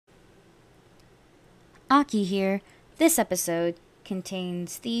Aki here. This episode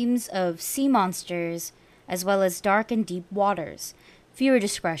contains themes of sea monsters as well as dark and deep waters. Viewer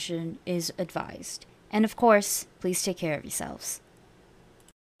discretion is advised. And of course, please take care of yourselves.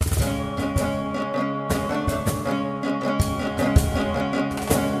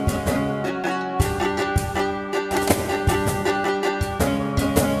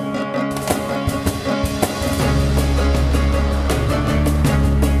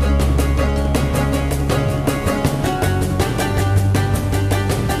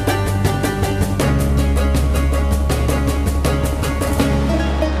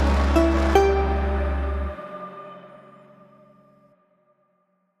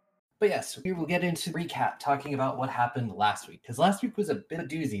 But yes, we will get into recap talking about what happened last week. Because last week was a bit of a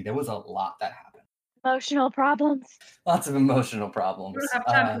doozy. There was a lot that happened. Emotional problems. Lots of emotional problems. We don't have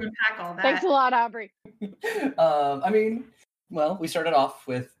time to unpack all that. Thanks a lot, Aubrey. We started off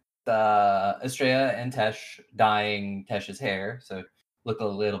with Estrella and Tesh dyeing Tesh's hair, so look a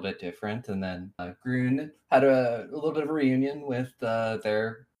little bit different. And then Grun had a little bit of a reunion with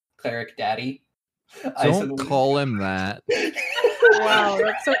their cleric daddy. Don't call him that. Wow,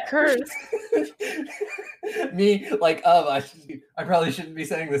 that's so cursed. Me, I probably shouldn't be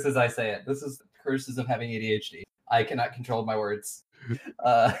saying this as I say it. This is the curses of having ADHD. I cannot control my words.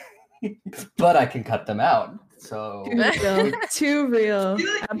 But I can cut them out. So Too real.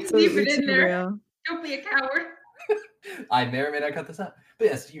 Absolutely Leave it in too there. real. Don't be a coward. I may or may not cut this out. But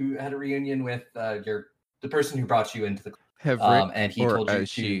yes, you had a reunion with the person who brought you into the Hevrick, and he or told you as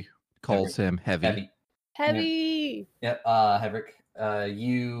she calls him, Heavy. Heavy. Yep, Hevrick.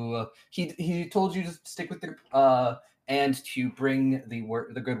 He told you to stick with the and to bring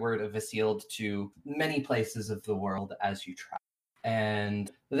the good word of Visild to many places of the world as you travel.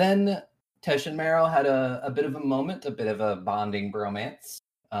 And then Tesh and Meryl had a bit of a moment, a bit of a bonding bromance.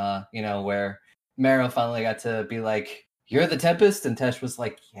 Where Meryl finally got to be like, "You're the Tempest," and Tesh was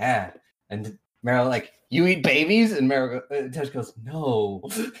like, "Yeah," and Meryl like, "You eat babies," and Tesh goes, "No."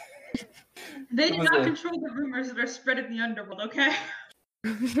 They did not control the rumors that are spread in the underworld, okay?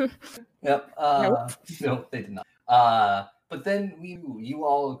 Yep. No, they did not. But then you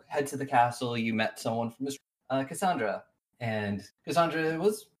all head to the castle. You met someone from Cassandra, and Cassandra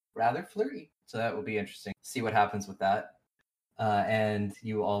was rather flirty. So that will be interesting. See what happens with that. And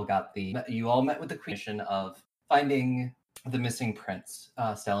you all met with the queen of finding the missing prince,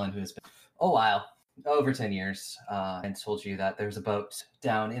 Stellan, who has been a while. Over 10 years, and told you that there's a boat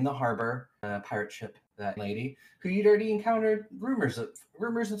down in the harbor, a pirate ship, that lady who you'd already encountered rumors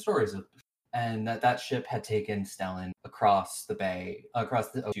and stories of, and that ship had taken Stellan across the bay,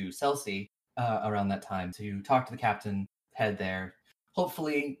 to Celsea around that time to talk to the captain, head there,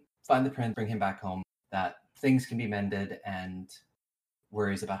 hopefully find the prince, bring him back home, that things can be mended and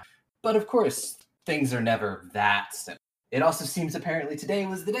worries about. But of course, things are never that simple. It also seems apparently today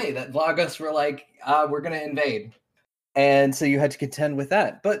was the day that Vlagos were like, we're going to invade. And so you had to contend with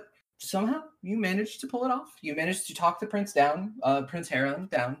that. But somehow you managed to pull it off. You managed to talk the prince down, Prince Heron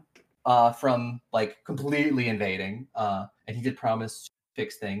down, from completely invading. And he did promise to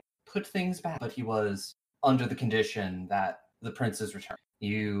fix things, put things back. But he was under the condition that the prince's return.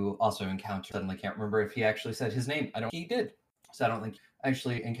 You also encountered, suddenly can't remember if he actually said his name. He did. So I don't think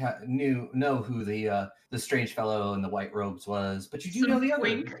actually know who the strange fellow in the white robes was, but you do know the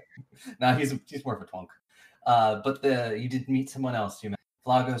other. No, he's more of a twunk. But you did meet someone else. You met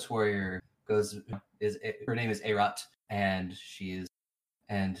Vlagos warrior. Her name is Arat, and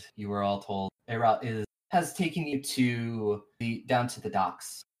you were all told Arat has taken you down to the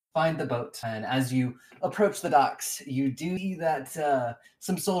docks. Find the boat, and as you approach the docks, you do see that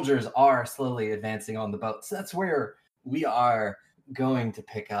some soldiers are slowly advancing on the boat. So that's where we are going to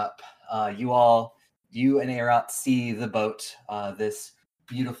pick up. You and Arat see the boat, this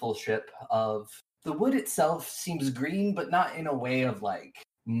beautiful ship of the wood itself seems green, but not in a way of like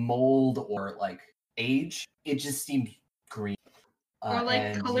mold or like age. It just seemed green. Or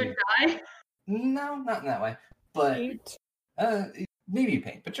like colored dye? No, not in that way. But maybe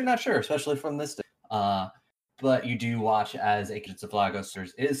paint, but you're not sure, especially from this day. But you do watch as agents of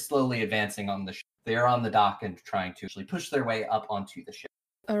Vlagos is slowly advancing on the ship. They are on the dock and trying to actually push their way up onto the ship.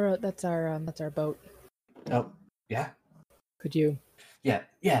 Oh, that's our boat. Oh, yeah. Could you? Yeah.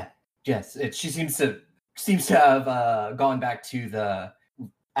 Yes. She seems to have gone back to the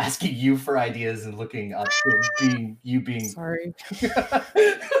asking you for ideas and looking up to being. Sorry.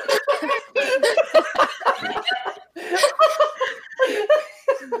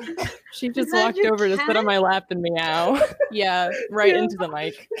 She just walked over to sit on my lap and meow. Yeah, right into the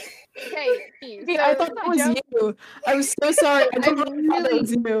mic. Hey, I thought that was you. you. I'm so sorry. I totally thought that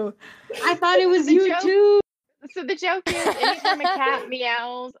was you. I thought it was The you joke- too. So the joke is, anytime a cat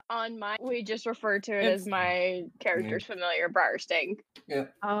meows on my, we just refer to it as my character's familiar Briar Sting. Yeah.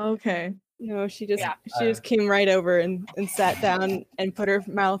 Oh, okay. No, she just Yeah. she just came right over and sat down and put her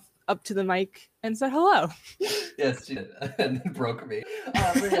mouth up to the mic and said hello. Yes, she did, and then broke me.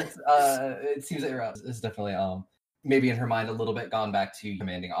 But yes, it seems that Era is definitely maybe in her mind a little bit gone back to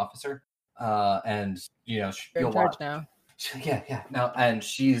commanding officer, and You're you'll in charge watch. now. Yeah. Now, and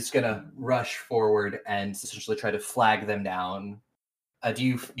she's gonna rush forward and essentially try to flag them down. Do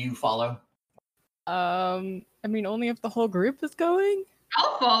you follow? I mean, only if the whole group is going.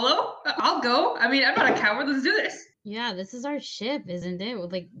 I'll follow. I'll go. I mean, I'm not a coward. Let's do this. Yeah, this is our ship, isn't it?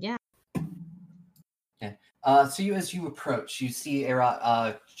 Like, yeah. Yeah. So as you approach, you see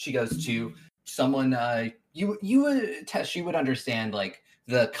Era. She goes to someone. You would Tess. You would understand like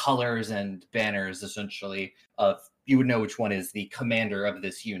the colors and banners essentially of. You would know which one is the commander of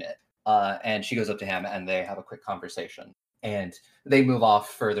this unit. And she goes up to him, and they have a quick conversation. And they move off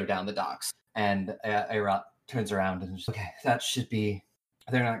further down the docks. And Era turns around and okay, that should be.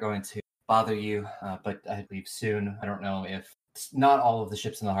 They're not going to bother you, but I leave soon. I don't know if not all of the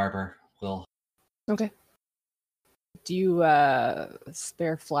ships in the harbor will. Okay. Do you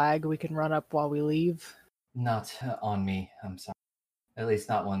spare flag we can run up while we leave? Not on me. I'm sorry. At least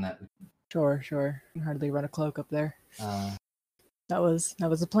not one that. Sure. You can hardly run a cloak up there. That was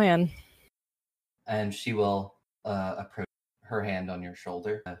the plan. And she will approach her hand on your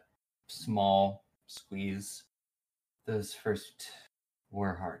shoulder. A small squeeze. Those first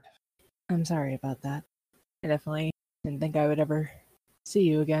were hard. I'm sorry about that. I definitely didn't think I would ever see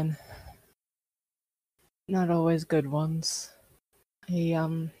you again. Not always good ones. I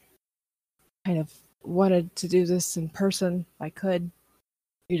kind of wanted to do this in person if I could.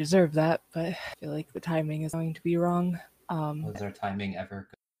 You deserve that, but I feel like the timing is going to be wrong. Was our timing ever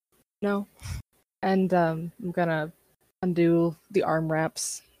good? No. And I'm gonna undo the arm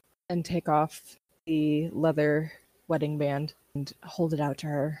wraps and take off the leather wedding band and hold it out to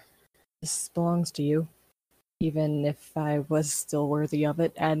her. This belongs to you, even if I was still worthy of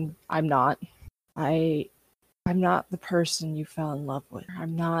it, and I'm not. I'm not the person you fell in love with.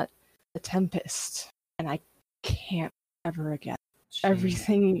 I'm not the Tempest, and I can't ever again.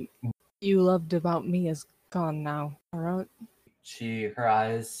 Everything you loved about me is gone now, alright? Her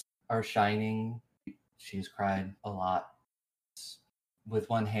eyes are shining. She's cried a lot. With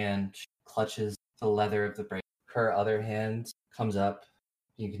one hand, she clutches the leather of the bracelet. Her other hand comes up.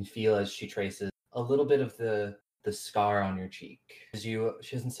 You can feel as she traces a little bit of the scar on your cheek. She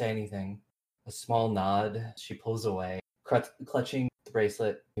doesn't say anything. A small nod. She pulls away, clutching the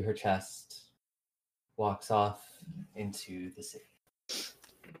bracelet to her chest, walks off into the city.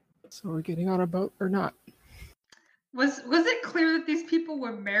 So we're getting on a boat or not? Was it clear that these people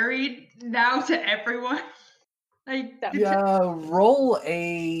were married now to everyone? Roll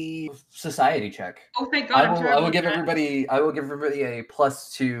a society check. Oh, thank God! I will give everybody a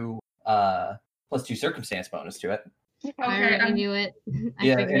 +2 circumstance bonus to it. I already knew it. I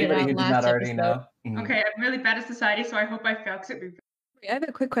anybody it out who did last not already episode. know. Mm-hmm. Okay, I'm really bad at society, so I hope I fail. I have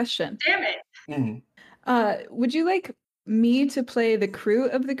a quick question. Damn it! Mm-hmm. Would you like me to play the crew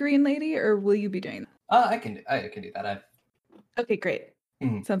of the Green Lady, or will you be doing that? I can do that. Okay, great.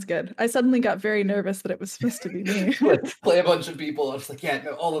 Sounds good. I suddenly got very nervous that it was supposed to be me. Let's play a bunch of people. I was like, yeah,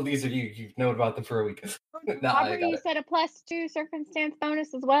 no, all of these are you. You've known about them for a week. Aubrey, you said a +2 circumstance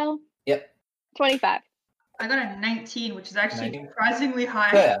bonus as well? Yep. 25. I got a 19, which is actually 19? surprisingly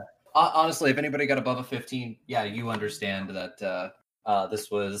high. Yeah. Honestly, if anybody got above a 15, yeah, you understand that this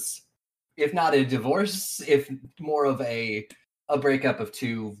was, if not a divorce, if more of a breakup of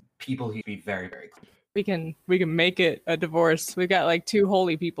two people who'd be very, very close. We can make it a divorce. We've got like two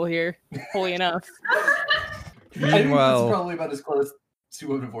holy people here. Holy enough. I think that's probably about as close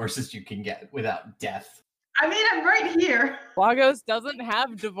to a divorce as you can get without death. I mean, I'm right here. Lagos doesn't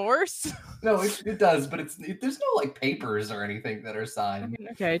have divorce. No, it does, but there's no like papers or anything that are signed.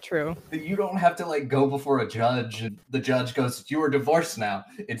 Okay, true. You don't have to like go before a judge and the judge goes, "You are divorced now."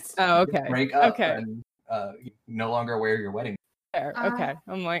 It's okay. Break up Okay. and you no longer wear your wedding. There. Okay.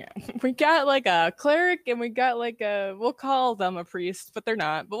 I'm like, we got like a cleric and we got like we'll call them a priest, but they're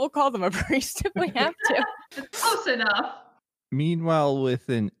not. But we'll call them a priest if we have to. It's close enough. Meanwhile, with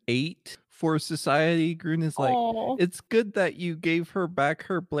an 8 for society, Grun is like, it's good that you gave her back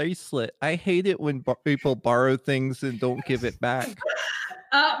her bracelet. I hate it when people borrow things and don't give it back.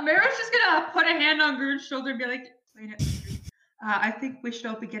 Mara's just gonna put a hand on Grun's shoulder and be like, I think we should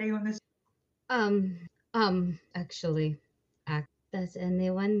all be getting on this. Actually, does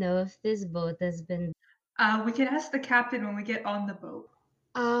anyone know if this boat has been... We can ask the captain when we get on the boat.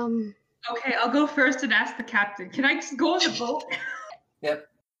 Okay, I'll go first and ask the captain. Can I just go on the boat? Yep.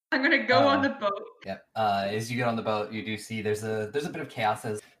 I'm gonna go on the boat. Yep. As you get on the boat, you do see there's a bit of chaos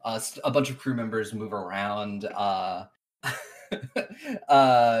as a bunch of crew members move around.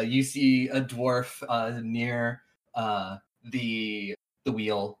 You see a dwarf near the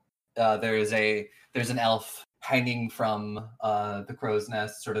wheel. There's an elf hanging from the crow's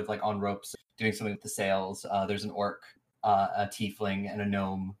nest, sort of like on ropes, doing something with the sails. There's an orc, a tiefling, and a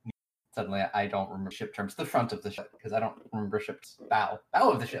gnome. Suddenly, I don't remember ship terms. The front of the ship, because I don't remember ship's bow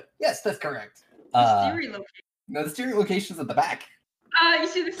of the ship. Yes, that's correct. The steering location. No, the steering location's at the back. You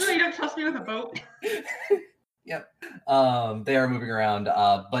see, this is why you don't trust me with a boat. Yep. They are moving around,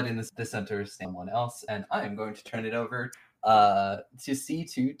 but in the center is someone else, and I am going to turn it over to C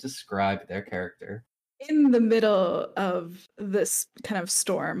to describe their character. In the middle of this kind of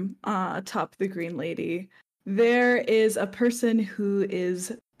storm, atop the Green Lady, there is a person who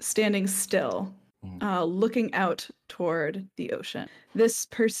is standing still, looking out toward the ocean. This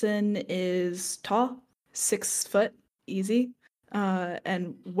person is tall, 6 foot, easy,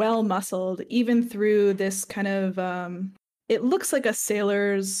 and well muscled, even through this kind of, it looks like a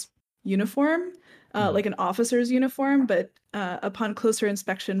sailor's uniform, like an officer's uniform, but upon closer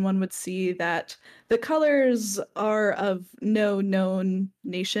inspection, one would see that the colors are of no known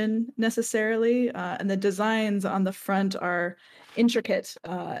nation necessarily, and the designs on the front are intricate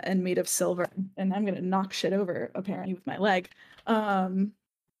and made of silver. And I'm going to knock shit over, apparently, with my leg. And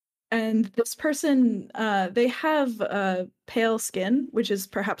this person, they have pale skin, which is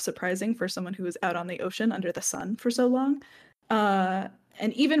perhaps surprising for someone who is out on the ocean under the sun for so long.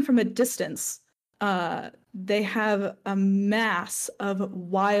 And even from a distance, they have a mass of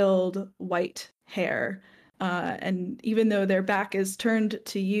wild white hair. And even though their back is turned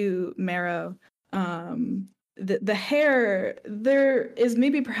to you, Marrow, the hair, there is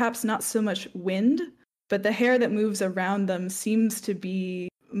maybe perhaps not so much wind, but the hair that moves around them seems to be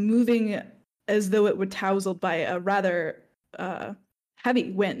moving as though it were tousled by a rather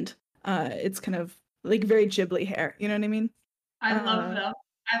heavy wind. It's kind of like very Ghibli hair, you know what I mean? I love them.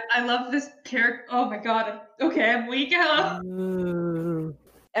 I love this character. Oh my god. Okay, I'm weak.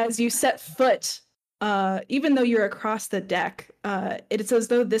 As you set foot, even though you're across the deck, it's as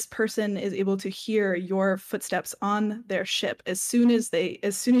though this person is able to hear your footsteps on their ship. As soon as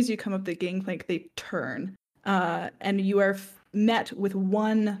you come up the gangplank, they turn, and you are met with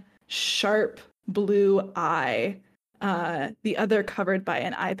one sharp blue eye, the other covered by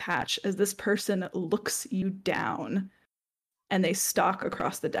an eye patch, as this person looks you down, and they stalk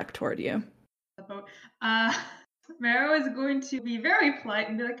across the deck toward you. Marrow is going to be very polite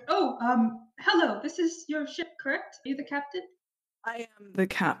and be like, hello, this is your ship, correct? Are you the captain? I am the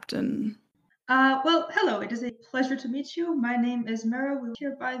captain. Well, hello, it is a pleasure to meet you. My name is Marrow. We're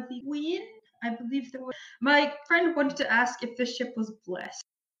here by the Queen. I believe my friend wanted to ask if the ship was blessed.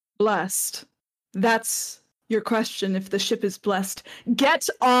 Blessed? That's your question, if the ship is blessed. Get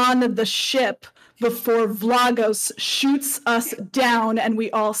on the ship before Vlagos shoots us down and we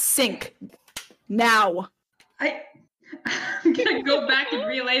all sink. Now. I'm gonna go back and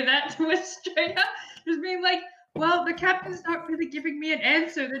relay that to Estrella. Just being like, well, the captain's not really giving me an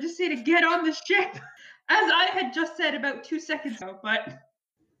answer. They're just saying to get on the ship. As I had just said about 2 seconds ago, but...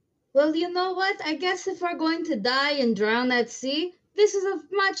 Well, you know what? I guess if we're going to die and drown at sea, this is a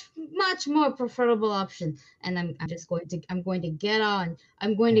much more preferable option. And I'm going to get on.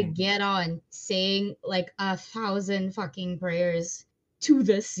 I'm going to get on saying like 1,000 fucking prayers to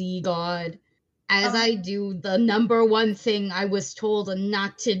the sea god. As I do the number one thing I was told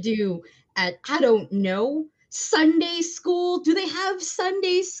not to do at, I don't know, Sunday school. Do they have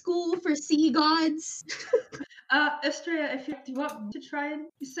Sunday school for sea gods? Estrella, do you want me to try and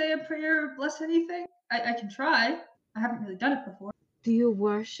say a prayer or bless anything? I can try. I haven't really done it before. Do you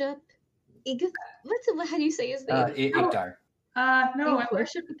worship? How do you say his name? Igdar. No, I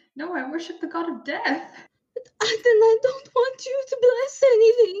worship the god of death. Then I don't want you to bless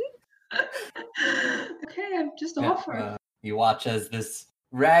anything. Okay, I'm just offering. You watch as this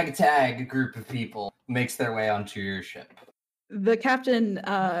ragtag group of people makes their way onto your ship. The captain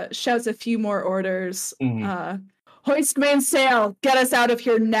shouts a few more orders. Hoist mainsail! Get us out of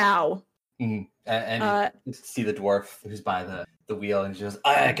here now! And you see the dwarf who's by the wheel, and she goes,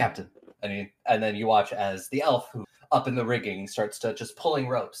 "Aye, captain." And then you watch as the elf who up in the rigging starts to just pulling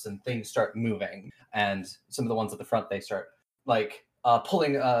ropes, and things start moving. And some of the ones at the front, they start like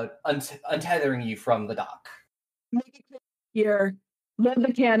pulling, untethering you from the dock. Make it clear here. Load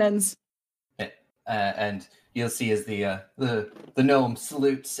the cannons. And you'll see as the gnome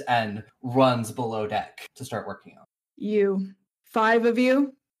salutes and runs below deck to start working on. You, 5 of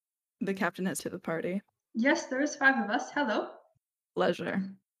you. The captain has to the party. Yes, there's 5 of us. Hello. Pleasure.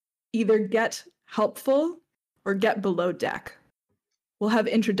 Either get helpful or get below deck. We'll have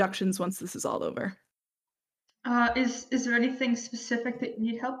introductions once this is all over. Is there anything specific that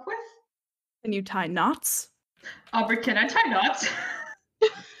you need help with? Can you tie knots? Aubrey, can I tie knots?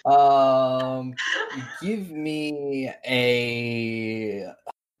 Give me a.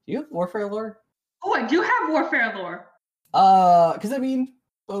 Do you have warfare lore? Oh, I do have warfare lore. Because I mean,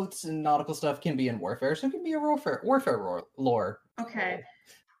 boats and nautical stuff can be in warfare, so it can be a warfare lore. Okay.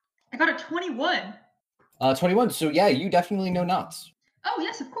 I got a 21. 21. So yeah, you definitely know knots. Oh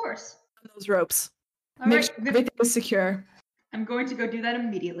yes, of course. Those ropes. All Make right, sure everything is secure. I'm going to go do that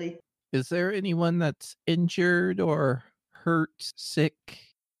immediately. Is there anyone that's injured or hurt, sick?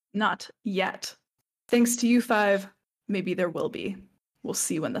 Not yet. Thanks to you 5, maybe there will be. We'll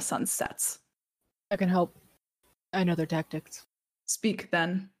see when the sun sets. I can help. I know their tactics. Speak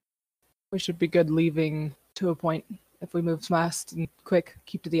then. We should be good leaving to a point. If we move fast and quick,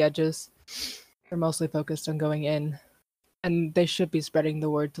 keep to the edges. They're mostly focused on going in. And they should be spreading the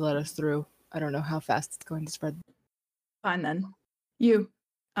word to let us through. I don't know how fast it's going to spread. Fine then. You,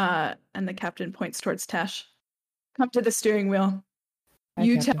 and the captain points towards Tesh. Come to the steering wheel. Hi,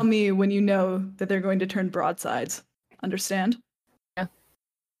 You Captain. tell me when you know that they're going to turn broadsides. Understand? Yeah.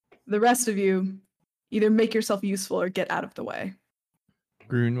 The rest of you, either make yourself useful or get out of the way.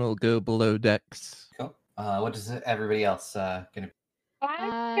 Grun will go below decks. Cool. What is everybody else gonna?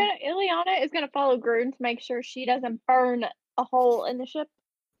 Ileana is gonna follow Grun to make sure she doesn't burn a hole in the ship.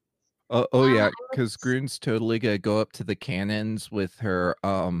 Oh yeah, because Grun's totally gonna go up to the cannons with her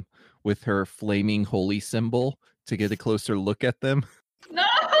flaming holy symbol to get a closer look at them. No.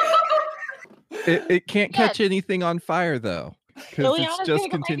 It can't catch anything on fire though, because Ileana's it's gonna just go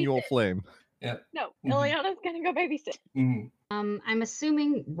continual babysit. flame. Yep. No, Mhm. Ileana's gonna go babysit. I'm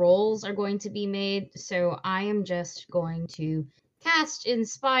assuming rolls are going to be made, so I am just going to cast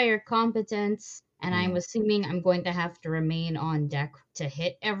Inspire Competence, and I'm assuming I'm going to have to remain on deck to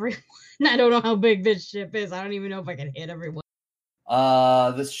hit everyone. I don't know how big this ship is. I don't even know if I can hit everyone.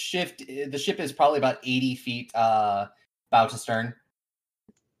 The ship is probably about 80 feet bow to stern.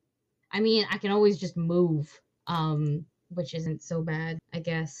 I mean, I can always just move, which isn't so bad, I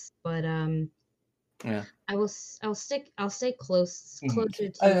guess. But Yeah. I'll stay closer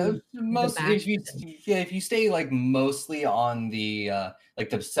Mhm. to Most back. if you stay like mostly on the like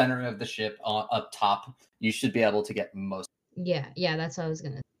the center of the ship up top, you should be able to get most. Yeah, that's what I was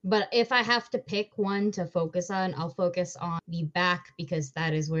gonna. But if I have to pick one to focus on, I'll focus on the back because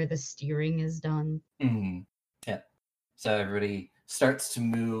that is where the steering is done. Yeah. So everybody starts to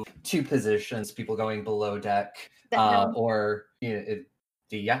move to positions. People going below deck, or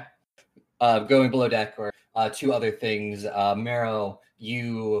going below deck, or 2 other things. Marrow,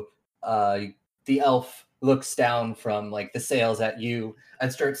 you, the elf looks down from like the sails at you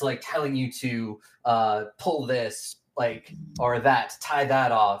and starts like telling you to pull this, like, or that, tie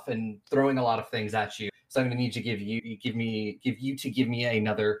that off, and throwing a lot of things at you. So I'm going to need to give you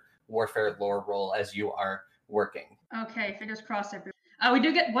another warfare lore roll as you are working. Okay, fingers crossed, everyone. We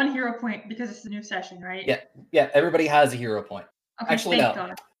do get 1 hero point because it's a new session, right? Yeah. Everybody has a hero point. Okay, Actually, thank no.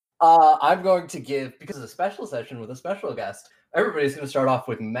 God. I'm going to give, because it's a special session with a special guest, everybody's going to start off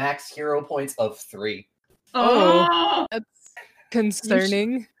with max hero points of 3. Oh, That's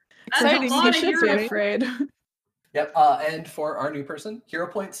concerning. That's a Exciting. lot You of should heroes. be Be afraid. Yep. And for our new person, hero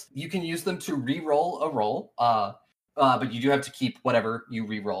points, you can use them to re-roll a roll. But you do have to keep whatever you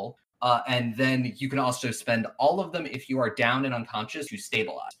re-roll. And then you can also spend all of them if you are down and unconscious to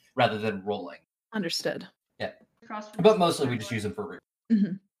stabilize rather than rolling. Understood. Yeah. Cross- But mostly we just use them for re.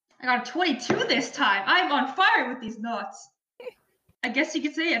 I got a 22 this time. I'm on fire with these knots. I guess you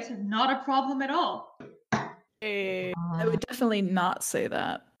could say it's not a problem at all. I would definitely not say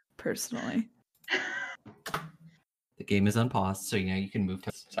that, personally. The game is unpaused, so you can move.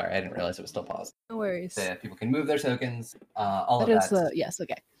 Sorry, I didn't realize it was still paused. No worries. So, yeah, people can move their tokens. All That of is that. yes,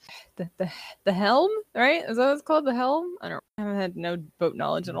 okay. The helm, right? Is that what it's called? The helm? I haven't had no boat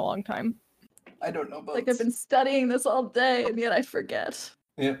knowledge in a long time. I don't know boats. Like I've been studying this all day and yet I forget.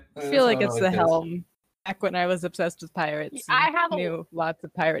 Yeah, I feel like it's the helm. Back when I was obsessed with pirates, I and have knew lots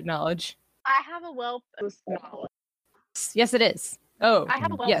of pirate knowledge. I have a wealth of knowledge. Yes, it is. Oh, I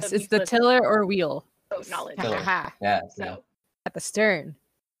have a wealth yes, of it's the useless tiller or wheel. knowledge. Tiller. Ha. Yeah. So At the stern.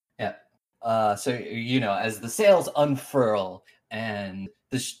 Yeah. So as the sails unfurl and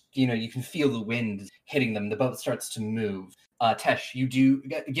you can feel the wind hitting them, the boat starts to move. Tesh,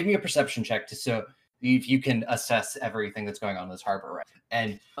 give me a perception check to if you can assess everything that's going on in this harbor, right?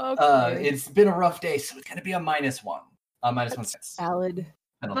 And Okay. it's been a rough day, so it's gonna be a -1. Minus That's 1 valid.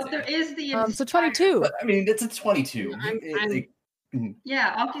 penalty. But there is the So 22. But, I mean, it's a 22.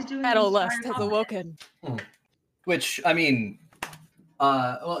 Yeah, Aki's doing Battle the lust inspired has competence. awoken. Which, I mean,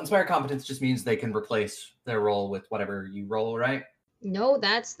 well, inspired competence just means they can replace their roll with whatever you roll, right? No,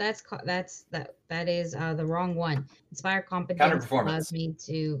 that is the wrong one. Inspire competence Counter-performance. allows me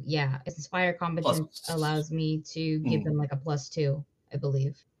to inspire competence allows me to give them like a +2, I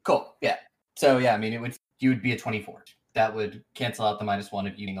believe. Cool. Yeah. So yeah, I mean, you would be a 24. That would cancel out the -1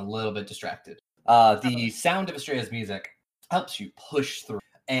 of you being a little bit distracted. The sound of Estrella's music helps you push through,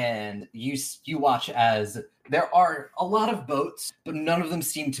 and you watch as there are a lot of boats, but none of them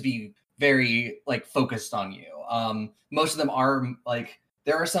seem to be very like focused on you. Most of them are like,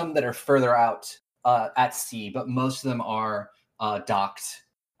 there are some that are further out at sea, but most of them are docked,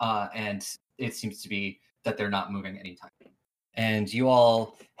 and it seems to be that they're not moving anytime. And you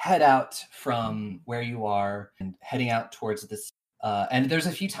all head out from where you are and heading out towards this. And there's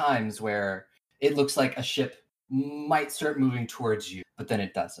a few times where it looks like a ship might start moving towards you, but then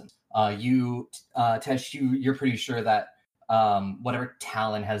it doesn't. Tesh, you're pretty sure that whatever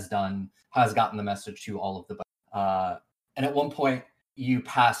Talon has done has gotten the message to all of the boats. And at one point, you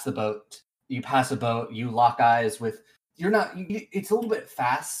pass the boat. You pass a boat. You lock eyes with. It's a little bit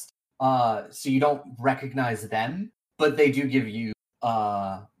fast, so you don't recognize them. But they do give you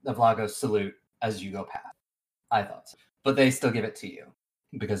the Vlagos salute as you go past. I thought so. But they still give it to you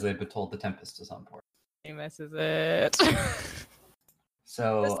because they've been told the Tempest is on board. He misses it.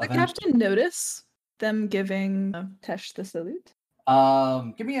 So does the captain notice them giving Tesh the salute?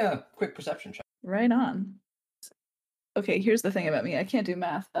 Give me a quick perception check. Right on. Okay, here's the thing about me. I can't do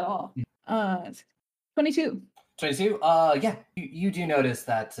math at all. 22. 22? Yeah. You do notice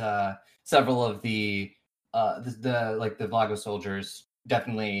that several of the Vlagos soldiers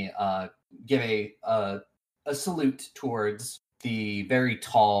definitely give a salute towards the very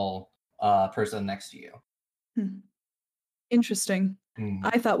tall person next to you. Interesting.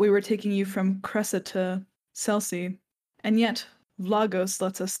 I thought we were taking you from Cressa to Celsi, and yet Vlagos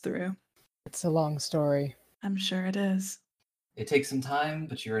lets us through. It's a long story. I'm sure it is. It takes some time,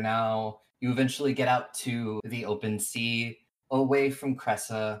 but you eventually get out to the open sea, away from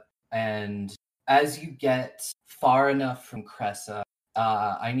Cressa, and as you get far enough from Cressa,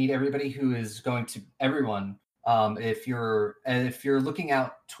 I need everybody who is going to everyone. If you're looking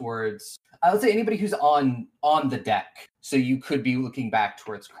out towards, I would say anybody who's on the deck. So you could be looking back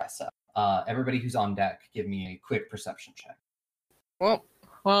towards Cressa. Everybody who's on deck, give me a quick perception check. Well,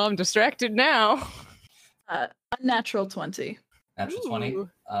 I'm distracted now. Unnatural 20. Natural 20.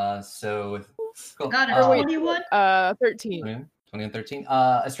 So cool. Got it. 21. 13. 20 and 13.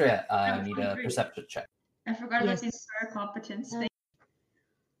 Estrella, I need a perception check. I forgot about the inspire competence thing.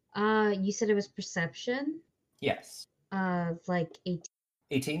 You said it was perception? Yes. Like 18.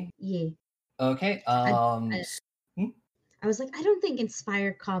 18? Yeah. Okay. I was like, I don't think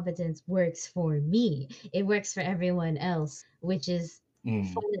inspire competence works for me. It works for everyone else, which is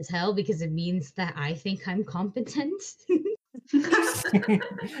fun as hell because it means that I think I'm competent.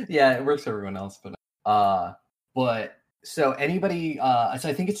 Yeah, it works for everyone else, but so anybody, so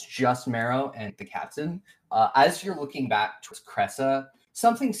I think it's just Marrow and the captain. As you're looking back towards Cressa,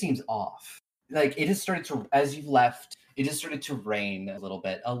 something seems off. Like it has started to, as you left, it has started to rain a little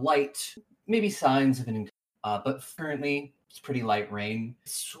bit. A light, maybe signs of an, but currently it's pretty light rain. I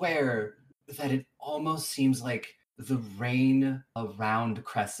swear that it almost seems like the rain around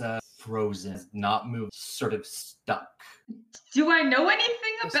Cressa frozen, not moved, sort of stuck. Do I know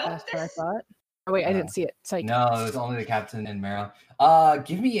anything about I this? thought. Oh wait, I didn't see it. Psych. No, it was only the captain and Marrow.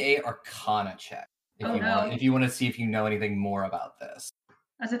 Give me a Arcana check if you want to see if you know anything more about this.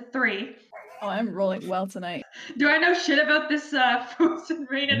 That's a 3. Oh, I'm rolling well tonight. Do I know shit about this frozen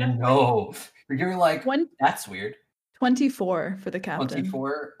rain? No, you're like, that's weird. 24 for the captain.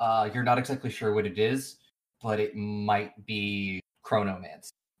 24. You're not exactly sure what it is, but it might be chronomancy.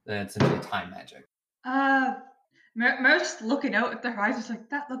 That's essentially time magic. Mar's just looking out at the horizon, just like,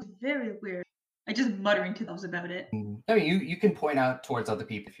 that looks very weird. I just muttering to themselves about it. No, you can point out towards other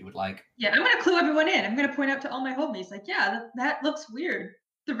people if you would like. Yeah, I'm gonna clue everyone in. I'm gonna point out to all my homies, like, yeah, that looks weird.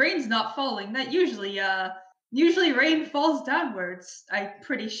 The rain's not falling. That usually rain falls downwards, I'm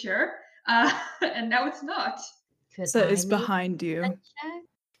pretty sure. And now it's not. So it's behind you.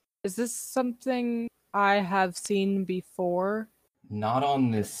 Is this something I have seen before? Not on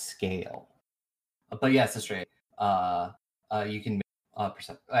this scale. But yes, it's straight. You can make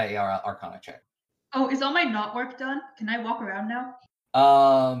Arcana check. Oh, is all my knot work done? Can I walk around now?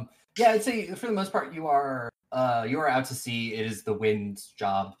 Yeah, I'd say for the most part you are out to sea. It is the wind's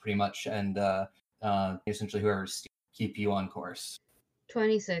job pretty much, and essentially whoever's keep you on course.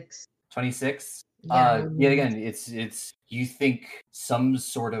 26. 26. Yeah. Yet again, it's you think some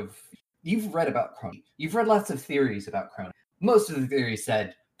sort of you've read about Crony. You've read lots of theories about Crony. Most of the theories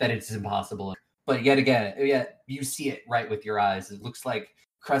said that it's impossible, but yet you see it right with your eyes. It looks like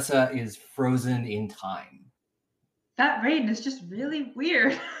Cressa is frozen in time. That rain is just really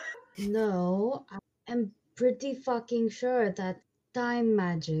weird. No, I'm pretty fucking sure that time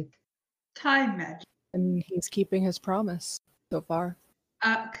magic. Time magic. And he's keeping his promise so far.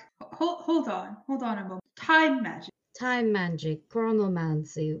 Hold on a moment. Time magic. Time magic,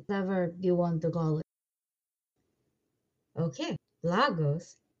 chronomancy, whatever you want to call it. Okay,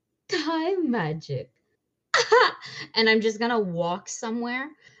 Lagos. Time magic. And I'm just gonna walk somewhere.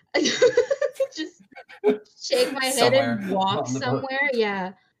 Just shake my head and walk somewhere.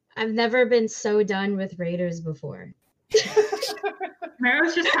 Yeah. I've never been so done with Raiders before.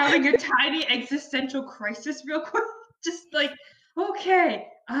 Mero's just having a tiny existential crisis real quick. Just like, okay,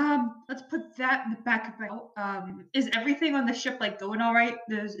 let's put that in the back of my is everything on the ship like going all right?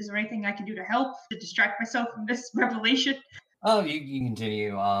 Is there anything I can do to help to distract myself from this revelation? Oh, you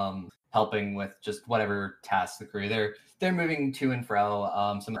continue helping with just whatever tasks the crew. They're moving to and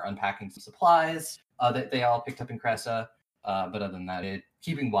fro. Some are unpacking some supplies that they all picked up in Cressa. But other than that,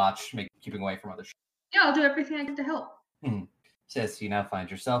 keeping watch, keeping away from other ships. Yeah, I'll do everything I can to help. Says you now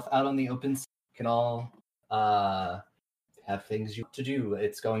find yourself out on the open sea. You can all have things you have to do.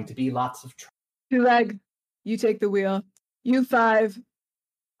 It's going to be lots of Two-Leg, you take the wheel. You 5,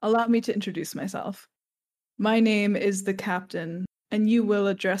 allow me to introduce myself. My name is the captain, and you will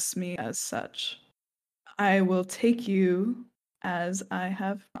address me as such. I will take you, as I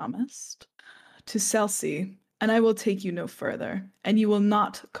have promised, to Celsi, and I will take you no further, and you will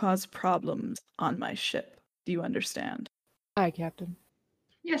not cause problems on my ship. Do you understand? Aye, Captain.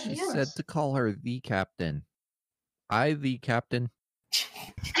 Yes, She yes. said to call her the captain. I, the captain.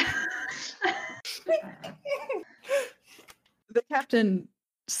 The captain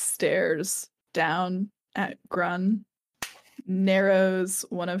stares down at Grun, narrows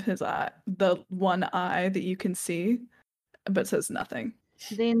one of his the one eye that you can see, but says nothing.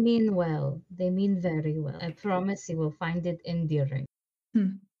 They mean well. They mean very well. I promise you will find it endearing.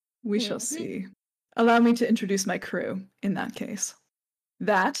 We shall see. Allow me to introduce my crew in that case.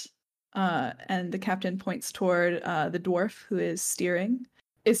 That, and the captain points toward the dwarf who is steering,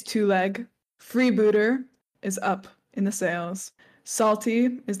 is Two-Leg. Freebooter is up in the sails.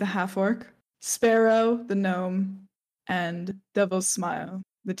 Salty is the half-orc. Sparrow, the gnome. And Devil's Smile,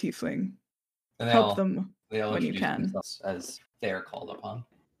 the tiefling. And Help them they all when you introduce can. themselves as they are called upon.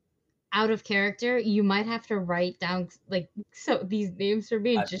 Out of character, you might have to write down these names for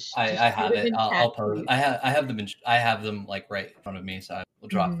me. I have it. I'll post. I have them. I have them like right in front of me, so I will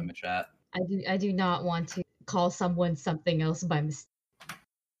drop them in chat. I do not want to call someone something else by mistake.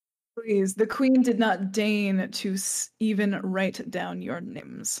 Please, the queen did not deign to even write down your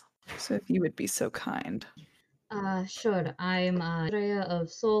names. So if you would be so kind. Sure. I'm Andrea of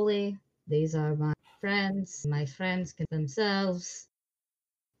Soli. These are my friends. My friends can themselves.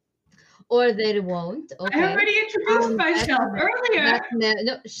 Or they won't. Okay. I already introduced myself earlier.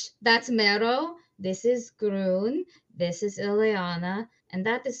 That's Mero. This is Grun. This is Ileana. And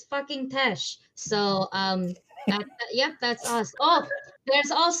that is fucking Tesh. So, yep, that's us. Oh,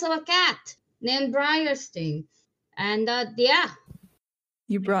 there's also a cat named Briarsting. And, yeah.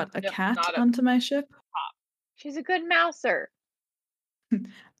 You brought a cat onto my ship? She's a good mouser.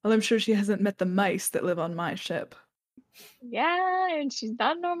 Well, I'm sure she hasn't met the mice that live on my ship. Yeah, and she's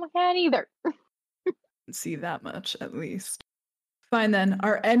not a normal cat either. See that much, at least. Fine then.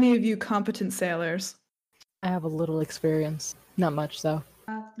 Are any of you competent sailors? I have a little experience. Not much, though.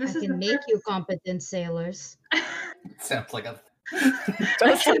 I can make you competent sailors. Sounds like a...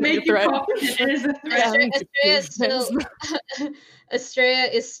 I can make you competent. It is a threat. Estrella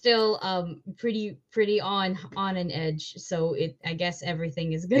is still pretty on an edge, so I guess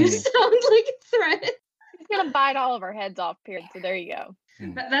everything is gonna sound like a threat. He's gonna bite all of our heads off, period. So there you go.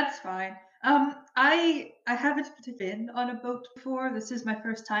 That's fine. I haven't been on a boat before. This is my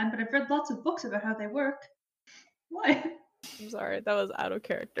first time, but I've read lots of books about how they work. What? I'm sorry, that was out of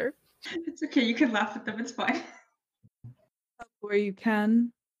character. It's okay. You can laugh at them. It's fine. Where you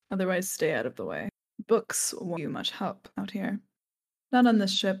can, otherwise stay out of the way. Books won't give you much help out here. Not on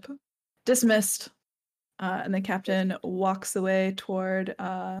this ship. Dismissed. And the captain walks away toward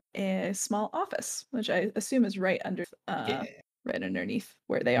a small office, which I assume is right underneath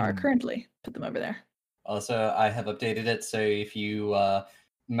where they are currently. Put them over there. Also, I have updated it, so if you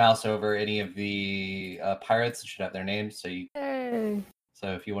mouse over any of the pirates. It should have their names. So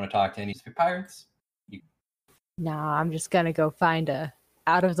if you want to talk to any specific pirates, Nah, I'm just gonna go find a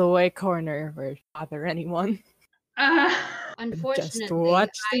out of the way corner where bother anyone. Unfortunately, Just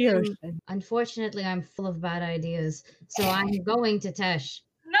watch the ocean. Unfortunately, I'm full of bad ideas, so I'm going to Tesh.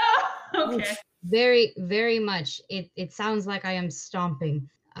 No. Okay. Very, very much. It sounds like I am stomping,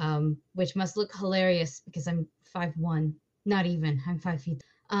 which must look hilarious because I'm 5'1". Not even. I'm 5 feet.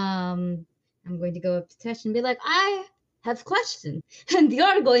 I'm going to go up to Tesh and be like, I have questions, and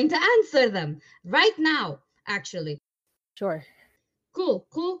you're going to answer them right now. Actually. Sure. Cool.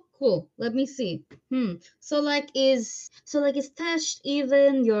 Let me see. So is Tesh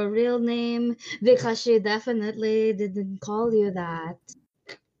even your real name? Because she definitely didn't call you that.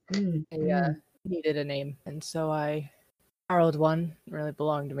 I needed a name, and so I borrowed one. It really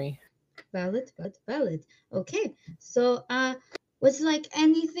belonged to me. Valid. Okay. So was like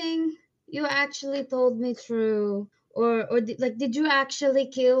anything you actually told me true? Or did you actually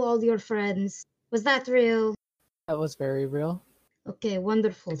kill all your friends? Was that real? That was very real. Okay,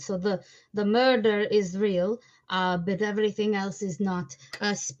 wonderful. So the murder is real, but everything else is not.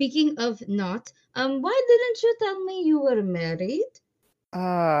 Speaking of not, why didn't you tell me you were married?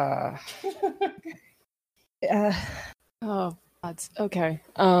 Oh, that's okay.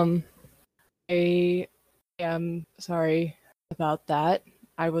 I am sorry about that.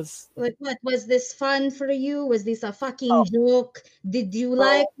 I was Like, what was this fun for you? Was this a fucking joke? Did you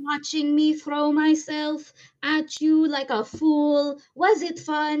like watching me throw myself at you like a fool? Was it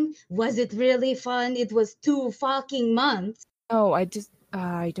fun? Was it really fun? It was 2 fucking months. Oh, I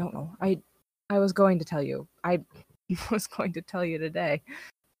don't know. I was going to tell you. I was going to tell you today.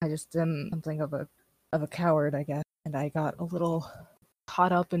 I just am something of a coward, I guess, and I got a little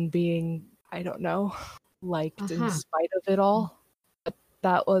caught up in being, I don't know, liked in spite of it all. But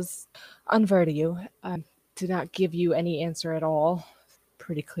that was unfair to you. I did not give you any answer at all.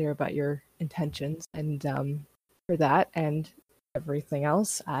 Pretty clear about your intentions, and for that and everything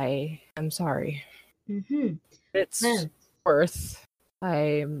else, I am sorry. It's worth.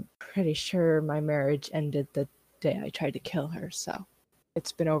 I'm pretty sure my marriage ended the day I tried to kill her, so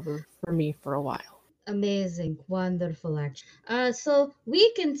it's been over for me for a while. Amazing, wonderful action. So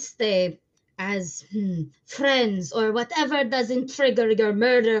we can stay as friends or whatever doesn't trigger your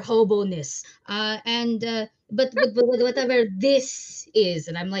murder hobo-ness. But whatever this is,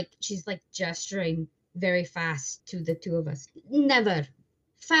 and she's like gesturing very fast to the two of us. Never.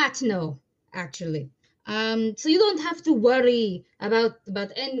 Fat no, actually. So you don't have to worry about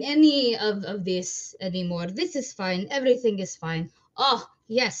any of this anymore. This is fine. Everything is fine. Oh,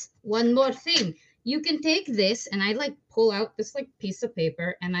 yes, one more thing. You can take this, and I pull out this piece of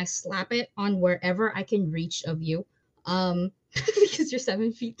paper and I slap it on wherever I can reach of you. Because you're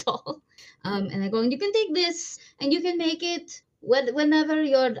 7 feet tall. And I'm going, you can take this and you can make it whenever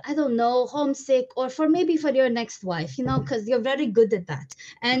you're, I don't know, homesick, or maybe for your next wife, because you're very good at that.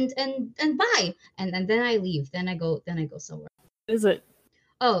 And bye. And then I leave. Then I go somewhere. What is it?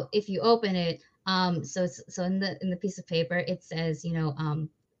 Oh, if you open it, so in the piece of paper it says,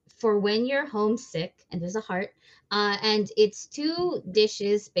 for when you're homesick, and there's a heart, and it's 2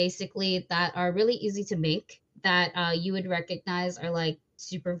 dishes basically that are really easy to make that you would recognize are like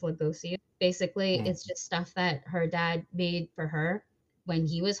super Vlogosian. Basically, it's just stuff that her dad made for her when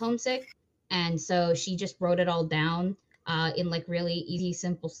he was homesick, and so she just wrote it all down in really easy,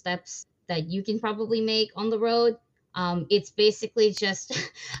 simple steps that you can probably make on the road. It's basically just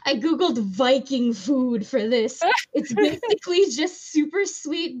I googled Viking food for this. It's basically just super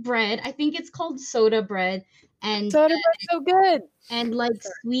sweet bread. I think it's called soda bread, and soda bread's so good. And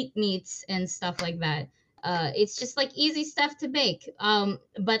sweet meats and stuff like that. It's just easy stuff to make.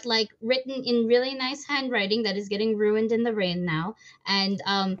 But written in really nice handwriting that is getting ruined in the rain now. And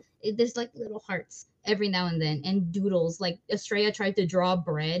there's little hearts every now and then, and doodles. Estrella tried to draw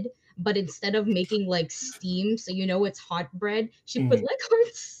bread, but instead of making steam, so it's hot bread, she put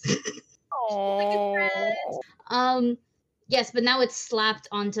hearts. Yes, but now it's slapped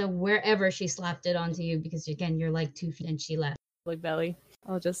onto wherever she slapped it onto you, because again you're 2 feet and she left. Belly.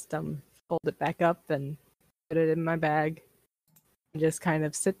 I'll just fold it back up and put it in my bag and just kind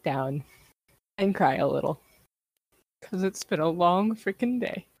of sit down and cry a little, because it's been a long freaking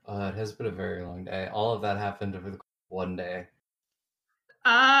day. It has been a very long day. All of that happened over the one day.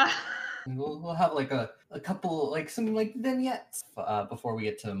 We'll have a couple some vignettes before we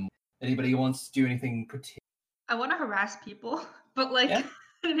get to anybody who wants to do anything particular. I want to harass people, but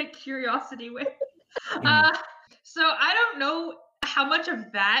in a curiosity way. So I don't know how much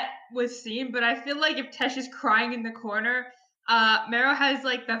of that was seen, but I feel like if Tesh is crying in the corner, Mero has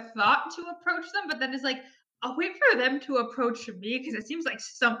like the thought to approach them, but then is like, I'll wait for them to approach me because it seems like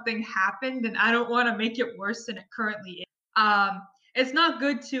something happened and I don't want to make it worse than it currently is. It's not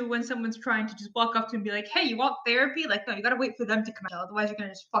good to when someone's trying to just walk up to and be like, "Hey, you want therapy?" Like, no, you gotta wait for them to come out, otherwise you're gonna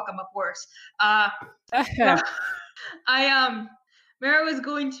just fuck them up worse. Mero is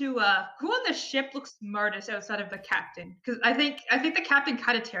going to who on the ship looks smartest outside of the captain? Because I think the captain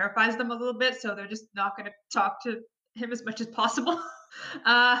kind of terrifies them a little bit, so they're just not gonna talk to him as much as possible.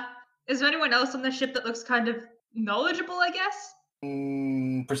 Is there anyone else on the ship that looks kind of knowledgeable, I guess?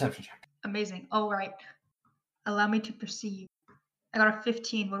 Perception check. Amazing. All right. Allow me to perceive. I got a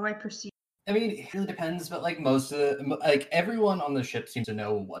 15. What do I perceive? I mean, it really depends, but like most of the, like everyone on the ship seems to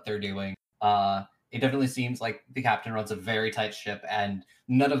know what they're doing. It definitely seems like the captain runs a very tight ship, and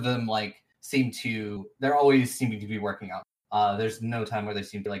none of them like they're always seeming to be working out. There's no time where they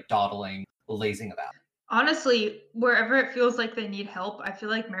seem to be like dawdling, lazing about. Honestly, wherever it feels like they need help, I feel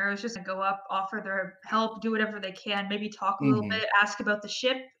like Mero's just gonna go up, offer their help, do whatever they can, maybe talk a little bit, ask about the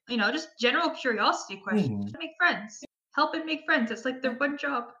ship, just general curiosity questions. Make friends. Help and make friends. It's like their one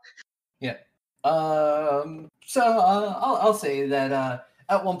job. Yeah. So I'll say that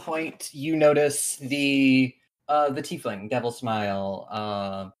at one point you notice the tiefling, Devil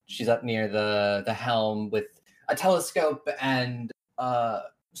Smile. She's up near the helm with a telescope and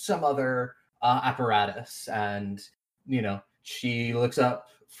some other apparatus, and she looks up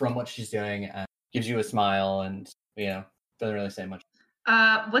from what she's doing and gives you a smile, and doesn't really say much.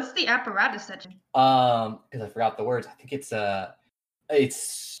 What's the apparatus section? Because I forgot the words. I think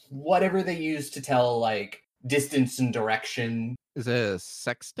it's whatever they use to tell like distance and direction. Is it a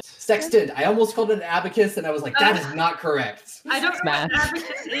sextant? Sextant. I almost called it an abacus, and I was like, that is not correct. I don't know what an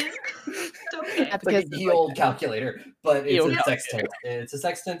abacus is. It's okay. It's like a old calculator, but it's a sextant. It's a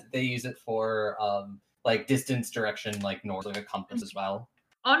sextant. They use it for like distance, direction, like north, like a compass as well.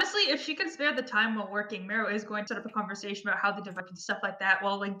 Honestly, if she can spare the time while working, Mero is going to set up a conversation about how the device and stuff like that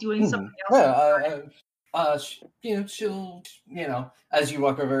while like doing something else. She'll as you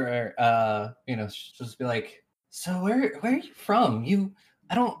walk over, she'll just be like, so where are you from? Are you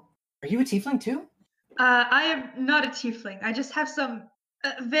a tiefling too? I am not a tiefling. I just have some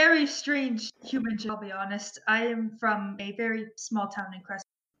very strange human genes, I'll be honest. I am from a very small town in Crest.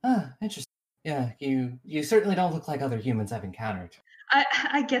 Interesting. Yeah, you certainly don't look like other humans I've encountered.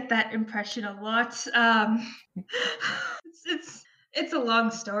 I get that impression a lot. It's a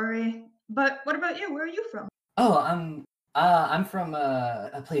long story. But what about you? Where are you from? Oh, I'm from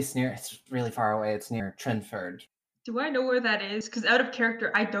a place it's really far away. It's near Trenford. Do I know where that is? Because out of character,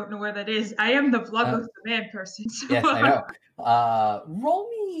 I don't know where that is. I am the vlog of the man person. So. Yes, I know. Roll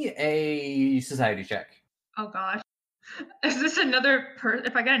me a society check. Oh gosh. Is this another person?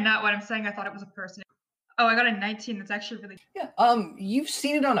 If I get a nat one, I'm saying I thought it was a person. Oh, I got a 19. That's actually really. Yeah. You've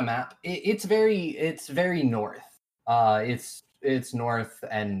seen it on a map. It's very north. It's north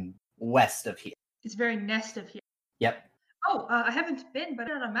and west of here. It's very nest of here. Yep. Oh, I haven't been,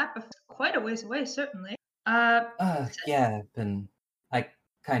 but on a map of quite a ways away, certainly. Yeah, I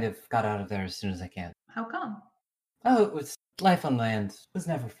kind of got out of there as soon as I can. How come? Oh, it was life on land was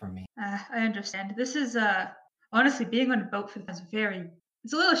never for me. I understand. This is honestly being on a boat for them is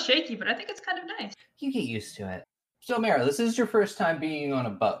it's a little shaky, but I think it's kind of nice. You get used to it. So, Mero, this is your first time being on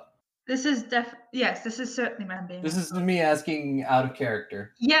a boat. This is yes, this is certainly my being. This is me asking out of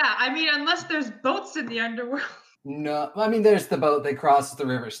character. Yeah, I mean, unless there's boats in the underworld. No, I mean, there's the boat that crosses the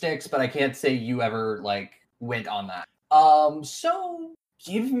River Styx, but I can't say you ever like went on that. So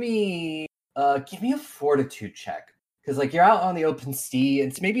give me a fortitude check, because like you're out on the open sea.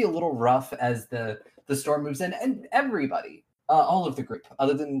 It's maybe a little rough as the storm moves in, and everybody, all of the group,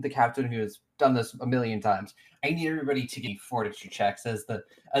 other than the captain who has done this a million times. I need everybody to give fortitude checks as the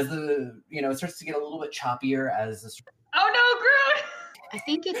it starts to get a little bit choppier as the. Oh no, Groot! I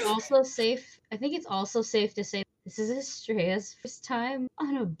think it's also safe to say this is Estrella's first time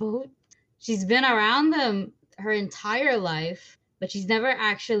on a boat. She's been around them her entire life, but she's never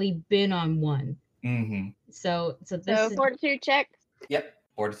actually been on one. Mm-hmm. So this fortitude check. Yep,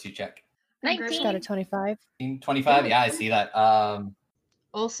 fortitude check. 19. Got a 25. 25. Yeah, I see that.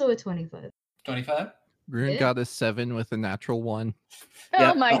 Also a 25. 25. Grun got a 7 with a natural 1. Oh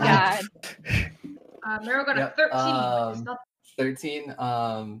Yep. my god. Mero got a 13. 13.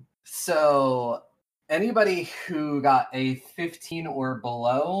 So anybody who got a 15 or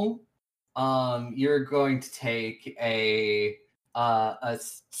below, you're going to take a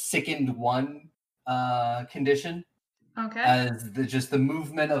sickened 1 condition. Okay. As the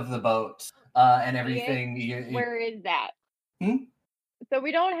movement of the boat and everything. Where is that? So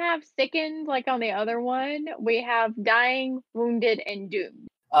we don't have sickened like on the other one. We have dying, wounded, and doomed.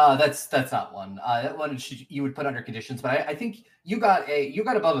 That's not one. That one you would put under conditions, but I think you got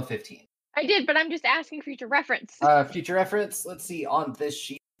above a 15. I did, but I'm just asking future reference. Future reference. Let's see on this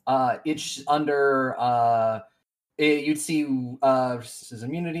sheet. It's under you'd see resistance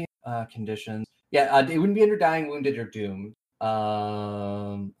immunity conditions. Yeah, it wouldn't be under dying, wounded, or doomed.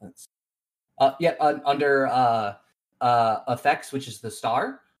 Let's under effects, which is the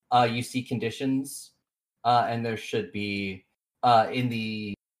star. You see conditions, and there should be in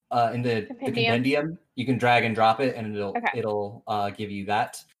the compendium. You can drag and drop it, and it'll give you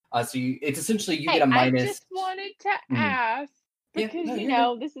that. So it's essentially you get a minus. I just wanted to ask because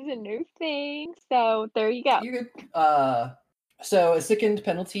this is a new thing. So there you go. You're good. So a sickened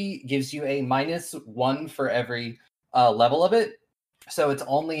penalty gives you a -1 for every level of it. So it's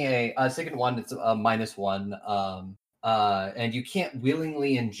only a sickened one. It's a -1. And you can't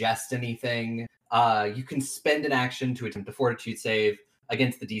willingly ingest anything. You can spend an action to attempt a fortitude save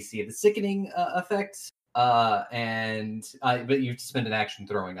against the DC of the sickening effect. But you spend an action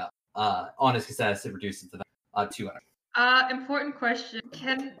throwing up. On a success, it reduces to 200. Important question.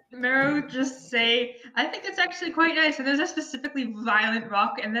 Can Mero just say, I think it's actually quite nice, and there's a specifically violent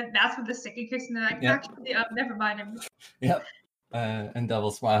rock, and then that's when the sicking kicks, and they're like, actually, never mind. Yep. And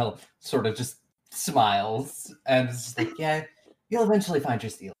Devil Smile sort of just smiles, and it's just like, yeah, you'll eventually find your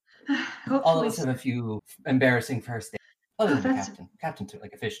steal. All of us have a few embarrassing first days. Other than the captain. Captain took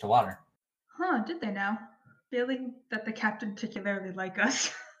like a fish to water. Huh, did they now? Feeling that the captain particularly like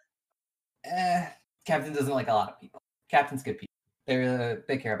us. Captain doesn't like a lot of people. Captain's good people.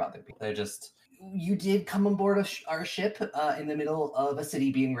 They care about their people. They're just. You did come on board our ship in the middle of a city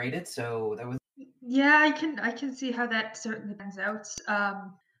being raided, so there was. Yeah, I can see how that certainly pans out.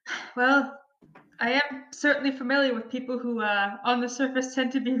 Well, I am certainly familiar with people who, on the surface,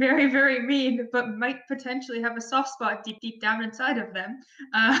 tend to be very, very mean, but might potentially have a soft spot deep down inside of them.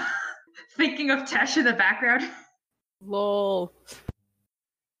 Thinking of Tesh in the background. Lol.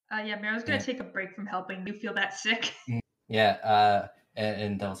 Yeah, Mero's gonna take a break from helping you feel that sick. Yeah,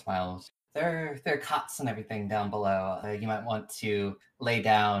 and Devil Smiles. There are cots and everything down below. You might want to lay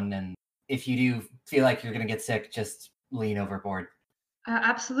down, and if you do feel like you're gonna get sick, just lean overboard.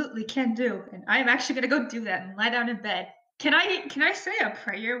 Absolutely, can do. And I'm actually gonna go do that and lie down in bed. Can I say a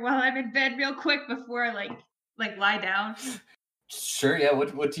prayer while I'm in bed real quick before I like lie down? Sure, yeah.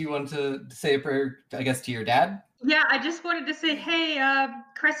 What do you want to say a prayer, I guess, to your dad? Yeah, I just wanted to say, hey,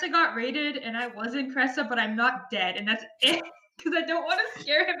 Cressa got raided, and I was in Cressa, but I'm not dead, and that's it, because I don't want to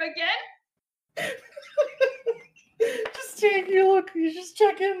scare him again. Just take a look. You just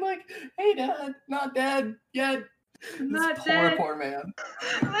check in, like, hey, Dad, not dead yet. Not dead. Poor man.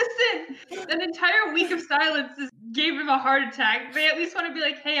 Listen, an entire week of silence gave him a heart attack. They at least want to be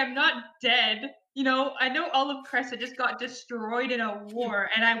like, hey, I'm not dead. You know, I know all of Cressa just got destroyed in a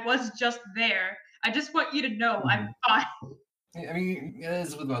war, and I was just there. I just want you to know I'm fine. I mean,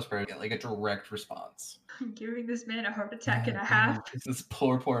 as with most pros, like a direct response. I'm giving this man a heart attack and a half. This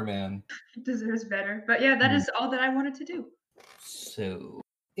poor man. He deserves better. But yeah, that is all that I wanted to do. So,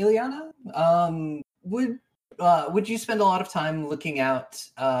 Ileana, would you spend a lot of time looking out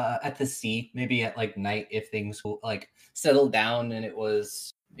at the sea, maybe at like night if things like settled down and it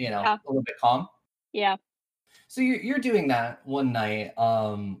was, a little bit calm? Yeah. So you're doing that one night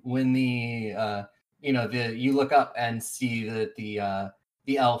when you look up and see that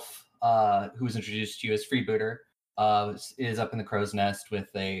the elf who was introduced to you as Freebooter is up in the crow's nest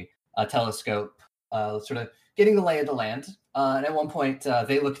with a telescope, sort of getting the lay of the land. And at one point,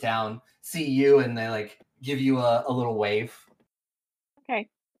 they look down, see you, and they like give you a little wave. Okay,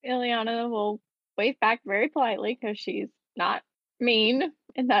 Ileana will wave back very politely because she's not mean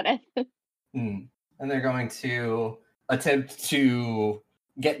in that essence. And they're going to attempt to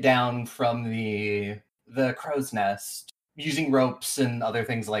get down from the crow's nest using ropes and other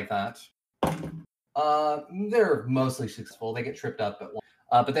things like that. They're mostly successful. They get tripped up at one,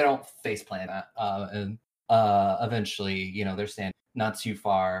 but they don't faceplant that. And eventually, they're standing not too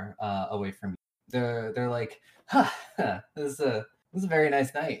far away from you. They're like, this is a very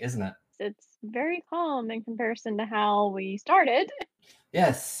nice night, isn't it? It's very calm in comparison to how we started.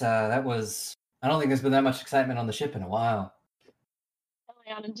 Yes, that was. I don't think there's been that much excitement on the ship in a while.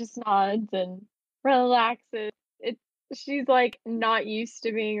 Ileana just nods and relaxes. She's like not used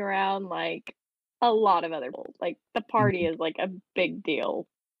to being around like a lot of other people. Like the party is like a big deal.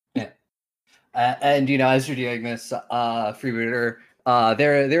 Yeah. And as you're doing this, Freebooter,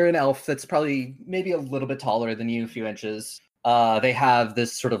 they're an elf that's probably maybe a little bit taller than you, a few inches. They have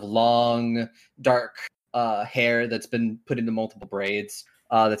this sort of long, dark hair that's been put into multiple braids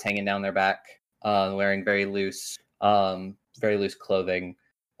that's hanging down their back, wearing very loose clothing.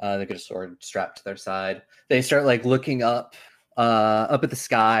 They get a sword strapped to their side. They start like looking up at the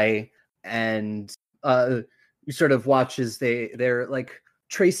sky, and you sort of watch as they're like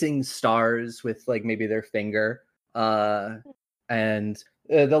tracing stars with like maybe their finger, and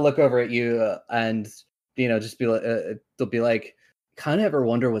they'll look over at you and just be like, they'll be like, kind of ever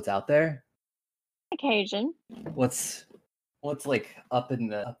wonder what's out there? Occasion. What's like up in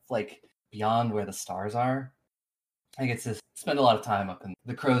the like beyond where the stars are? I get to spend a lot of time up in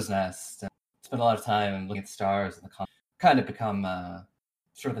the crow's nest and spend a lot of time looking at stars, and kind of become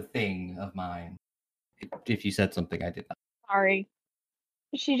sort of a thing of mine. If you said something I did not. Sorry.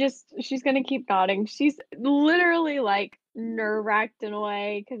 She's gonna keep nodding. She's literally like nerve-wracked in a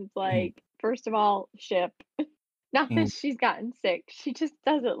way because it's like, first of all, ship. Not that she's gotten sick. She just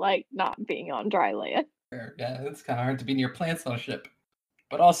doesn't like not being on dry land. Yeah, it's kind of hard to be near plants on a ship.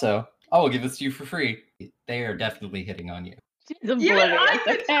 But also, I will give this to you for free. They are definitely hitting on you. She's oblivious. I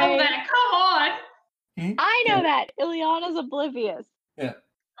could tell that. Come on. I know that. Ileana's oblivious. Yeah.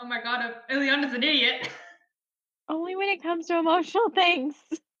 Oh my god, Ileana's an idiot. Only when it comes to emotional things.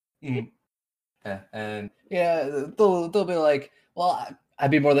 Yeah, and they'll be like, well,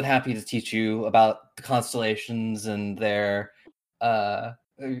 I'd be more than happy to teach you about the constellations and their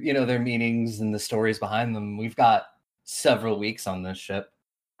their meanings and the stories behind them. We've got several weeks on this ship.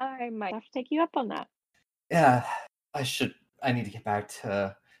 I might have to take you up on that. Yeah, I need to get back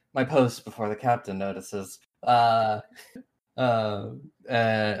to my post before the captain notices. But I'm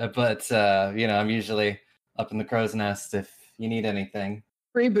usually up in the crow's nest if you need anything.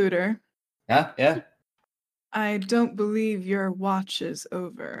 Freebooter. Yeah. I don't believe your watch is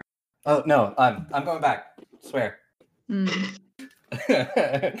over. Oh no, I'm going back. Swear.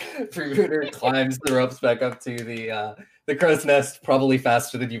 Freebooter climbs the ropes back up to the crow's nest, probably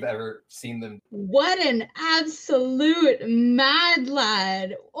faster than you've ever seen them. What an absolute mad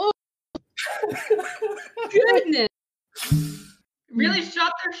lad! Oh goodness! Really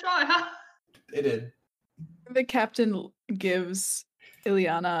shot their shot, huh? They did. The captain gives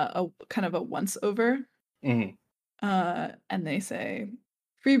Ileana a kind of a once over. And they say,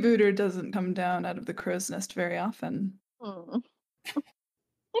 Freebooter doesn't come down out of the crow's nest very often.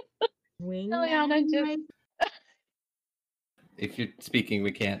 Ileana just... If you're speaking,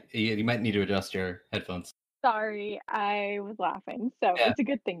 we can't. You might need to adjust your headphones. Sorry, I was laughing, so it's a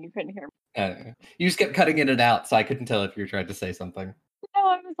good thing you couldn't hear me. You just kept cutting in and out, so I couldn't tell if you were trying to say something. No,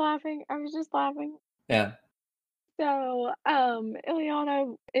 I was laughing. I was just laughing. Yeah. So,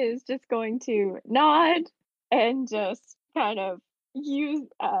 Ileana is just going to nod and just kind of use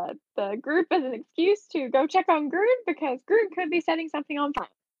the group as an excuse to go check on Groon because Groon could be setting something on fire.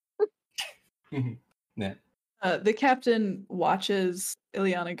 Yeah. The captain watches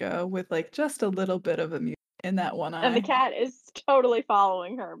Ileana go with like just a little bit of amusement in that one eye. And the cat is totally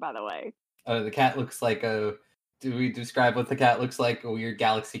following her, by the way. The cat looks like do we describe what the cat looks like? A weird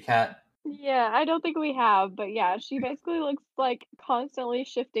galaxy cat? Yeah, I don't think we have, but yeah, she basically looks like constantly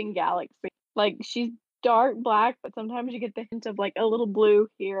shifting galaxy. Like she's dark black, but sometimes you get the hint of like a little blue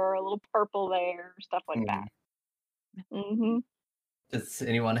here, or a little purple there, stuff like that. Does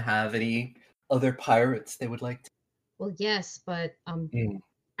anyone have any other pirates they would like to? Well, yes, but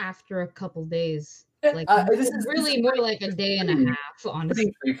after a couple days, Yeah, like this is really more like a day and a half.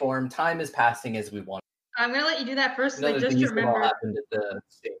 Honestly, freeform. Time is passing as we want. I'm gonna let you do that first. None of just these all remember. happened at the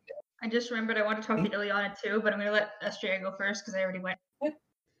same day. I just remembered I want to talk to Ileana too, but I'm gonna let Estrella go first because I already went.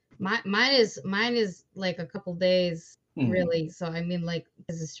 mine is like a couple days really. So I mean, like,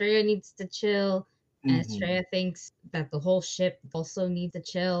 because Estrella needs to chill, and Estrella thinks that the whole ship also needs to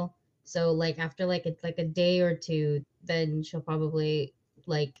chill. So like after like a day or two, then she'll probably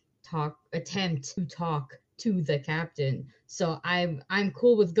like attempt to talk to the captain. So I'm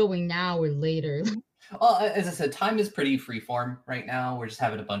cool with going now or later. Well, as I said, time is pretty freeform right now. We're just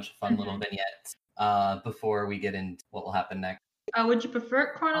having a bunch of fun little vignettes before we get into what will happen next. Would you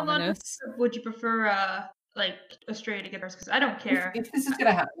prefer chronological? Would you prefer like Estrella to get first? Because I don't care. If this is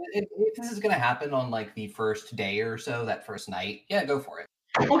gonna happen, if this is gonna happen on like the first day or so, that first night, yeah, go for it.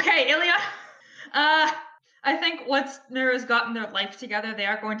 Okay, Ileana. I think once Mira's gotten their life together, they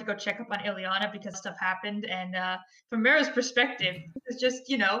are going to go check up on Ileana because stuff happened. And from Mira's perspective, it's just,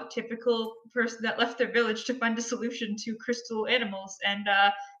 typical person that left their village to find a solution to crystal animals and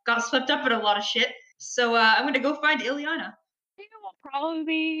got swept up in a lot of shit. So I'm going to go find Ileana. She will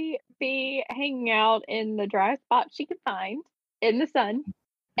probably be hanging out in the dry spot she can find in the sun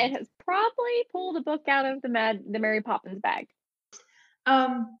and has probably pulled a book out of the Mary Poppins bag.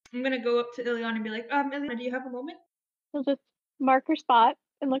 I'm gonna go up to Ileana and be like, Ileana, do you have a moment? He'll just mark her spot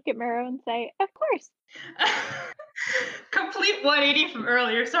and look at Marrow and say, "Of course." Complete 180 from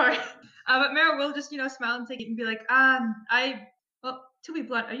earlier. Sorry, but Marrow will just smile and take it and be like, well, to be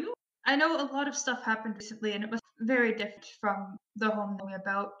blunt, I know a lot of stuff happened recently, and it was very different from the home that we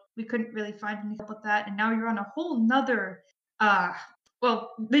about. We couldn't really find anything with that, and now you're on a whole nother.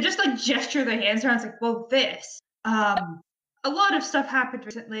 Well, they just like gesture their hands around. It's like, well, this. A lot of stuff happened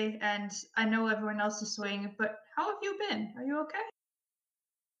recently, and I know everyone else is swaying. But how have you been? Are you okay?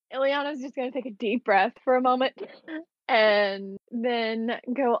 Ileana's just gonna take a deep breath for a moment, and then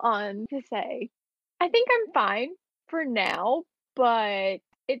go on to say, "I think I'm fine for now, but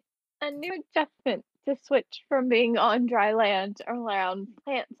it's a new adjustment to switch from being on dry land around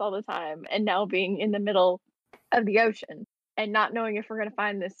plants all the time and now being in the middle of the ocean and not knowing if we're going to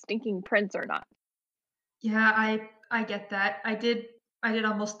find this stinking prince or not." Yeah, I get that. I did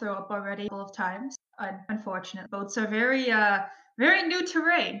almost throw up already a couple of times. Unfortunately, boats are very new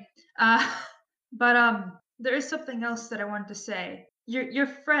terrain. But there is something else that I wanted to say. Your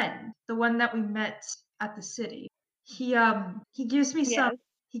friend, the one that we met at the city, he gives me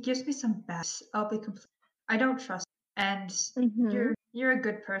Yes. some bats. I'll be complete. I don't trust him. And Mhm. you're a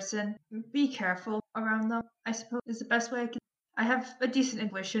good person. Be careful around them, I suppose, is the best way I can. I have a decent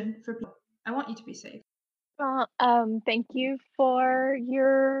intuition for people. I want you to be safe. Well, thank you for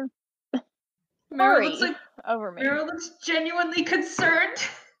your Mara looks worry like over me. Mara looks genuinely concerned.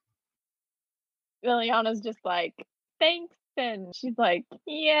 Liliana's just like, "Thanks," and she's like,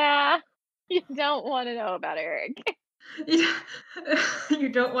 "Yeah, you don't want to know about Eric." You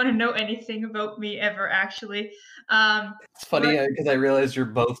don't want to know anything about me ever, actually. It's funny because I realized you're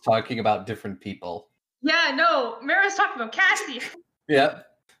both talking about different people. Yeah, no, Mara's talking about Cassie. Yep.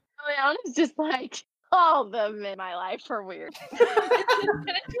 Liliana's just like, all the men in my life are weird. Is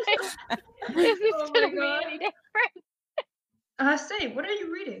this Oh gonna my be God. any different? Say, what are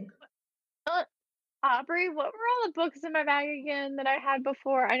you reading? Aubrey, what were all the books in my bag again that I had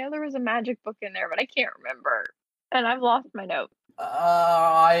before? I know there was a magic book in there, but I can't remember. And I've lost my note.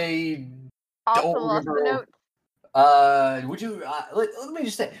 I Also don't lost the remember. note. Would you? Let me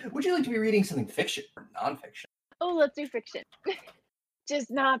just say, would you like to be reading something fiction or nonfiction? Oh, let's do fiction.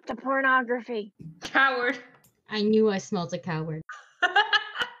 Just not the pornography. Coward. I knew I smelled a coward.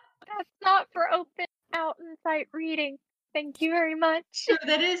 That's not for open out and sight reading. Thank you very much. So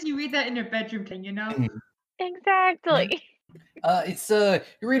that is, you read that in your bedroom, you know? Exactly. It's you're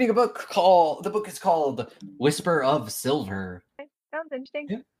reading a book called. The book is called Whisper of Silver. Sounds interesting.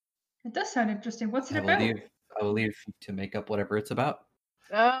 Yeah. It does sound interesting. What's it I about? will leave to make up whatever it's about.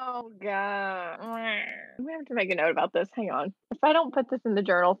 Oh god. I'm gonna have to make a note about this. Hang on. If I don't put this in the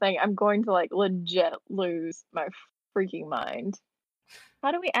journal thing, I'm going to like legit lose my freaking mind.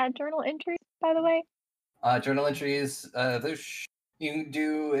 How do we add journal entries, by the way? Journal entries. You can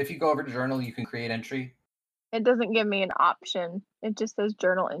do if you go over to journal, you can create entry. It doesn't give me an option. It just says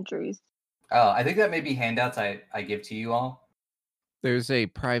journal entries. Oh, I think that may be handouts I give to you all. There's a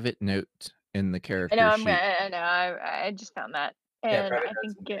private note in the character sheet. I know. I just found that, and private I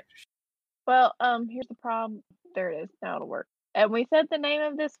notes think in it. Well, here's the problem. There it is. Now it'll work. And we said the name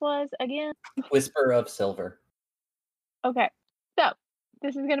of this was again. Whisper of Silver. Okay, so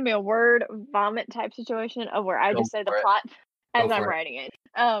this is gonna be a word vomit type situation of where I Go just say the for it. plot as Go I'm for it. writing it.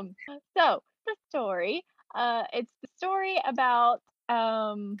 So the story. It's the story about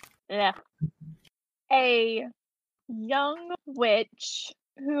a young witch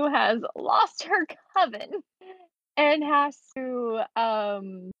who has lost her coven and has to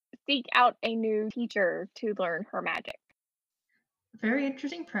seek out a new teacher to learn her magic. Very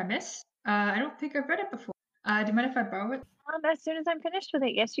interesting premise. I don't think I've read it before. Do you mind if I borrow it? As soon as I'm finished with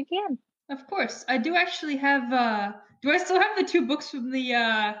it, yes, you can. Of course. I do actually have do I still have the two books from the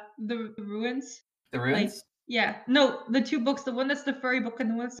ruins? The ruins? Yeah. No, the two books, the one that's the furry book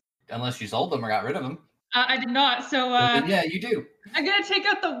and the one that's Unless you sold them or got rid of them. I did not. So Well, then, yeah, you do. I'm gonna take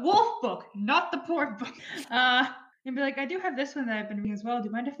out the wolf book, not the porn book. And be like, I do have this one that I've been reading as well. Do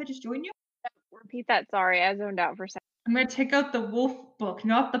you mind if I just join you? Repeat that. Sorry, I zoned out for a second. I'm gonna take out the wolf book,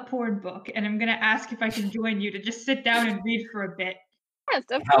 not the porn book, and I'm gonna ask if I can join you to just sit down and read for a bit. Yes,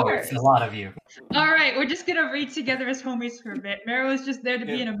 of Howard, course. it's a lot of you. All right, we're just gonna read together as homies for a bit. Meryl is just there to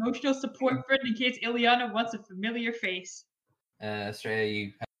be an emotional support friend in case Ileana wants a familiar face. Estrella,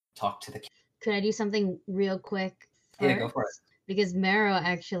 you talk to the kid. Could I do something real quick? Yeah, go for it. Because Mero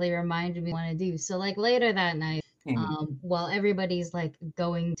actually reminded me what I want to do. So like later that night, while everybody's like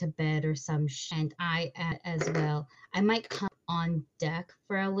going to bed or some and I as well, I might come on deck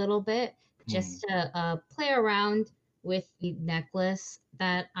for a little bit just to play around with the necklace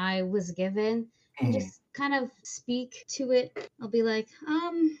that I was given and just kind of speak to it. I'll be like,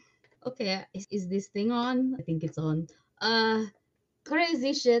 okay, is this thing on? I think it's on.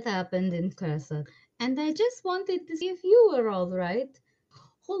 Crazy shit happened in Crescent, and I just wanted to see if you were all right.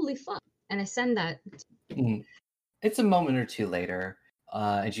 Holy fuck. And I send that. It's a moment or two later,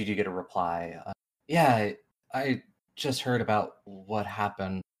 and you do get a reply. Yeah, I just heard about what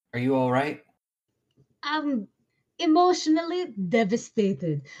happened. Are you all right? I'm emotionally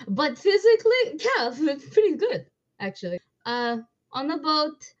devastated, but physically, yeah, pretty good, actually. On the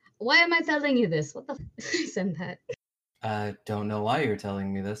boat. Why am I telling you this? What the I sent that. Don't know why you're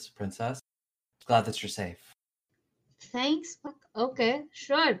telling me this, princess. Glad that you're safe. Thanks. Okay,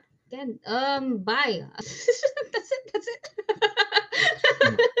 sure. Then, bye. That's it.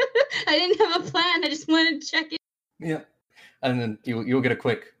 I didn't have a plan. I just wanted to check it. Yeah, and then you'll get a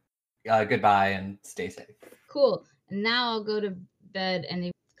quick goodbye and stay safe. Cool. And now I'll go to bed, and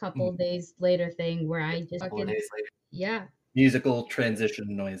a couple days later thing where I just couple of days later. Yeah. Musical transition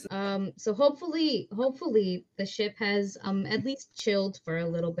noises. So hopefully the ship has at least chilled for a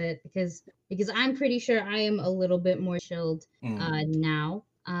little bit because I'm pretty sure I am a little bit more chilled now.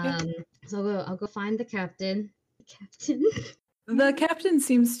 So I'll go find the captain. The captain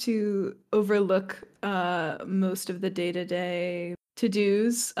seems to overlook most of the day-to-day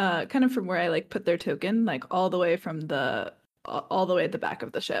to-dos, kind of from where I like put their token, like all the way at the back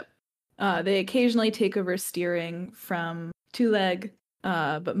of the ship. They occasionally take over steering from Two-Leg,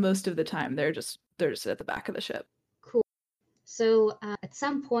 but most of the time they're just at the back of the ship. Cool. So at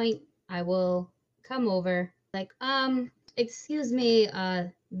some point I will come over, like, excuse me,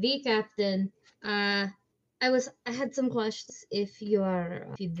 the captain. I had some questions if you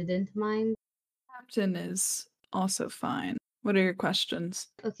didn't mind. Captain is also fine. What are your questions?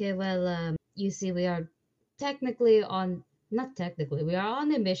 Okay, well, you see, we are on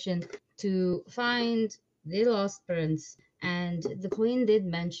a mission to find the lost prince, and the queen did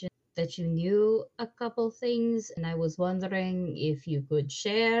mention that you knew a couple things, and I was wondering if you could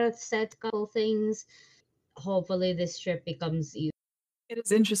share said couple things. Hopefully this trip becomes you. It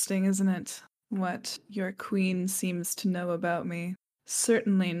is interesting, isn't it, what your queen seems to know about me.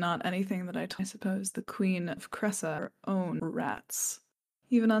 Certainly not anything that I suppose the queen of Cressa her own rats.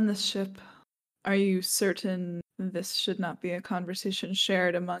 Even on this ship, are you certain this should not be a conversation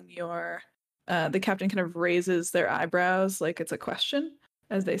shared among your... the captain kind of raises their eyebrows like it's a question,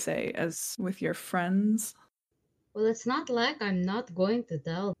 as they say, as with your friends. Well, it's not like I'm not going to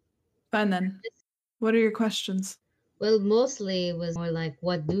tell. Fine then. What are your questions? Well, mostly it was more like,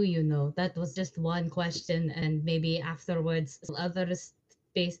 what do you know? That was just one question, and maybe afterwards others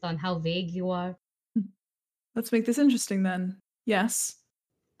based on how vague you are. Let's make this interesting then. Yes.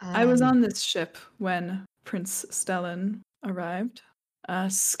 I was on this ship when Prince Stellan arrived.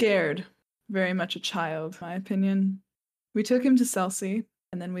 Scared. Very much a child, in my opinion. We took him to Celsi,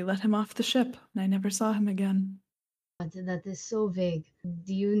 and then we let him off the ship, and I never saw him again. That is so vague.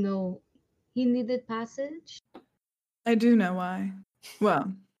 Do you know he needed passage? I do know why.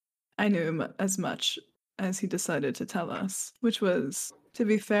 Well, I knew him as much as he decided to tell us, which was, to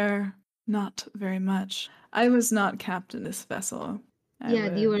be fair, not very much. I was not captain this vessel.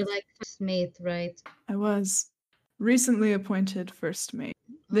 You were like first mate, right? I was recently appointed first mate.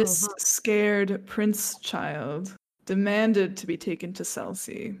 This scared prince child demanded to be taken to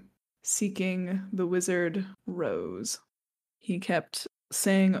Celsi, seeking the wizard Rose. He kept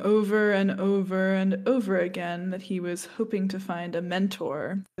saying over and over and over again that he was hoping to find a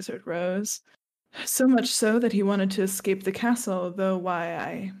mentor, Wizard Rose. So much so that he wanted to escape the castle, though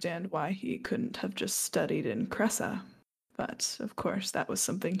I understand why he couldn't have just studied in Cressa. But, of course, that was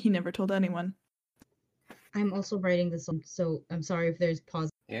something he never told anyone. I'm also writing this, so I'm sorry if there's pause.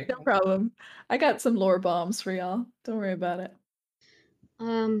 Yeah, no problem. I got some lore bombs for y'all. Don't worry about it.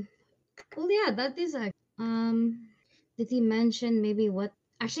 Well, yeah, that is did he mention maybe what...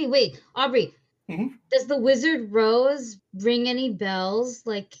 Actually, wait, Aubrey. Mm-hmm. Does the Wizard Rose ring any bells?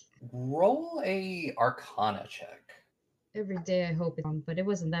 Like, roll a Arcana check. Every day I hope it's wrong, but it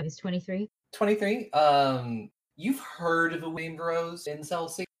wasn't that. It's 23. 23. You've heard of a named Rose in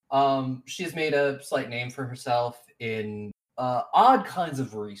Celsi. She's made a slight name for herself in odd kinds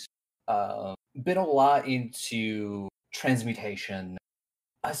of research. Been a lot into transmutation,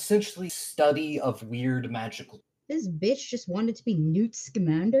 essentially study of weird magical... This bitch just wanted to be Newt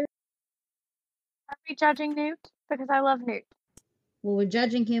Scamander? Are we judging Newt? Because I love Newt. Well, we're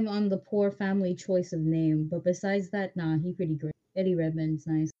judging him on the poor family choice of name, but besides that, nah, he pretty great. Eddie Redmayne's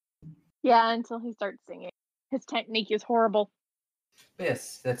nice. Yeah, until he starts singing. His technique is horrible.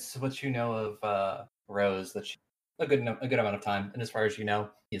 Yes, that's what you know of Rose. a good amount of time. And as far as you know,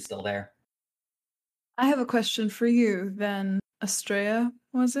 he is still there. I have a question for you then, Estrella,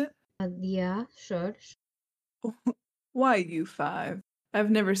 was it? Yeah, sure. Why you five?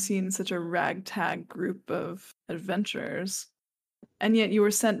 I've never seen such a ragtag group of adventurers. And yet you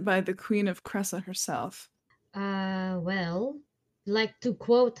were sent by the Queen of Cressa herself. Well, like to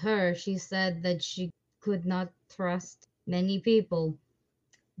quote her, she said that she could not trust many people.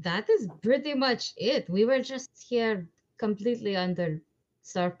 That is pretty much it. We were just here completely under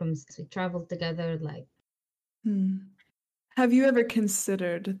circumstances. We traveled together like. Have you ever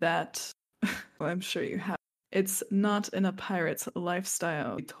considered that? Well, I'm sure you have. It's not in a pirate's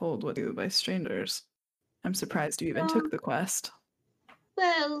lifestyle to be told what to do by strangers. I'm surprised you even took the quest.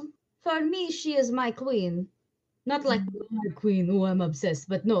 Well, for me, she is my queen. Not like my queen who I'm obsessed,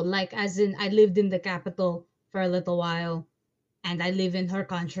 but no, like as in I lived in the capital for a little while, and I live in her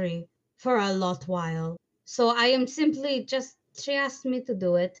country for a lot while. So I am simply just, she asked me to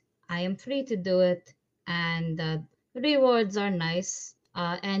do it. I am free to do it, and rewards are nice.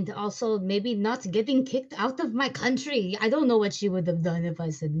 And also maybe not getting kicked out of my country. I don't know what she would have done if I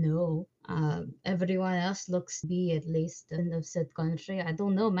said no. Everyone else looks to be at least in the said country. I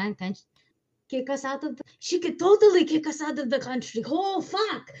don't know, man. Can she kick us out of the... She could totally kick us out of the country. Oh,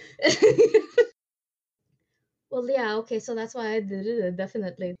 fuck! Well, yeah, okay, so that's why I did it,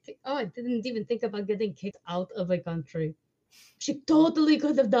 definitely. Oh, I didn't even think about getting kicked out of a country. She totally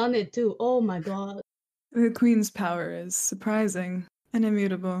could have done it too. Oh my god. The Queen's power is surprising and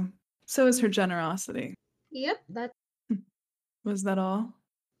immutable. So is her generosity. Yep, that... Was that all?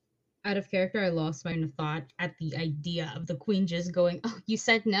 Out of character, I lost my thought at the idea of the Queen just going, oh, you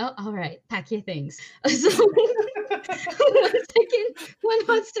said no? All right, pack your things. So, one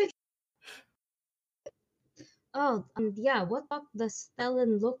hot second. Oh, yeah, what does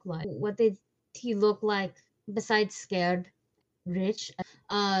Stellan look like? What did he look like besides scared, rich,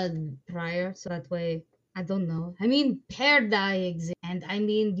 prior? So that way, I don't know. I mean, hair dye exists, and I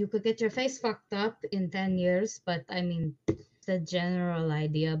mean, you could get your face fucked up in 10 years, but I mean, the general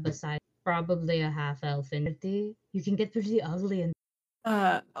idea besides probably a half-elf entity, you can get pretty ugly. And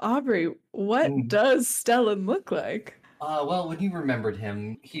Aubrey, what does Stellan look like? Well, when you remembered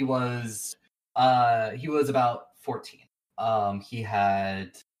him, he was about 14. He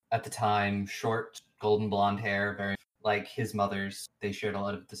had, at the time, short golden blonde hair, very like his mother's. They shared a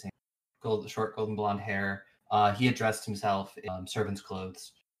lot of the same short golden blonde hair. He had dressed himself in servant's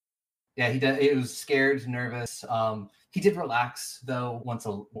clothes. Yeah, he was scared, nervous. He did relax though once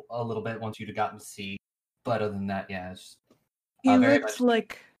a little bit once you'd gotten to see. But other than that, yeah, it's he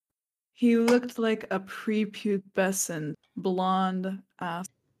looked like a prepubescent blonde ass.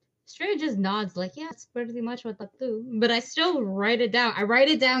 Stray just nods like, yeah, it's pretty much what I do. But I still write it down. I write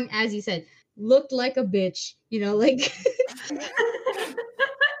it down as you said. Looked like a bitch, you know, like.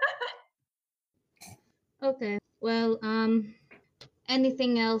 Okay. Well,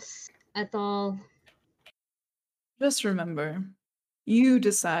 anything else at all? Just remember, you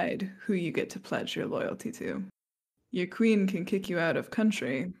decide who you get to pledge your loyalty to. Your queen can kick you out of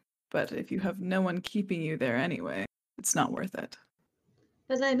country, but if you have no one keeping you there anyway, it's not worth it.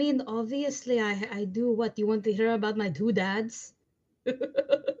 But I mean, obviously, I do. What, you want to hear about my 2 dads?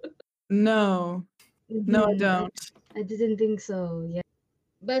 No, I don't. I didn't think so. Yeah,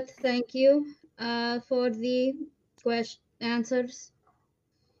 but thank you, for the answers.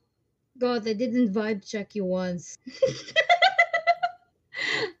 God, I didn't vibe check you once.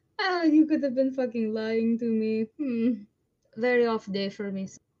 Oh, you could have been fucking lying to me. Very off day for me.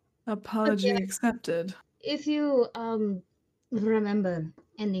 Apology accepted. If you remember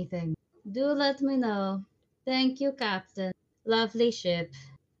anything, do let me know. Thank you, Captain. Lovely ship.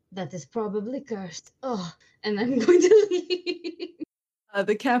 That is probably cursed. Oh, and I'm going to leave.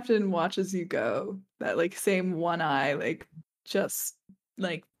 The captain watches you go. That like same one eye, like just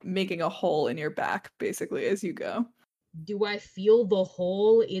like making a hole in your back, basically, as you go. Do I feel the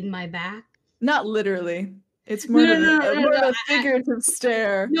hole in my back? Not literally. It's more of a figurative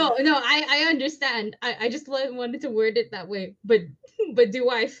stare. No, I understand. I just wanted to word it that way. But do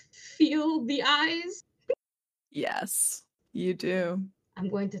I feel the eyes? Yes, you do. I'm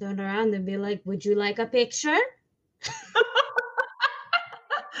going to turn around and be like, would you like a picture?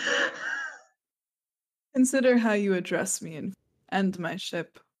 Consider how you address me and my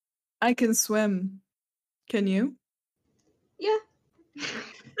ship. I can swim. Can you? Yeah.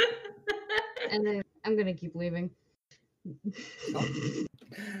 And then I'm gonna keep leaving.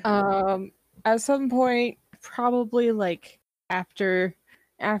 At some point, probably like after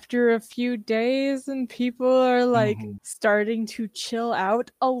a few days and people are like starting to chill out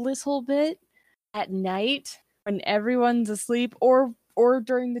a little bit at night, when everyone's asleep, or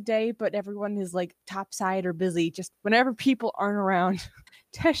during the day, but everyone is like topside or busy. Just whenever people aren't around,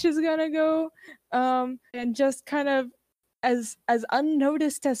 Tesh is gonna go, and just kind of as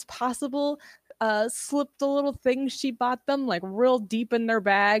unnoticed as possible, slip the little things she bought them like real deep in their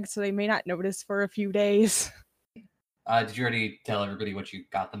bag, so they may not notice for a few days. Did you already tell everybody what you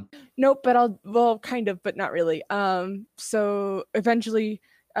got them? Nope, but kind of, but not really. So eventually,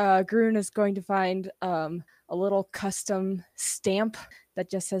 Grun is going to find a little custom stamp that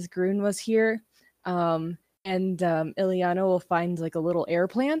just says Grun was here. And Ileana will find like a little air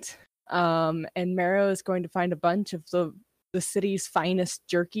plant. And Marrow is going to find a bunch of the city's finest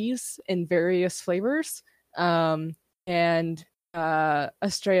jerkies in various flavors. And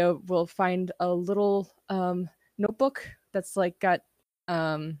Estrella will find a little notebook that's like got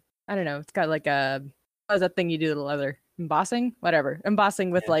I don't know, it's got like a, what is that thing you do to the leather? Embossing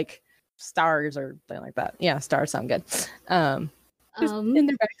with like stars or something like that. Yeah, stars sound good. Just in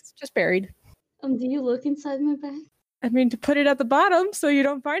their bags, just buried. Do you look inside my bag? I mean, to put it at the bottom so you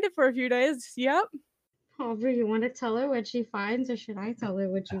don't find it for a few days. Yep. Aubrey, you want to tell her what she finds, or should I tell her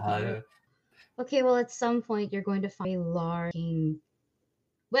what you find? Okay, well, at some point you're going to find a large.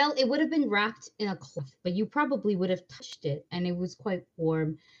 Well, it would have been wrapped in a cloth, but you probably would have touched it, and it was quite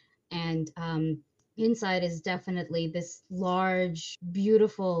warm. And inside is definitely this large,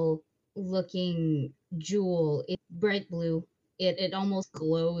 beautiful looking jewel. It's bright blue. It almost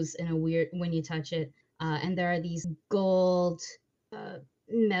glows in a weird when you touch it. And there are these gold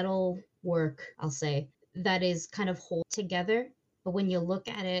metal work, I'll say, that is kind of hold together. But when you look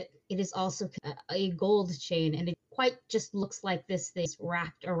at it, it is also a gold chain, and it quite just looks like this thing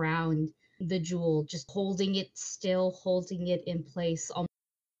wrapped around the jewel, just holding it still, holding it in place.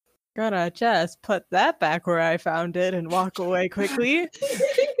 Gonna just put that back where I found it and walk away quickly.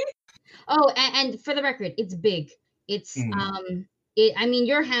 Oh, and for the record, it's big. It's I mean,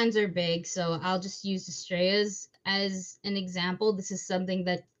 your hands are big, so I'll just use Estrella's as an example. This is something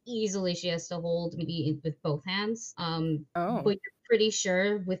that easily she has to hold maybe with both hands. But you're pretty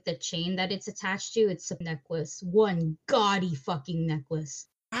sure with the chain that it's attached to, it's a necklace. One gaudy fucking necklace.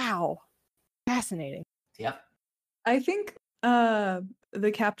 Wow. Fascinating. Yep. I think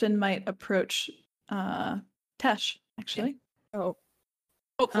the captain might approach Tesh, actually. Oh.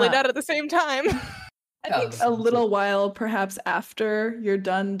 Hopefully not at the same time. I think a little while, perhaps after you're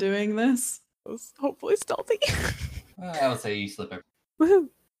done doing this. Hopefully stealthy. I would say you slip over. Woohoo!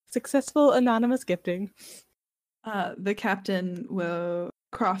 Successful anonymous gifting. The captain will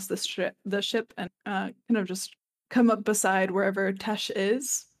cross the ship and kind of just come up beside wherever Tesh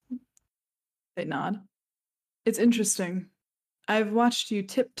is. They nod. It's interesting. I've watched you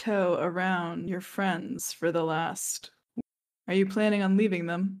tiptoe around your friends for the last... Are you planning on leaving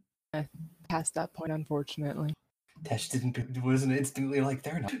them? Past that point, unfortunately. Tesh wasn't instantly like,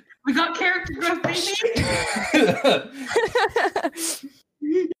 they're not. We got character growth, baby!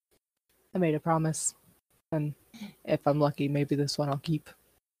 I made a promise. And if I'm lucky, maybe this one I'll keep.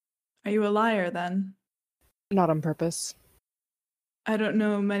 Are you a liar, then? Not on purpose. I don't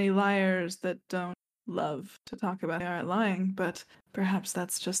know many liars that don't love to talk about they aren't lying, but perhaps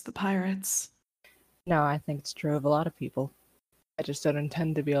that's just the pirates. No, I think it's true of a lot of people. I just don't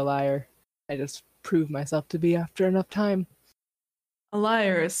intend to be a liar. I just prove myself to be after enough time. A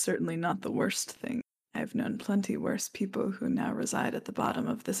liar is certainly not the worst thing. I've known plenty worse people who now reside at the bottom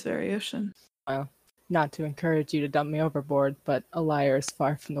of this very ocean. Well, not to encourage you to dump me overboard, but a liar is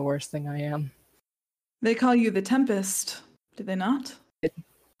far from the worst thing I am. They call you the Tempest, do they not?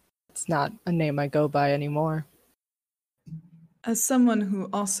 It's not a name I go by anymore. As someone who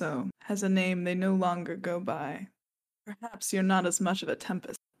also has a name they no longer go by, perhaps you're not as much of a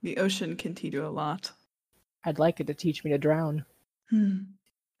Tempest. The ocean can teach you a lot. I'd like it to teach me to drown.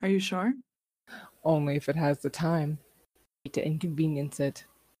 Are you sure? Only if it has the time. I hate to inconvenience it.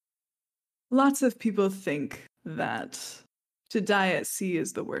 Lots of people think that to die at sea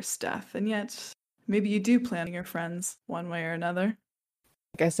is the worst death, and yet maybe you do plan on your friends one way or another.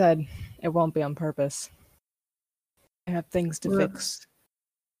 Like I said, it won't be on purpose. I have things to fix.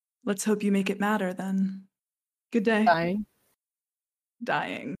 Let's hope you make it matter, then. Good day. Dying?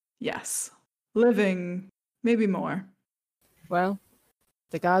 Dying, yes. Living, maybe more. Well,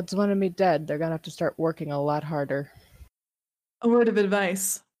 if the gods wanted me dead, they're gonna have to start working a lot harder. A word of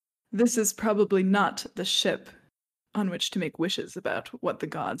advice. This is probably not the ship on which to make wishes about what the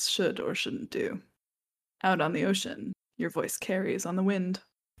gods should or shouldn't do. Out on the ocean, your voice carries on the wind.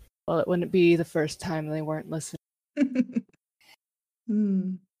 Well, it wouldn't be the first time they weren't listening.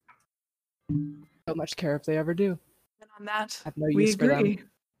 So much care if they ever do. And on that, I have no we use for them. agree.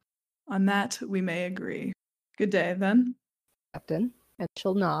 On that, we may agree. Good day, then. Captain. And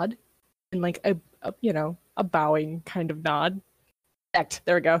she'll nod. And like a bowing kind of nod. Respect.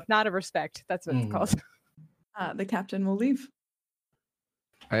 There we go. Nod of respect. That's what it's called. The captain will leave.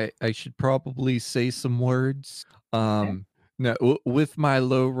 I should probably say some words. No, with my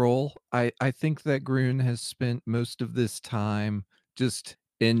low roll, I think that Groon has spent most of this time just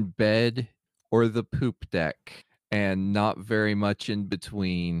in bed or the poop deck and not very much in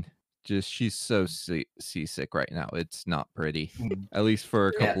between. Just she's so seasick right now. It's not pretty, at least for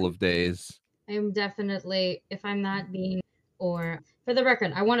a couple of days. I'm definitely, if I'm not being, or for the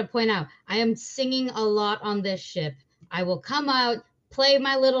record, I want to point out, I am singing a lot on this ship. I will come out, play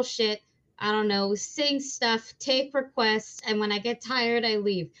my little shit, I don't know, sing stuff, take requests, and when I get tired, I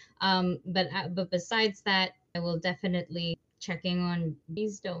leave. But besides that, I will definitely checking on.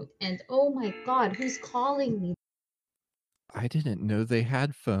 Please don't. And oh my God, who's calling me? I didn't know they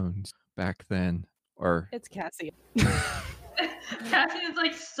had phones back then. Or it's Cassie. Cassie is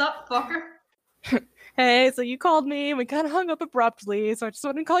like, sup, fucker. Hey, so you called me and we kind of hung up abruptly, so I just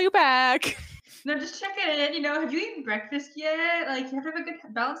wanted to call you back. No, just checking in, have you eaten breakfast yet? Like, you have to have a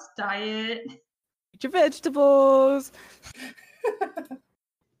good balanced diet. Eat your vegetables.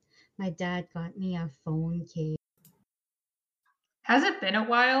 My dad got me a phone case. Has it been a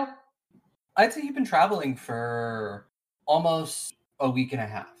while? I'd say you've been traveling for almost a week and a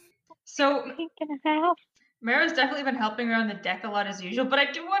half. A week and a half? Mara's definitely been helping her on the deck a lot as usual, but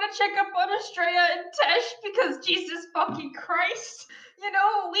I do want to check up on Estrella and Tesh because Jesus fucking Christ.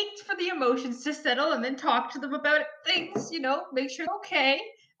 A week for the emotions to settle and then talk to them about things, make sure they're okay.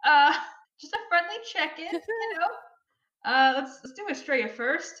 Just a friendly check-in, Let's do Estrella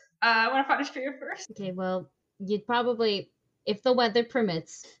first. I want to find Estrella first. Okay, well, you'd probably, if the weather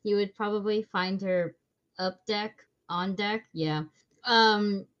permits, you would probably find her up deck, on deck, yeah.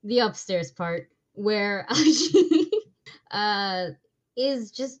 The upstairs part, where she is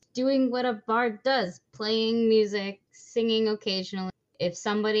just doing what a bard does, playing music, singing occasionally. If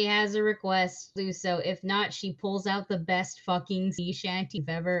somebody has a request, do so. If not, she pulls out the best fucking sea shanty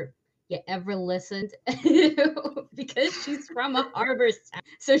you ever listened because she's from a harbor town.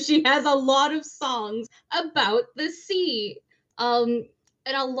 So she has a lot of songs about the sea. And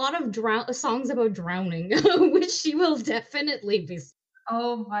a lot of songs about drowning, which she will definitely be.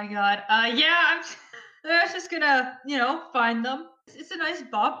 Oh my God. Yeah, I'm just gonna, find them. It's a nice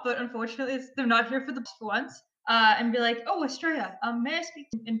bop, but unfortunately they're not here for the best ones. And be like, oh, Estrella, may I speak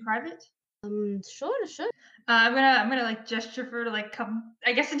in private? Sure. I'm gonna like gesture for her to like come,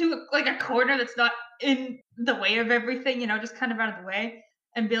 I guess, into like a corner that's not in the way of everything, just kind of out of the way,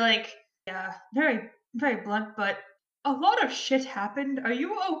 and be like, yeah, very, very blunt, but a lot of shit happened. Are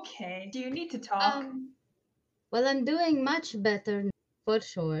you okay? Do you need to talk? Well, I'm doing much better for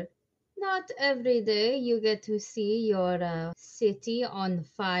sure. Not every day you get to see your city on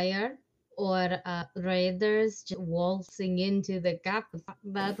fire or raiders just waltzing into the capital.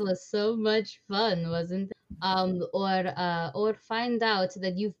 That was so much fun, wasn't it? Or find out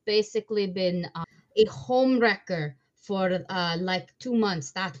that you've basically been a homewrecker for like 2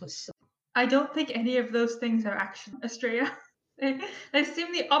 months. That was so. I don't think any of those things are actually Estrella. They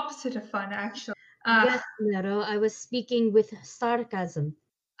seem the opposite of fun, actually. Yes, Nero, I was speaking with sarcasm.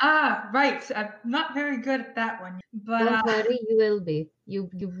 Right. I'm not very good at that one. But don't worry, you will be. You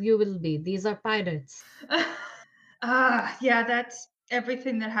will be. These are pirates. Yeah, that's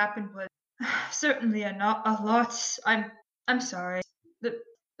everything that happened was certainly a lot. I'm sorry.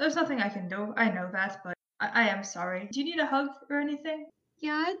 There's nothing I can do. I know that, but I am sorry. Do you need a hug or anything?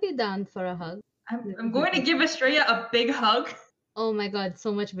 Yeah, I'd be down for a hug. I'm going to give Estrella a big hug. Oh my God,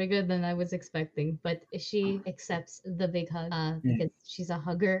 so much bigger than I was expecting. But she accepts the big hug because she's a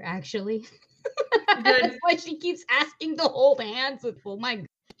hugger, actually. That's why she keeps asking to hold hands with. Oh my God.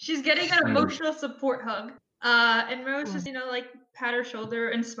 She's getting an emotional support hug. And Rose just, like pat her shoulder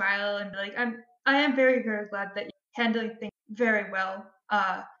and smile and be like, I am very, very glad that you're handling things very well.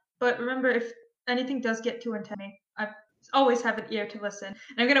 But remember, if anything does get too intense, I always have an ear to listen.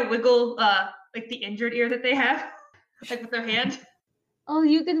 And I'm gonna wiggle like the injured ear that they have. Like with their hand. Oh,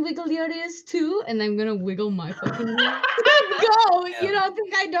 you can wiggle your ears too? And I'm gonna wiggle my fucking ears. Go! Yeah. You don't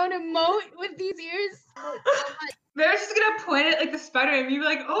think I don't emote with these ears? Mary's just gonna point it like the spider and you be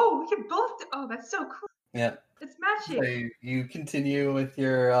like, oh, we can both oh, that's so cool. Yeah. It's matching. So you continue with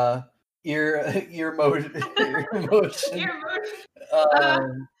your ear motion.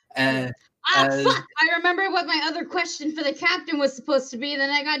 And fuck! I remember what my other question for the captain was supposed to be,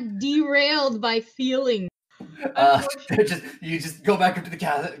 then I got derailed by feeling. You just go back up to the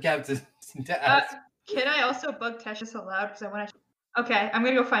captain to ask. Can I also bug Tesh aloud because I want to? Okay, I'm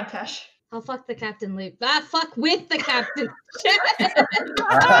gonna go find Tesh. I'll fuck the captain later. Fuck with the captain.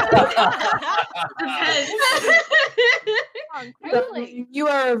 Really? You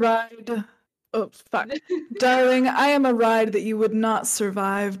are a ride. Oh, fuck. Darling, I am a ride that you would not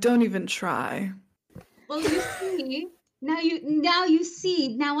survive. Don't even try. Well, you see, now you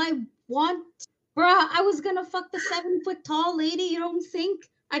see. Now I want, bruh. I was gonna fuck the 7-foot tall lady. You don't think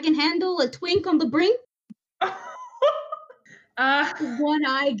I can handle a twink on the brink? One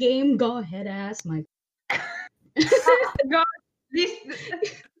eye game. Go ahead, ass my. God,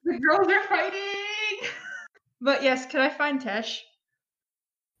 the girls are fighting. But yes, can I find Tesh?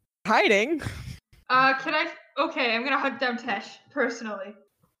 Hiding. Can I? Okay, I'm gonna hunt down Tesh personally.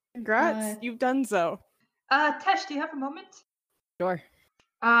 Congrats, you've done so. Tesh, do you have a moment? Sure.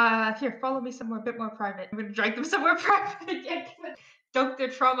 Here, follow me somewhere a bit more private. I'm gonna drag them somewhere private again. Dunk their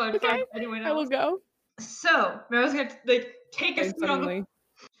trauma in front of anyone else. I will go. So, I was gonna take a seat on the. Suddenly.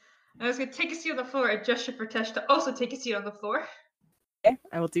 I was gonna take a seat on the floor and gesture for Tesh to also take a seat on the floor. Okay,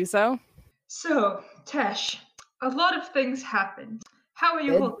 I will do so. So, Tesh, a lot of things happened. How are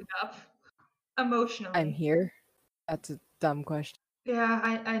you Good. holding up emotionally? I'm here. That's a dumb question. Yeah,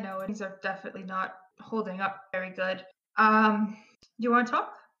 I know. Things are definitely not holding up very good. You want to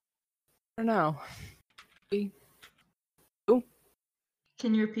talk? I don't know.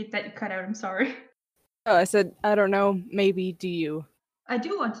 Can you repeat that? You cut out. I'm sorry. Oh, I said, I don't know. Maybe do you? I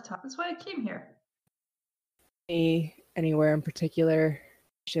do want to talk. That's why I came here. Anywhere in particular?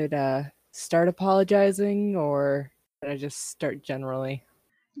 Should start apologizing, or should I just start generally?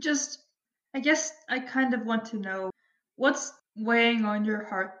 Just, I guess I kind of want to know what's weighing on your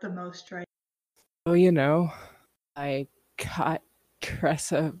heart the most right Oh, you know, I got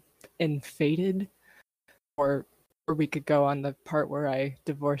Tressa in Fated, or we could go on the part where I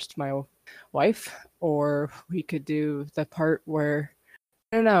divorced my wife, or we could do the part where,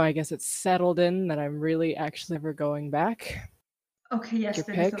 I don't know, I guess it's settled in that I'm really actually never going back. Okay, yes, Your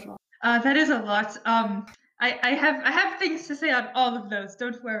that is pick? a lot. That is a lot. I have things to say on all of those.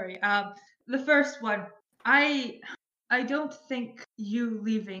 Don't worry. The first one, I don't think you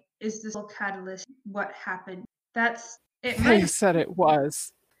leaving is the sole catalyst. What happened? That's it. They said it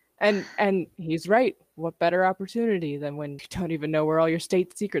was. And he's right. What better opportunity than when you don't even know where all your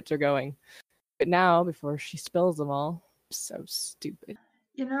state secrets are going? But now, before she spills them all, so stupid.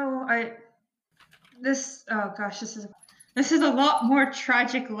 You know, oh gosh, this is a lot more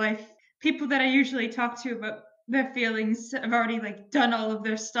tragic life. People that I usually talk to about their feelings have already done all of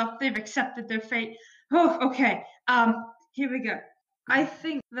their stuff. They've accepted their fate. Oh, okay. Here we go. I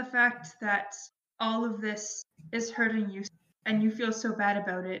think the fact that all of this is hurting you and you feel so bad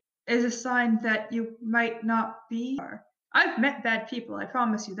about it is a sign that you might not be. I've met bad people, I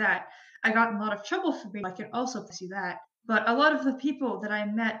promise you that. I got in a lot of trouble for being, I can also promise you that. But a lot of the people that I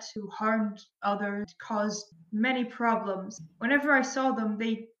met who harmed others, caused many problems, whenever I saw them,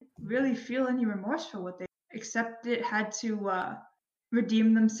 they really feel any remorse for what they except it had to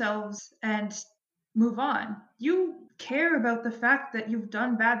redeem themselves and move on. You care about the fact that you've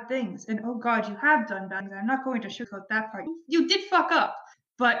done bad things, and oh god, you have done bad things. I'm not going to sugarcoat that part. You did fuck up,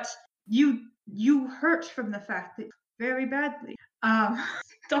 but you hurt from the fact that very badly.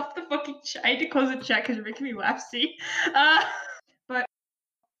 Stop the fucking chat. I had to close the chat because you're making me laugh, see? But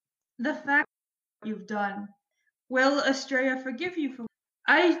the fact you've done, will Estrella forgive you for?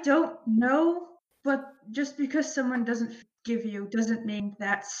 I don't know, but just because someone doesn't forgive you doesn't mean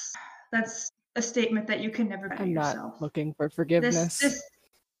that's a statement that you can never be I'm yourself. not looking for forgiveness.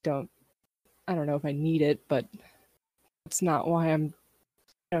 I don't know if I need it, but it's not why I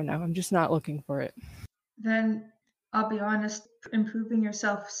don't know, I'm just not looking for it. Then I'll be honest, improving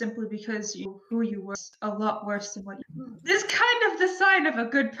yourself simply because who you were is a lot worse than what you. This kind of the sign of a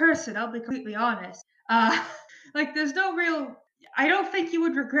good person, I'll be completely honest. There's no real. I don't think you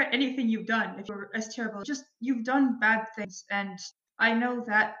would regret anything you've done if you were as terrible. Just you've done bad things, and I know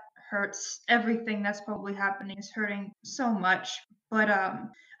that hurts. Everything that's probably happening is hurting so much. But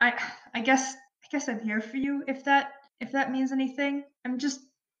I guess I'm here for you if that means anything. I'm just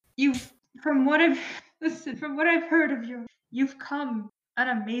from what I've heard of you, you've come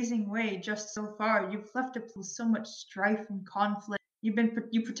an amazing way just so far. You've left a place with so much strife and conflict. You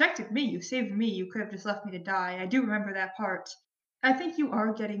protected me. You saved me. You could have just left me to die. I do remember that part. I think you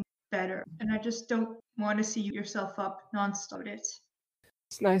are getting better, and I just don't want to see yourself up nonstop. It's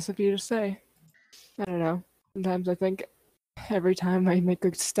nice of you to say. I don't know. Sometimes I think every time I make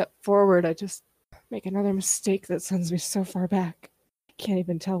a step forward, I just make another mistake that sends me so far back. I can't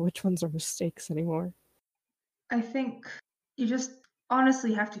even tell which ones are mistakes anymore. I think you just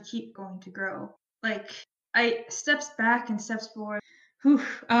honestly have to keep going to grow. Steps back and steps forward. Whew,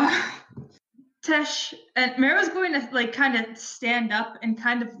 Tesh and Mara's going to like kind of stand up and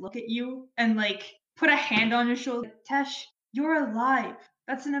kind of look at you and like put a hand on your shoulder. Tesh, you're alive.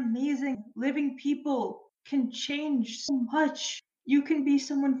 That's an amazing living people can change so much. You can be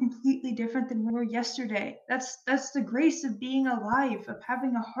someone completely different than you were yesterday. That's the grace of being alive, of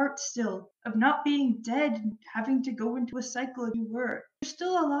having a heart still, of not being dead and having to go into a cycle as you were. You're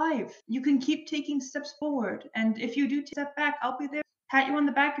still alive. You can keep taking steps forward. And if you do take a step back, I'll be there, pat you on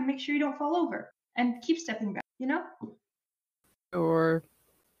the back and make sure you don't fall over. And keep stepping back, you know? Or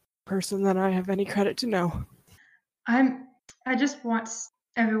person that I have any credit to know. I just want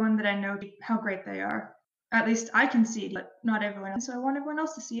everyone that I know to how great they are. At least I can see it, but not everyone else. So I want everyone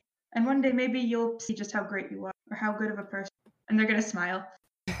else to see it. And one day maybe you'll see just how great you are, or how good of a person. And they're gonna smile.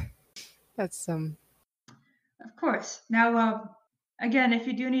 That's Of course. Now, again, if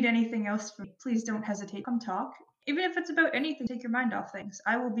you do need anything else from me, please don't hesitate. Come talk. Even if it's about anything, take your mind off things.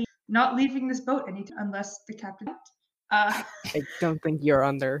 I will be not leaving this boat anytime unless the captain. I don't think you're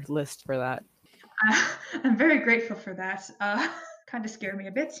on their list for that. I'm very grateful for that. Kind of scare me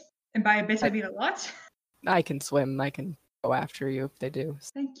a bit. And by a bit, I mean a lot. I can swim. I can go after you if they do.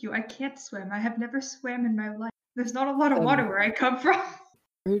 Thank you. I can't swim. I have never swam in my life. There's not a lot of water where I come from.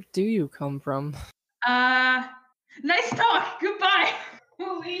 Where do you come from? Nice talk. Goodbye.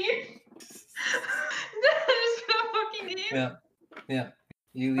 We'll leave. I'm just gonna fucking leave. Yeah.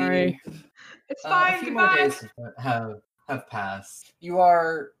 You leave. Sorry. It's fine. A few Goodbye. more days have passed. You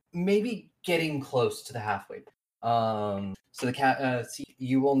are maybe getting close to the halfway point. So the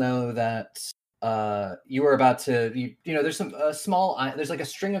you will know that you are about to you know there's some there's like a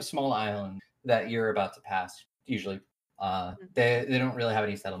string of small islands that you're about to pass. Usually, they don't really have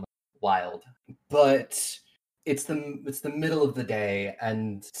any settlement. Wild, but it's the middle of the day,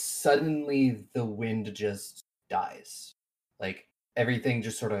 and suddenly the wind just dies. Like everything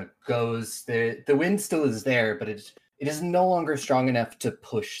just sort of goes. The wind still is there, but it is no longer strong enough to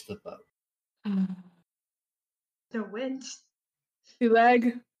push the boat. The wind.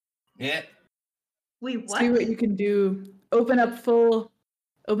 Ulag, Yeah. Wait, what? see what you can do. Open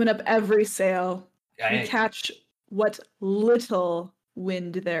up every sail, and catch what little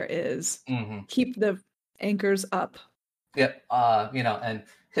wind there is. Mm-hmm. Keep the anchors up. Yep. And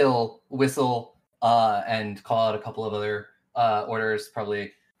he'll whistle and call out a couple of other orders,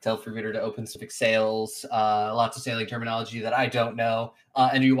 probably tell Freebooter to open specific sails, lots of sailing terminology that I don't know,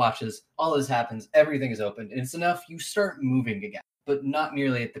 and you watch as all this happens, everything is opened, and it's enough, you start moving again, but not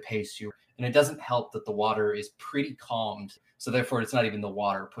nearly at the pace you were, and it doesn't help that the water is pretty calmed, so therefore it's not even the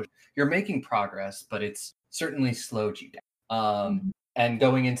water push. You're making progress, but it's certainly slowed you down. And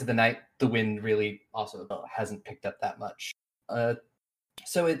going into the night, the wind really also hasn't picked up that much.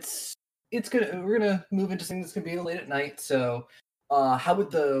 So we're gonna move into something that's gonna be late at night, so how would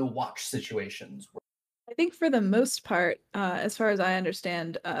the watch situations work? I think for the most part, as far as I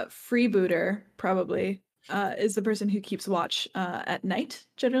understand, Freebooter probably is the person who keeps watch at night,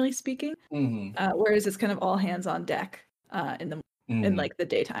 generally speaking. Mm-hmm. Whereas it's kind of all hands on deck in like the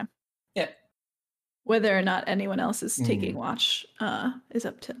daytime. Yeah. Whether or not anyone else is taking watch is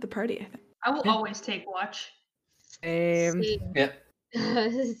up to the party, I think. I will always take watch. Same. Yep.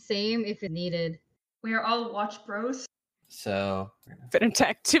 Same if it needed. We are all watch bros. So Been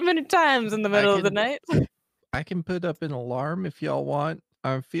attacked too many times in the middle of the night. I can put up an alarm if y'all want.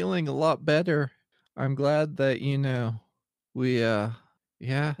 I'm feeling a lot better. I'm glad that we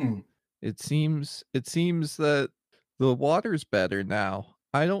it seems that the water's better now.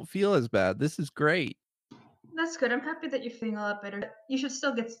 I don't feel as bad. This is great. That's good. I'm happy that you're feeling a lot better. You should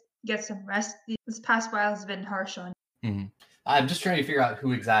still get some rest. This past while has been harsh on you. Mm-hmm. I'm just trying to figure out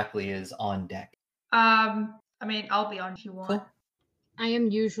who exactly is on deck. I mean, I'll be on if you want. Cool. I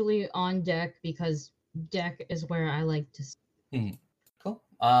am usually on deck because deck is where I like to Mm-hmm. Cool.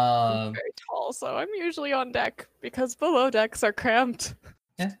 I'm very tall, so I'm usually on deck because below decks are cramped.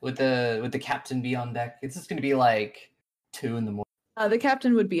 Yeah. Would the captain be on deck? It's just gonna be like 2 a.m. The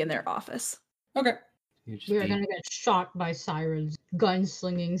captain would be in their office. Okay. You're gonna get shot by sirens,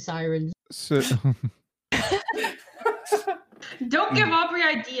 gunslinging sirens. So Don't give Aubrey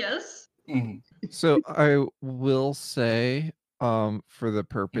ideas. Mm-hmm. So I will say, for the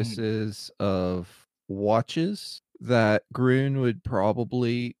purposes of watches, that Groon would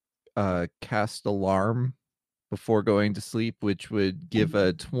probably cast alarm before going to sleep, which would give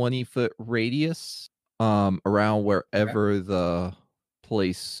a 20-foot radius around wherever the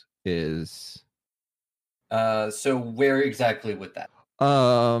place is. So where exactly would that?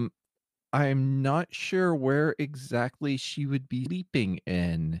 I'm not sure where exactly she would be sleeping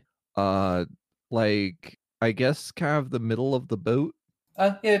in. Like, I guess kind of the middle of the boat.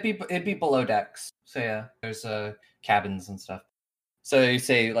 Yeah, it'd be below decks. So yeah, there's cabins and stuff. So you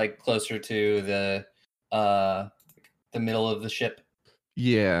say like closer to the middle of the ship.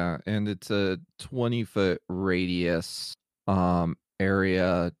 Yeah, and it's a 20-foot radius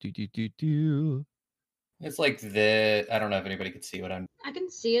area. It's like I don't know if anybody could see what I'm. I can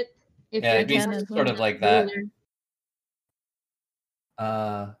see it. If Yeah, you're it'd be can as sort well. of like that.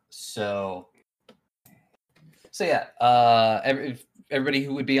 So yeah. Everybody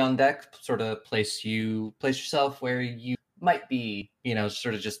who would be on deck, sort of place yourself where you might be.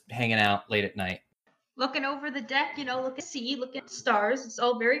 Sort of just hanging out late at night. Looking over the deck, look at sea, look at stars. It's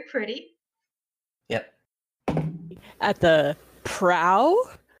all very pretty. Yep. At the prow?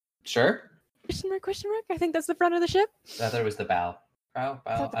 Sure. Question mark? I think that's the front of the ship. I thought it was the bow. Bow?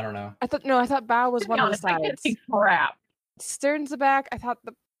 I don't know. I thought bow was one of the I can't sides. see crap. Stern's the back. I thought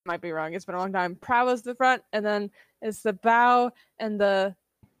might be wrong. It's been a long time. Prow is the front, and then it's the bow and the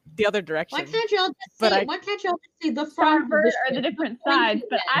other direction. Why can't y'all just see the front Starboard of are the ship? different What are you sides,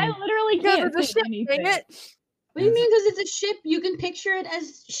 but doing? I literally Because can't of the see ship, anything. dang it. What do you mean? Because it's a ship, you can picture it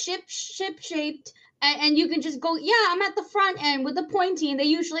as ship shaped, and you can just go. Yeah, I'm at the front end with the pointy, and they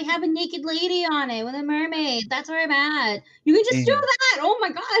usually have a naked lady on it with a mermaid. That's where I'm at. You can just do that. Oh my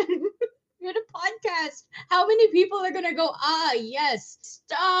god, you're the podcast. How many people are gonna go? Ah, yes,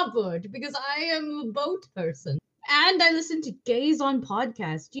 starboard, because I am a boat person, and I listen to gays on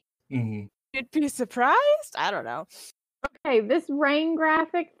podcasts. Mm-hmm. You'd be surprised? I don't know. Okay, this rain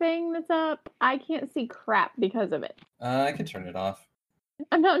graphic thing that's up, I can't see crap because of it. I can turn it off.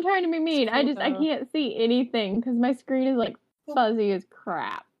 I'm not trying to be mean. I cool, I though. can't see anything because my screen is like fuzzy as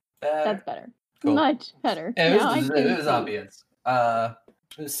crap. That's better. Cool. Much better. Yeah, Now I it can was see. obvious.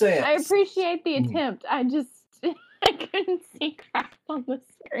 So yeah. I appreciate the Mhm. attempt. I just I couldn't see crap on the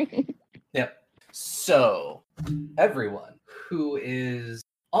screen. Yep. So, everyone who is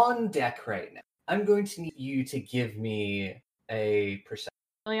on deck right now, I'm going to need you to give me a perception.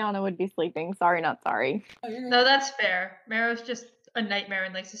 Liana would be sleeping. Sorry, not sorry. No, that's fair. Marrow's just a nightmare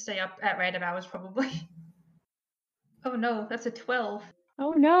and likes to stay up at random hours, probably. Oh no, that's a 12.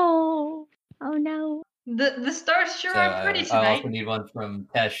 Oh no. Oh no. The stars sure So, are pretty I tonight. also need one from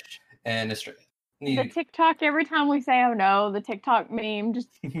Tesh and Estrella. The TikTok, every time we say oh no, the TikTok meme just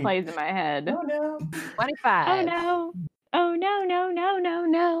plays in my head. Oh no. 25. Oh no. Oh no, no, no, no,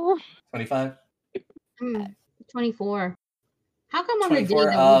 no. 25? 24. How come on the day 24.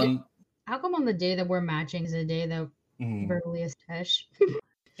 that how come on the day that we're matching is the day that Mhm. verbally is Tesh?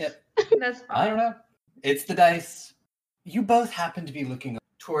 Yep. That's I don't know. It's the dice. You both happen to be looking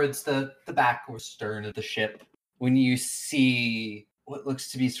towards the back or stern of the ship when you see what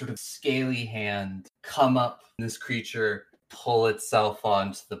looks to be sort of scaly hand come up, and this creature pull itself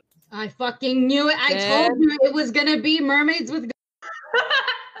onto the. I fucking knew it. I told you it was gonna be mermaids with.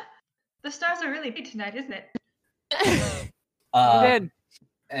 The stars are really big tonight, isn't it? You did.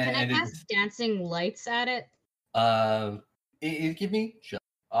 Can I And cast dancing lights at it? give me.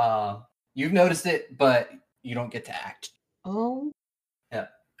 You've noticed it, but you don't get to act. Oh. Yeah.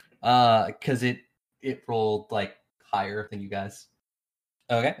 Because it rolled like higher than you guys.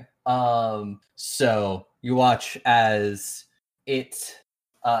 Okay. So you watch as it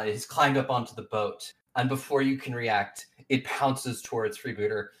is climbed up onto the boat, and before you can react, it pounces towards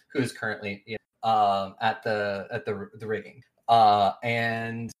Freebooter, who is currently at the rigging.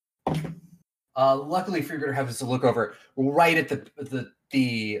 And luckily, Freebooter happens to look over right at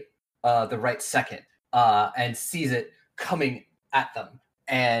the right second, and sees it coming at them,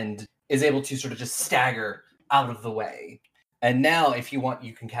 and is able to sort of just stagger out of the way. And now, if you want,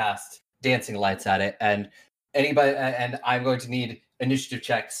 you can cast dancing lights at it, and anybody. And I'm going to need initiative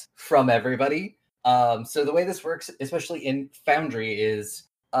checks from everybody. So the way this works, especially in Foundry, is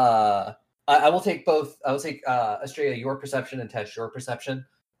I will take both. I will take Estrella, your perception, and Tesh, your perception,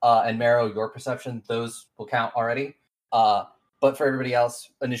 and Marrow, your perception. Those will count already. But for everybody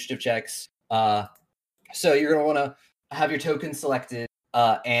else, initiative checks. So you're gonna want to have your token selected,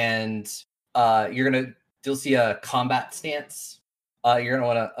 and you'll see a combat stance. You're gonna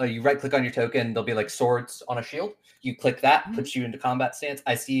want to you right click on your token. There'll be like swords on a shield. You click that, puts you into combat stance.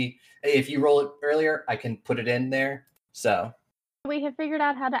 I see if you roll it earlier, I can put it in there. So We have figured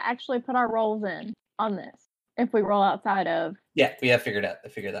out how to actually put our rolls in on this. If we roll outside of. yeah, we have figured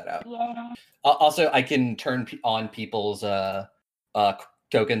that out. Yeah. Also, I can turn on people's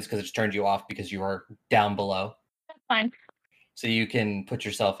tokens because it's turned you off because you are down below. That's fine. So you can put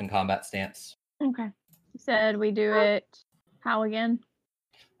yourself in combat stance. Okay. You said we do it how again?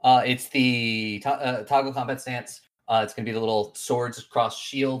 It's the toggle combat stance. It's going to be the little swords across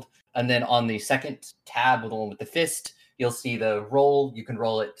shield. And then on the second tab, the one with the fist, you'll see the roll. You can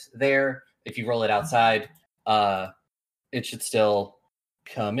roll it there. If you roll it outside, it should still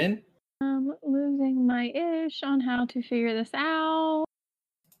come in. I'm losing my ish on how to figure this out.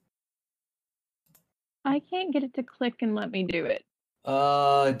 I can't get it to click and let me do it.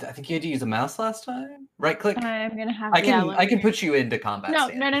 I think you had to use a mouse last time. Right click. I'm gonna have. I can put you into combat. No,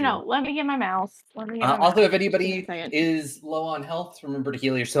 stand no. Let me get my mouse. Also, if anybody is low on health, remember to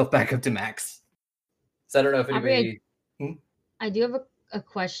heal yourself back up to max. So I don't know if anybody. I do have a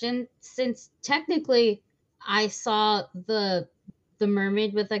question. Since technically, I saw the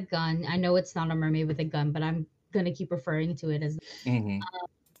mermaid with a gun. I know it's not a mermaid with a gun, but I'm gonna keep referring to it as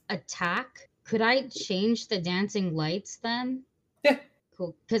attack. Could I change the dancing lights then? Yeah.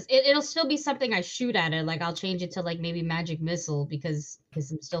 Cool. Because it'll still be something I shoot at it. Like I'll change it to like maybe magic missile because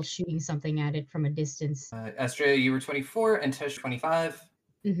I'm still shooting something at it from a distance. Astrea, you were 24 and Tesh 25.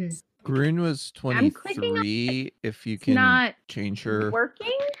 Mm-hmm. Groon was 23. If you can not change her.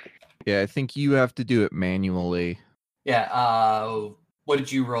 Working? Yeah, I think you have to do it manually. Yeah. What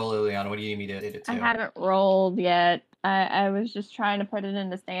did you roll, Liliana? What do you need me to do it to? I haven't rolled yet. I was just trying to put it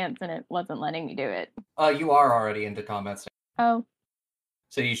into stance and it wasn't letting me do it. You are already into combat stance. Oh.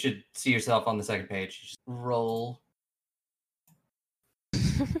 So you should see yourself on the second page. Just roll.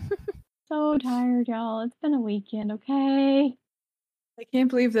 So tired, y'all. It's been a weekend, okay? I can't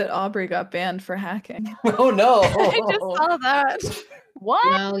believe that Aubrey got banned for hacking. Oh no! I just saw that. What?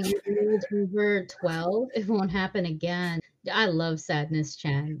 Well, you rolled over 12. It won't happen again. I love Sadness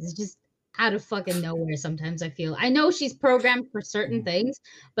Chan. It's just out of fucking nowhere sometimes I feel. I know she's programmed for certain things,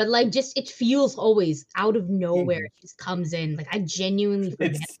 but like just it feels always out of nowhere. She just comes in. Like I genuinely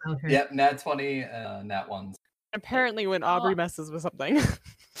forget about her. Yep, nat 20, nat 1s. Apparently when Aubrey messes with something.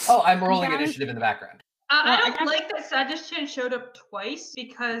 Oh, I'm rolling initiative in the background. I don't like that Sadness Chan showed up twice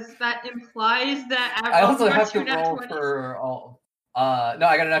because that implies that I also have to roll for all. No,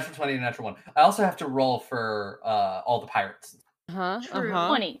 I got a natural 20 and a natural 1. I also have to roll for all the pirates.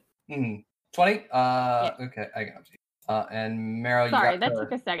 20. 20? Yeah. Okay, I got you. And Meryl, Sorry, that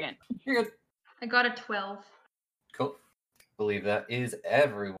took a second. You're good. I got a 12. Cool. Believe that is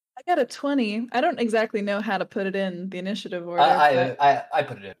everyone. I got a 20. I don't exactly know how to put it in the initiative order. I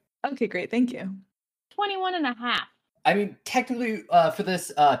put it in. Okay, great. Thank you. 21 and a half. I mean, technically, for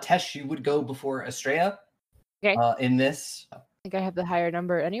this test, you would go before Astrea. Okay. In this. I think I have the higher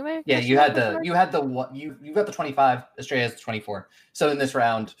number anyway. Yeah, you got the 25. Astrea has 24. So in this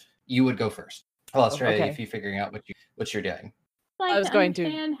round, you would go first. Well, Astrea, if you're figuring out what you're doing. I was going to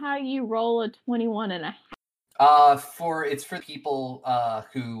understand how you roll a 21 and a half. It's for people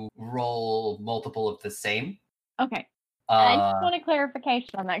who roll multiple of the same. Okay. I just want a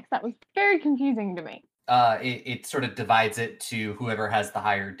clarification on that because that was very confusing to me. It sort of divides it to whoever has the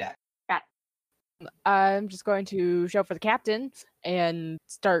higher deck. Got it. I'm just going to shout for the captain and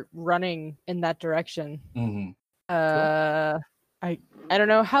start running in that direction. Mm-hmm. I don't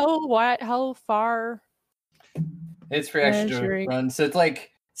know how far. It's for extra run, so it's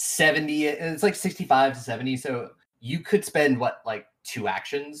like 70. It's like 65 to 70. So you could spend like 2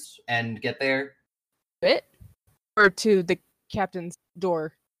 actions and get there. It or to the captain's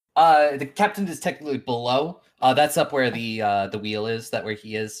door. The captain is technically below. That's up where the wheel is. That where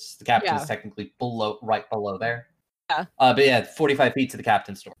he is. The captain is technically right below there. Yeah. But yeah, 45 feet to the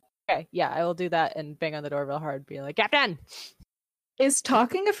captain's door. Okay. Yeah, I will do that and bang on the door real hard, be like, "Captain." Is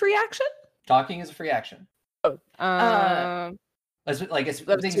talking a free action? Talking is a free action. Oh. Like it's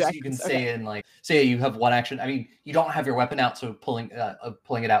things you can say in like say you have 1 action. I mean, you don't have your weapon out, so pulling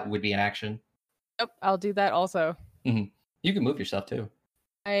it out would be an action. Nope, I'll do that also. Mm-hmm. You can move yourself too.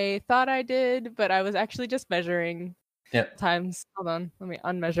 I thought I did, but I was actually just measuring. Yep. Times. Hold on, let me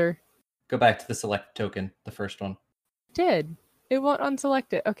unmeasure. Go back to the select token, the first one. Did it won't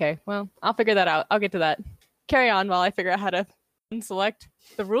unselect it? Okay, well I'll figure that out. I'll get to that. Carry on while I figure out how to unselect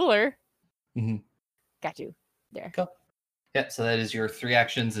the ruler. Mm-hmm. Got you. There. Cool. Yeah, so that is your 3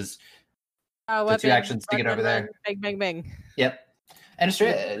 actions. Is the 2 actions to get over there. Bang, bang, bang. Yep. And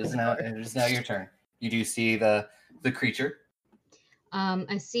Astrea, it is now your turn. You do see the creature.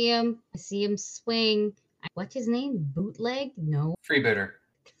 I see him swing. What's his name? Bootleg? No. Freebooter.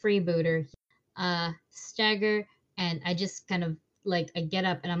 Stagger, and I just kind of like I get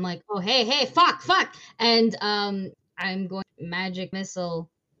up and I'm like, oh hey, fuck, and I'm going to magic missile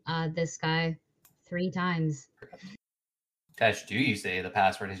this guy 3 times. Tesh, do you say the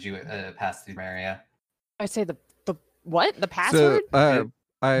password as you pass through the area? I say the what? The password? So,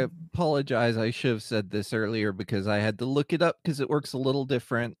 I apologize. I should have said this earlier because I had to look it up because it works a little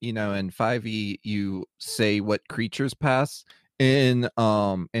different. You know, in 5e, you say what creatures pass. In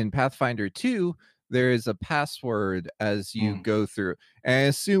Pathfinder 2, there is a password as you go through. And I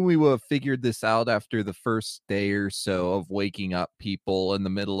assume we will have figured this out after the first day or so of waking up people in the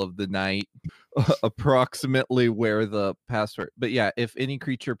middle of the night, approximately where the password. But yeah, if any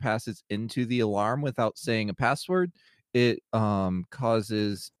creature passes into the alarm without saying a password, it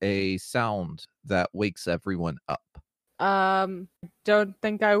causes a sound that wakes everyone up. Don't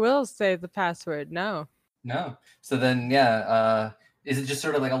think I will say the password. No. No. So then, is it just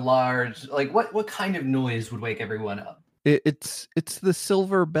sort of like a large, like what kind of noise would wake everyone up? It's the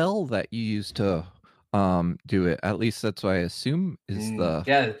silver bell that you use to do it. At least that's what I assume is the.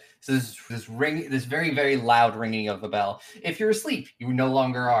 Yeah. So this ring, this very, very loud ringing of the bell. If you're asleep, you no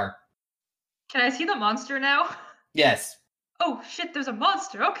longer are. Can I see the monster now? Yes. Oh shit! There's a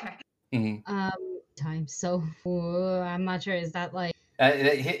monster. Okay. Time. So I'm not sure. Is that like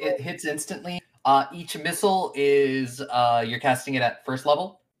it hits instantly? Each missile is you're casting it at first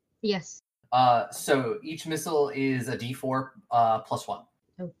level. Yes. So each missile is a D4 +1.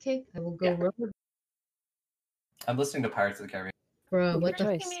 Okay, I will go roll. I'm listening to Pirates of the Caribbean. Bro, what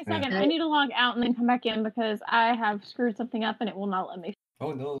the? Give me a second. I need to log out and then come back in because I have screwed something up and it will not let me.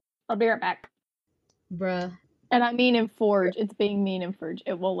 Oh no. I'll be right back. Bruh. And I mean in Forge. It's being mean in Forge.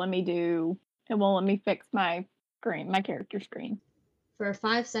 It won't let me fix my screen, my character screen. For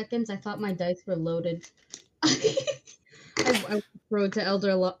 5 seconds, I thought my dice were loaded. I rode to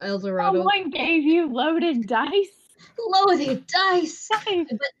Eldorado. Someone gave you loaded dice? Loaded dice!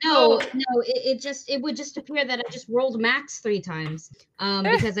 But no, it would just appear that I just rolled max 3 times.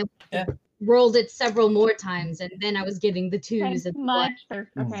 Because I rolled it several more times, and then I was getting the 2s. And much. Okay,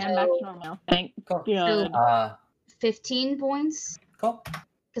 I'm back to normal now. Thank God. So, 15 points. Cool.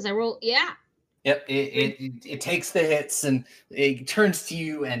 Because I rolled, Yep, it takes the hits and it turns to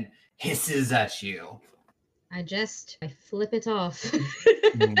you and hisses at you. I flip it off.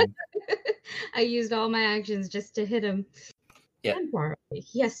 I used all my actions just to hit him. Yeah.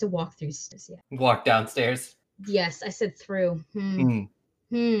 He has to walk through stairs. Yeah. Walk downstairs. Yes, I said through.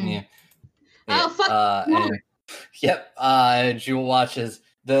 Yeah. Oh fuck! Yep. Jewel watches.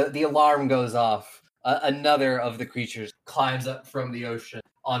 The alarm goes off. Another of the creatures climbs up from the ocean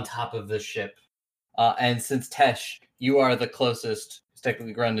on top of the ship. And since Tesh, you are the closest,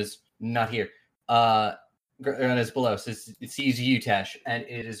 technically Grund is not here. Grund is below, so it sees you, Tesh, and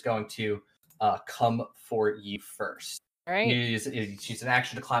it is going to come for you first. All right. Use an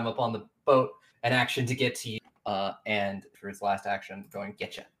action to climb up on the boat, an action to get to you, and for its last action, going to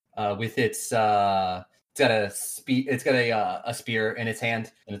get you. With its it's got a spear in its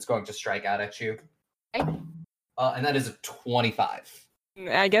hand, and it's going to strike out at you. Okay. And that is a 25.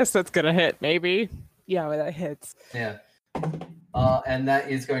 I guess that's gonna hit, maybe. Yeah, well, that hits. Yeah. And that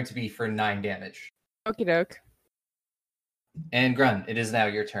is going to be for 9 damage. Okie doke. And Grun, it is now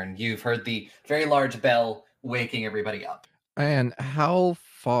your turn. You've heard the very large bell waking everybody up. And how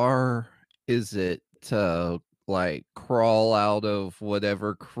far is it to like crawl out of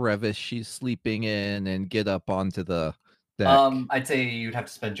whatever crevice she's sleeping in and get up onto the deck? I'd say you'd have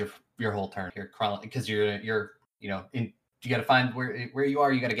to spend your whole turn here crawling because you're you got to find where you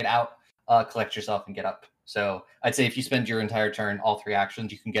are. You got to get out, collect yourself, and get up. So I'd say if you spend your entire turn, all 3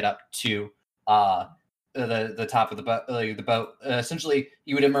 actions, you can get up to the top of the boat. Essentially,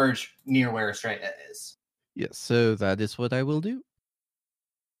 you would emerge near where Estrella is. Yes, so that is what I will do.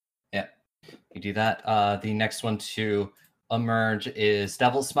 Yeah, you do that. The next one to emerge is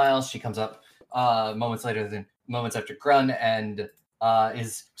Devil Smiles. She comes up moments after Grun and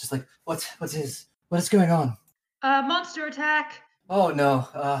is just like, what is going on? Monster attack. Oh no,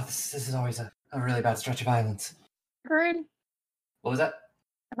 this is always a really bad stretch of violence. Grun? What was that?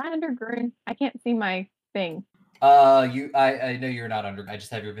 Am I under Grun? I can't see my thing. I know you're not under. I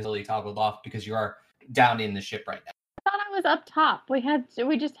just have your visibility toggled off because you are down in the ship right now. I thought I was up top. We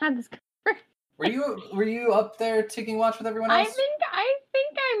just had this. Were you up there taking watch with everyone else? I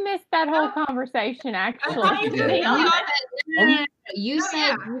think I missed that whole conversation. Actually, I think you did. You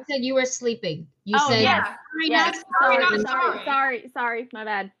said you were sleeping. You oh, said yeah. Sorry, my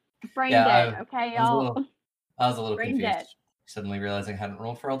bad. Brain dead. Okay, y'all. I was a little Brain confused. dead. Suddenly realizing I hadn't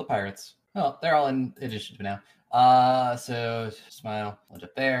rolled for all the pirates. Oh, they're all in initiative now. So Smile went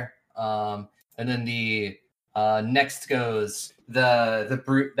up there. And then the next goes the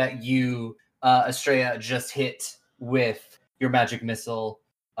brute that you Estrella just hit with your magic missile.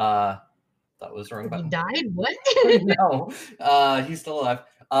 That was the wrong button. He died? What? No, he's still alive.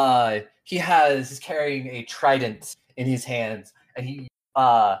 He's carrying a trident in his hands, and he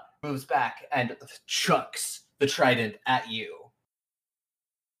moves back and chucks the trident at you.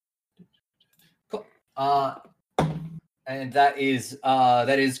 Cool. And that is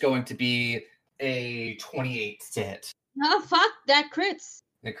going to be a 28 to hit. Oh, fuck, that crits.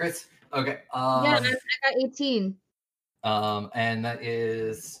 It crits? Okay. Yeah, I got 18. And that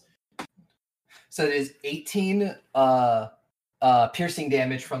is... So it is 18 piercing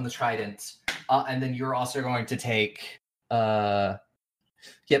damage from the trident. And then you're also going to take... Yep.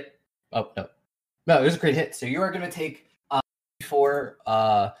 Oh, no. No, it was a great hit. So you are going to take 4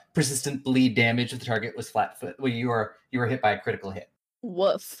 persistent bleed damage if the target was flat-foot. Well, you were hit by a critical hit.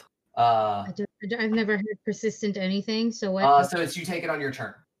 Woof. I've never heard persistent anything, so what? So it's you take it on your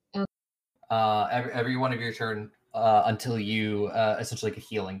turn. Okay. Every one of your turn until you essentially get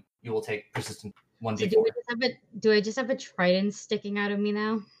healing, you will take persistent 1d4. So do I just have a trident sticking out of me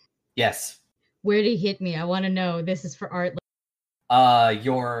now? Yes. Where did he hit me? I want to know. This is for art.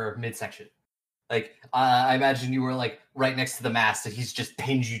 Your midsection. Like, I imagine you were like right next to the mast, and he's just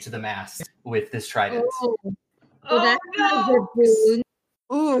pinned you to the mast with this trident. That's not a good wound.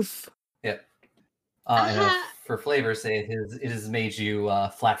 Oof. Yep. For flavor's sake, it has made you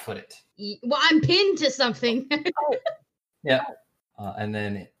flat-footed. Well, I'm pinned to something. Yeah. And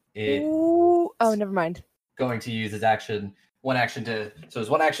then it. Ooh. Oh, never mind. Going to use its action. One action to. So it's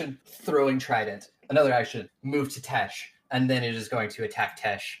one action throwing trident. Another action move to Tesh, and then it is going to attack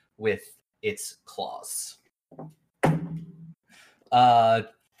Tesh with its claws.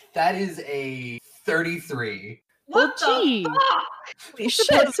 That is a 33. What gee. Holy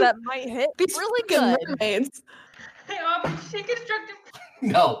shit. That might hit These really fucking good. mermaids. Hey, she constructed.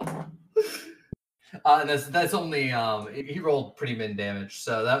 No. That's only he rolled pretty min damage,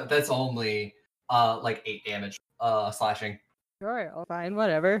 so that's only like 8 damage slashing. Sure, fine,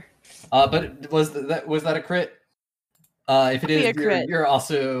 whatever. But was that a crit? If it is, you're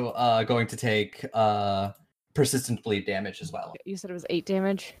also going to take persistent bleed damage as well. You said it was 8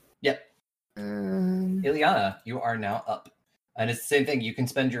 damage? Yep. Ileana, you are now up. And it's the same thing. You can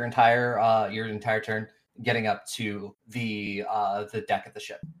spend your entire turn getting up to the deck of the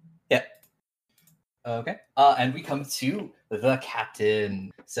ship. Yep. Okay. And we come to the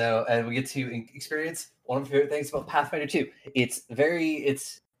captain. So we get to experience one of my favorite things about Pathfinder 2. It's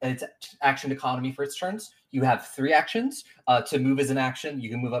action economy for its turns. You have 3 actions. To move is an action. You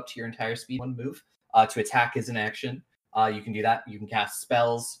can move up to your entire speed 1 move. To attack is an action. You can do that. You can cast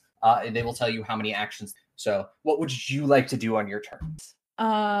spells. And they will tell you how many actions. So what would you like to do on your turns?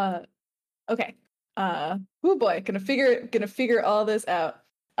 Okay. Oh boy, gonna figure all this out.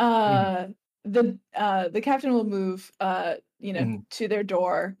 The captain will move to their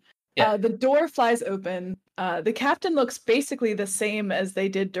door. Yeah. The door flies open. The captain looks basically the same as they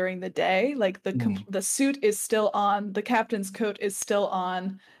did during the day. Like the suit is still on, the captain's coat is still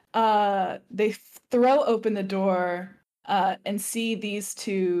on. They throw open the door and see these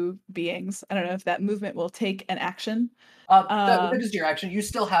 2 beings. I don't know if that movement will take an action. That is your action. You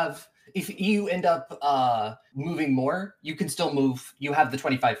still have, if you end up moving more, you can still move. You have the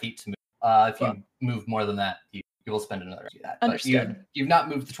 25 feet to move. If you move more than that, you will spend another to do that. Understood. But you've not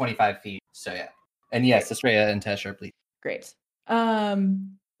moved the 25 feet, so yeah. And yes, Estrella and Tesh are bleeding. Great.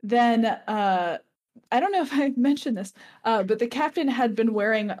 Then I don't know if I mentioned this, but the captain had been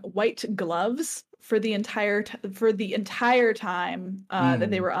wearing white gloves for the entire time that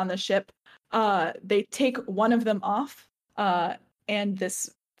they were on the ship. They take one of them off, and this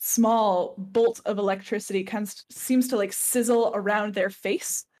small bolt of electricity seems to like sizzle around their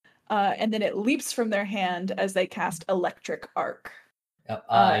face, and then it leaps from their hand as they cast Electric Arc.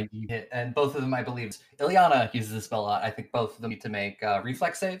 And both of them, I believe, Ileana uses this spell a lot. I think both of them need to make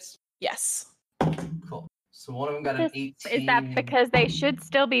reflex saves. Yes. Cool. So one of them got an 18. Is that because they should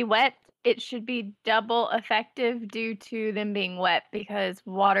still be wet? It should be double effective due to them being wet because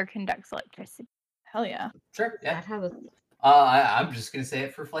water conducts electricity. Hell yeah. Sure. Yeah. That I'm just gonna say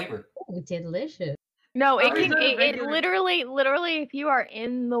it for flavor. Oh, delicious. No, How is that it regular? literally, if you are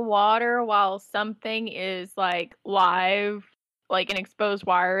in the water while something is like live, like an exposed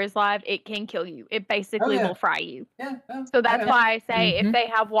wire is live, it can kill you. It basically will fry you. Yeah. So that's why I say if they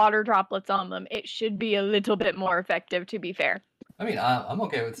have water droplets on them, it should be a little bit more effective, to be fair. I mean, I'm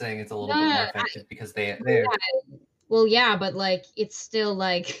okay with saying it's a little bit more effective because they're. Well, yeah, but like it's still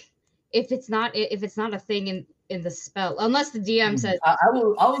like if it's not a thing in the spell, unless the DM says I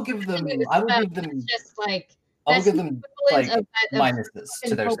will give them. just like I'll give them like of minuses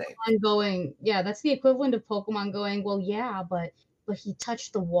to their save. Pokemon going, yeah, that's the equivalent of Pokemon going, well, yeah, but he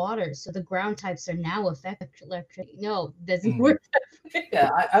touched the water, so the ground types are now effective. No, it doesn't work. Yeah,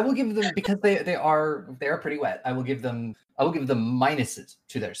 I will give them because they are pretty wet. I will give them minuses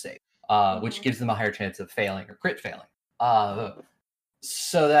to their save, which gives them a higher chance of failing or crit failing.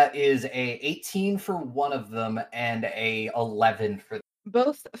 So that is a 18 for one of them and a 11 for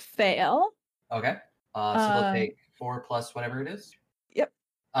Both fail. Okay. So they'll take 4 plus whatever it is. Yep.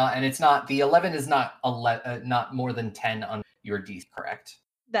 And it's not the 11 is not not more than 10 on your DC, correct?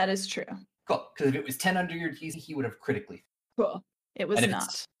 That is true. Cool. Because if it was 10 under your DC, he would have critically. Cool. It was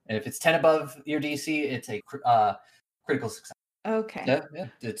not. And if it's 10 above your DC, it's a critical success. Okay. Yeah.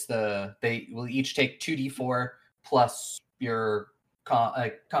 It's they will each take 2d4 plus your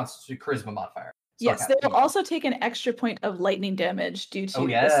charisma modifier. Yes, they will also take an extra point of lightning damage due to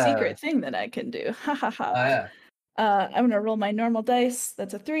the secret thing that I can do. Ha ha ha. Yeah. I'm gonna roll my normal dice.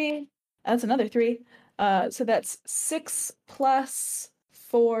 That's a 3. That's another 3. So that's 6 plus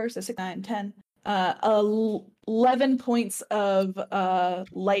 4, so 6, 9, 10. 11 points of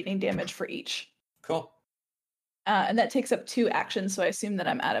lightning damage for each. Cool. And that takes up 2 actions, so I assume that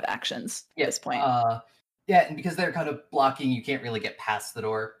I'm out of actions at this point. Yeah, and because they're kind of blocking, you can't really get past the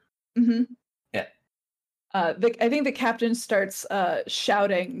door. Mm-hmm. Yeah. I think the captain starts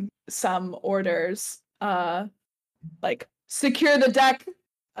shouting some orders, like secure the deck,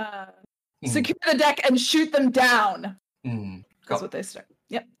 secure the deck, and shoot them down. Cool. That's what they start.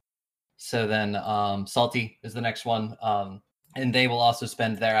 Yep. So then, Salty is the next one, and they will also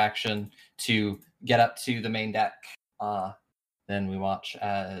spend their action to get up to the main deck. Then we watch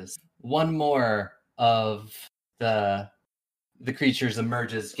as one more of the creatures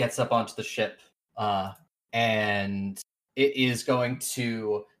emerges, gets up onto the ship, and it is going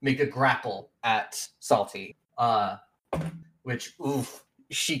to make a grapple at Salty, which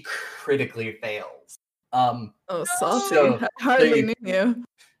she critically fails. Salty! Hardly knew you.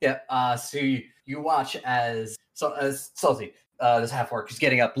 Yeah. So you watch as Salty, this half orc, is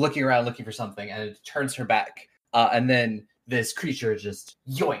getting up, looking around, looking for something, and it turns her back, and then this creature just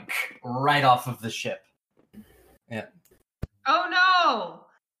yoink right off of the ship. Yeah. Oh no!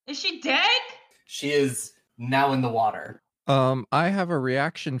 Is she dead? She is now in the water. I have a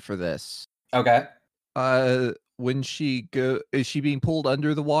reaction for this. Okay. When is she being pulled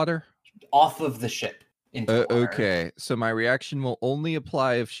under the water? Off of the ship. Into the water. Okay, so my reaction will only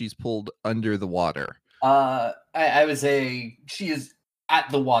apply if she's pulled under the water. I would say she is at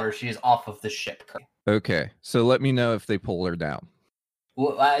the water. She is off of the ship. Okay, so let me know if they pull her down.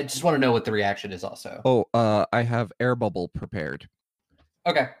 Well, I just want to know what the reaction is also. Oh, I have air bubble prepared.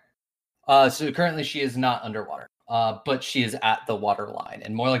 Okay. So currently she is not underwater, but she is at the water line,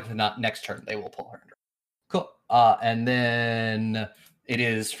 and more likely than not, next turn they will pull her under. Cool. And then it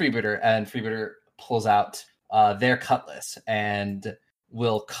is Freebooter, and Freebooter pulls out their cutlass and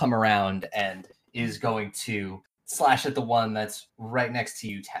will come around and is going to slash at the one that's right next to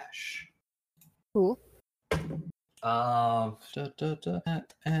you, Tash. Cool. And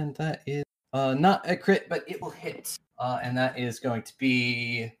that is not a crit, but it will hit. And that is going to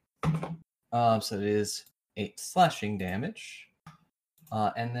be so it is 8 slashing damage.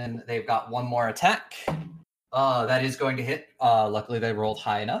 And then they've got one more attack. That is going to hit. Luckily they rolled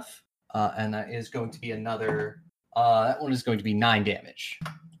high enough. And that is going to be another that one is going to be 9 damage.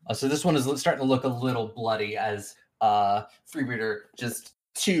 So this one is starting to look a little bloody as Freebooter just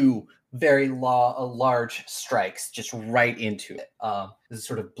 2 very large strikes just right into it. This is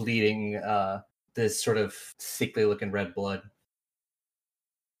sort of bleeding, this sort of sickly looking red blood.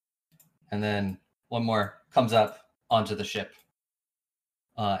 And then one more comes up onto the ship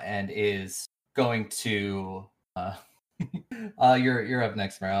and is going to you're up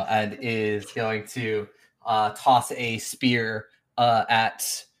next, Meryl, and is going to toss a spear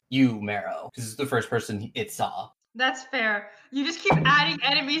at you, Marrow, because it's the first person it saw. That's fair. You just keep adding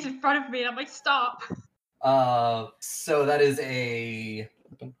enemies in front of me, and I'm like, stop. So that is a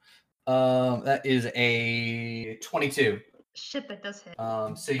 22. Shit, that does hit.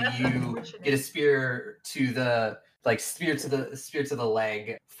 So you get a spear to the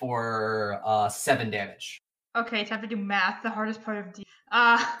leg for 7 damage. Okay, time to do math. The hardest part of D.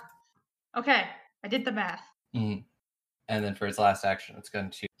 Okay, I did the math. Mm. And then for its last action, it's going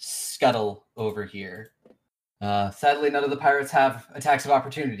to scuttle over here. Sadly, none of the pirates have attacks of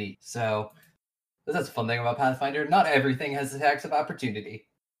opportunity. So that's a fun thing about Pathfinder. Not everything has attacks of opportunity.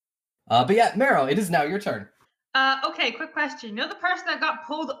 But yeah, Marrow, it is now your turn. Okay, quick question. You know the person that got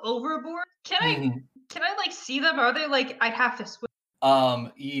pulled overboard? Can I like see them? Or are they like I'd have to swim?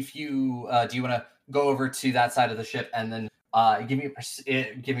 If you do you want to go over to that side of the ship and then give me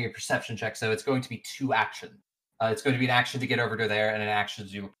a perception check. So it's going to be 2 actions. It's going to be an action to get over to there and an action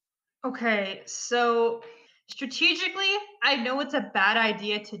to do. Okay, so strategically, I know it's a bad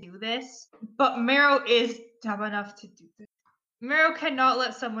idea to do this, but Marrow is dumb enough to do this. Marrow cannot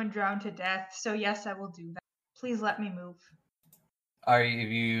let someone drown to death, so yes, I will do that. Please let me move. Are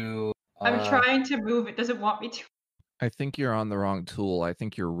you? I'm trying to move. It doesn't want me to. I think you're on the wrong tool. I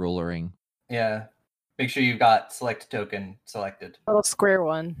think you're rulering. Yeah. Make sure you've got select token selected. Little square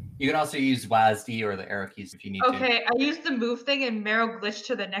one. You can also use WASD or the arrow keys if you need to. Okay, I used the move thing and Marrow glitched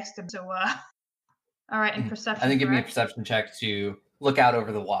to the next to him. So, all right, and perception. I think give me a correct? perception check to look out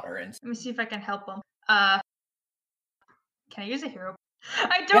over the water and. Let me see if I can help him. Can I use a hero?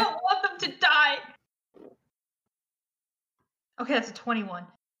 I don't want them to die. Okay, that's a 21.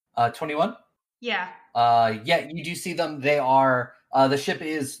 21. Yeah. Yeah, you do see them. They are. The ship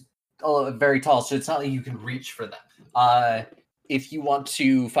is very tall, so it's not like you can reach for them. If you want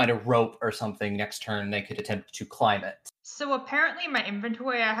to find a rope or something next turn, they could attempt to climb it. So apparently in my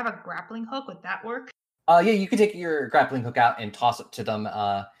inventory, I have a grappling hook. Would that work? Yeah, you can take your grappling hook out and toss it to them,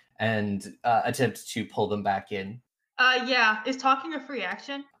 and attempt to pull them back in. Yeah. Is talking a free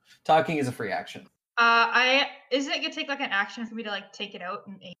action? Talking is a free action. Isn't it gonna take like an action for me to like take it out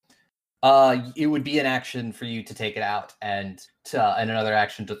and aim? It would be an action for you to take it out and another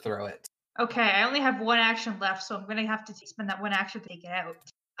action to throw it. Okay, I only have one action left, so I'm gonna have to spend that one action to take it out.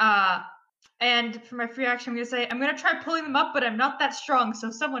 And for my free action, I'm gonna say I'm gonna try pulling them up, but I'm not that strong, so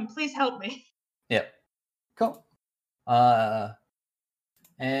someone please help me. Yep. Cool. And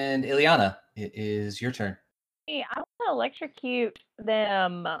Ileana, it is your turn. Hey, I want to electrocute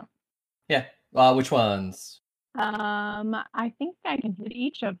them. Yeah. Which ones? I think I can hit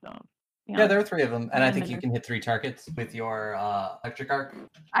each of them. Yeah, there are 3 of them, and I think you Remember. can hit 3 targets with your electric arc.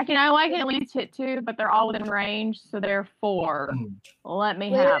 I can at least hit 2, but they're all within range, so they're 4. Let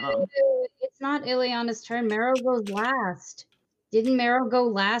me have them. It's not Ileana's turn. Marrow goes last. Didn't Marrow go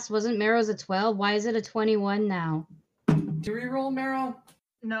last? Wasn't Marrow's a 12? Why is it a 21 now? Do we roll Marrow?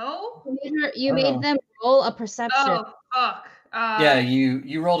 No. You made them roll a perception. Oh fuck. Yeah,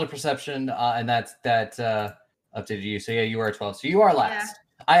 you rolled a perception, and that updated you. So yeah, you are a 12. So you are last.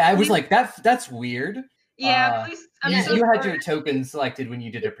 I was like, that's weird. Yeah, please. You had your token selected when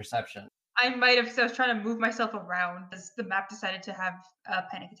you did a perception. I might have. So I was trying to move myself around as the map decided to have a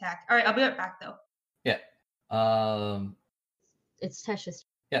panic attack. All right, I'll be right back though. Yeah. It's Tesh's.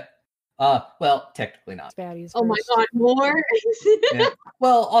 Yeah. Well, technically not. Baddies Oh my first. god, more? Yeah.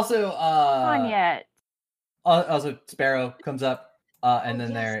 Well, also, Not yet. also Sparrow comes up, and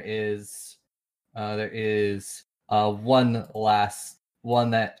then yes. there is one last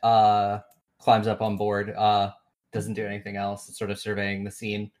one that climbs up on board. Doesn't do anything else. It's sort of surveying the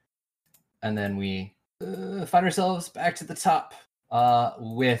scene, and then we find ourselves back to the top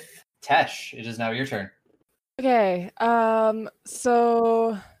with Tesh. It is now your turn. Okay.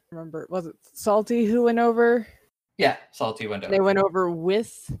 So remember, was it Salty who went over? Yeah, Salty went over. They went over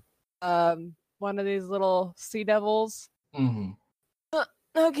with one of these little sea devils. Mm-hmm.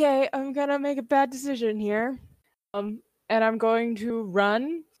 Okay, I'm gonna make a bad decision here. And I'm going to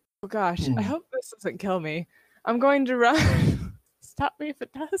run. Oh gosh, I hope this doesn't kill me. I'm going to run. Stop me if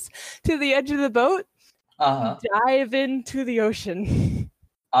it does. To the edge of the boat. Dive into the ocean.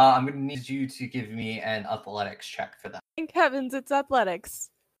 I'm gonna need you to give me an athletics check for that. Thank heavens, it's athletics.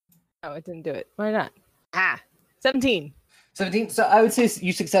 Oh, it didn't do it. Why not? 17. 17. So I would say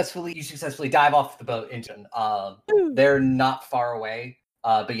you successfully dive off the boat into. They're not far away.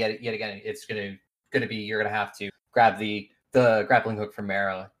 But yet again, it's gonna be you're gonna have to grab the grappling hook from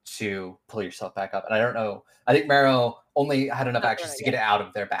Marrow to pull yourself back up. And I don't know. I think Marrow only had enough actions to get it out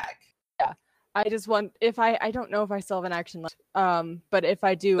of their bag. Yeah. I just want I don't know if I still have an action left. But if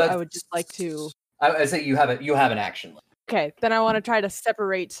I do, I would just like to. I say you have an action left. Okay, then I want to try to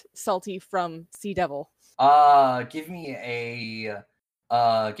separate Salty from Sea Devil. Give me a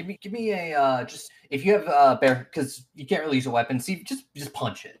just if you have bear, because you can't really use a weapon. See, just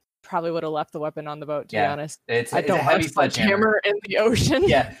punch it. Probably would have left the weapon on the boat, to be honest. I don't a heavy sledgehammer in the ocean.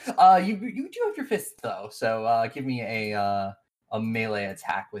 Yeah. You do have your fists though, so give me a melee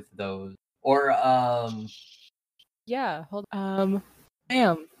attack with those. Or yeah, hold bam.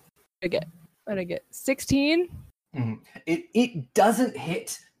 I get 16. Mm-hmm. It doesn't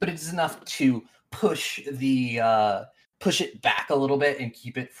hit, but it's enough to push it back a little bit and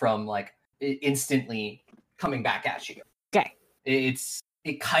keep it from like instantly coming back at you. Okay.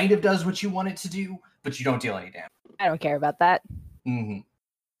 It kind of does what you want it to do, but you don't deal any damage. I don't care about that. Mm-hmm.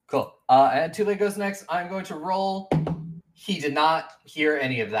 Cool. And Tule goes next. I'm going to roll. He did not hear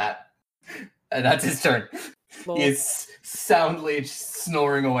any of that. And that's his turn. Well, He is soundly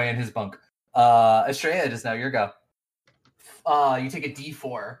snoring away in his bunk. Estrella, it is now your go. You take a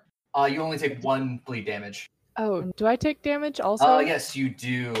D4. You only take 1 bleed damage. Oh, do I take damage also? Yes, you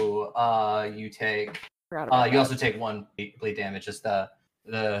do. You take. Forgot about You that. also take 1 bleed damage as the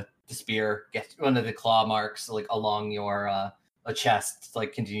spear gets one of the claw marks like along your chest,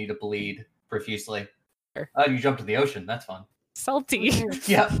 like continue to bleed profusely. Sure. You jumped to the ocean. That's fun. Salty.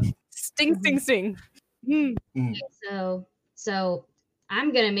 Yeah. Sing, sing, sing. So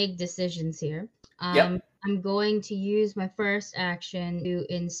I'm gonna make decisions here. Yep. I'm going to use my first action to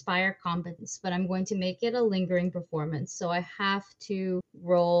inspire competence, but I'm going to make it a lingering performance. So I have to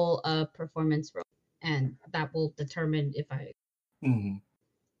roll a performance roll, and that will determine if I.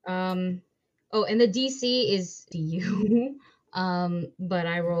 Oh, and the DC is you. But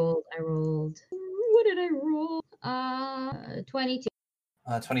I rolled. What did I roll? 22.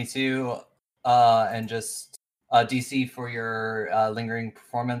 22. And just DC for your lingering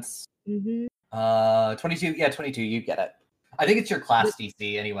performance. 22. Yeah, 22. You get it. I think it's your class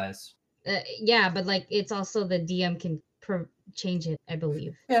DC, anyways. Yeah, but like it's also the DM can change it, I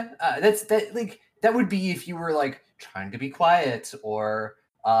believe. Yeah, that would be if you were like trying to be quiet or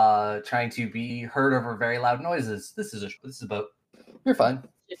trying to be heard over very loud noises. This is a boat. You're fine.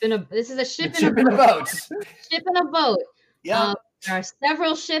 This is a ship in a boat. Ship in a boat. Yeah. There are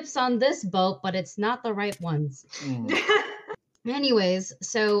several ships on this boat, but it's not the right ones. Anyways,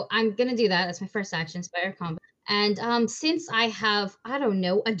 so I'm gonna do that. That's my first action, Inspire Combat. And since I have, I don't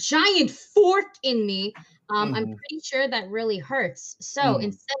know, a giant fork in me, I'm pretty sure that really hurts. So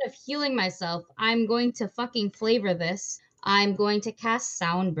instead of healing myself, I'm going to fucking flavor this. I'm going to cast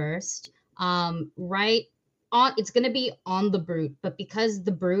Sound Burst. Right on, it's gonna be on the brute, but because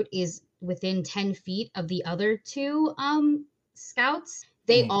the brute is within 10 feet of the other two scouts,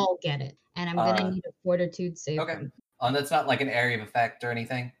 they all get it. And I'm gonna need a fortitude save. Okay. That's not like an area of effect or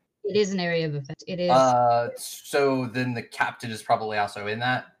anything. It is an area of effect. It is. So then the captain is probably also in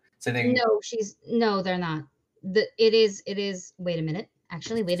that. So they... No, they're not. It is. Wait a minute.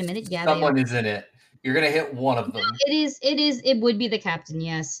 Actually, wait a minute. Yeah, someone is in it. You're gonna hit one of them. No, it is. It would be the captain.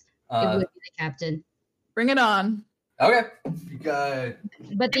 Yes, it would be the captain. Bring it on. Okay. You got.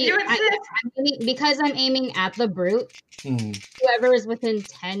 But because I'm aiming at the brute, whoever is within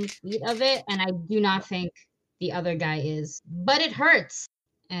 10 feet of it, and I do not think the other guy is, but it hurts.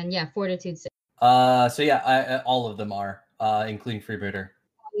 And yeah, fortitude save. So yeah, all of them are, including Freebooter.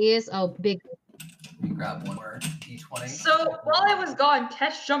 He is. Oh, big. You grab one more D20. So while I was gone,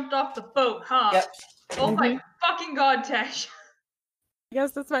 Tesh jumped off the boat, huh? Yep. Oh my fucking god, Tesh. I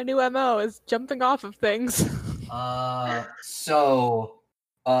guess that's my new MO, is jumping off of things.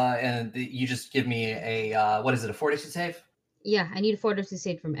 And you just give me a, what is it, a fortitude save? Yeah, I need a fortitude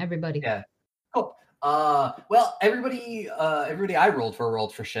save from everybody. Yeah. Cool. Well, everybody I rolled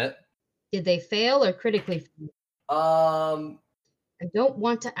for shit. Did they fail or critically fail? I don't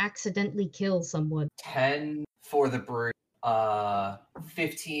want to accidentally kill someone. 10 for the brute,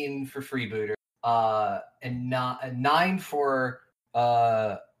 15 for Freebooter, and 9 for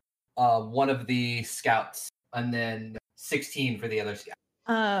one of the scouts, and then 16 for the other scout.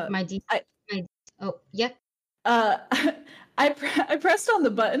 Yep. I pressed on the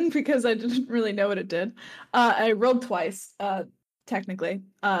button because I didn't really know what it did. I rolled twice, technically.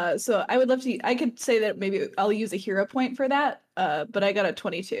 So I would love to. I could say that maybe I'll use a hero point for that. But I got a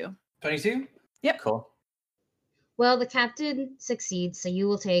 22. 22? Yep. Cool. Well, the captain succeeds, so you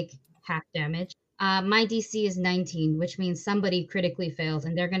will take half damage. My DC is 19, which means somebody critically failed,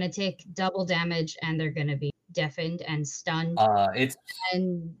 and they're going to take double damage, and they're going to be deafened and stunned. It's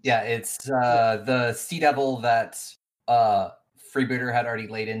the Sea Devil that Freebooter had already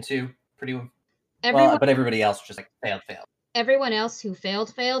laid into pretty well, but everybody else just like failed. Everyone else who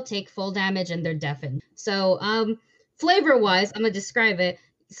failed take full damage, and they're deafened. So flavor-wise, I'm gonna describe it.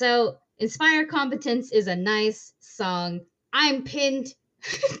 So Inspire Competence is a nice song. I'm pinned.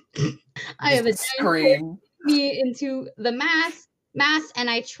 I have a scream me into the mass, and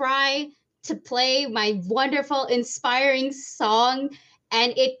I try to play my wonderful, inspiring song,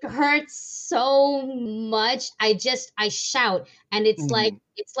 and it hurts so much. I shout, and it's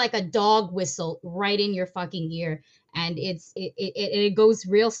like a dog whistle right in your fucking ear, and it goes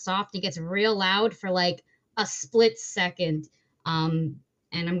real soft. It gets real loud for like a split second. And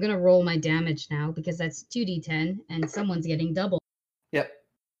I'm gonna roll my damage now because that's 2d10, and someone's getting double. Yep.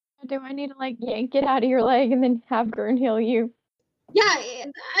 Do I need to like yank it out of your leg and then have Gurn heal you? Yeah,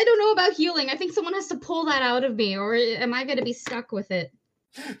 I don't know about healing. I think someone has to pull that out of me, or am I gonna be stuck with it?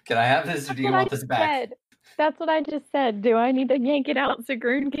 Can I have this, or do you want this back? That's what I just said. Do I need to yank it out so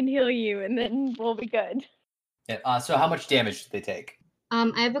Gurn can heal you, and then we'll be good? Yeah. So how much damage did they take?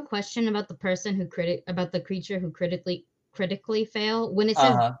 I have a question about the person who about the creature who critically fail. When it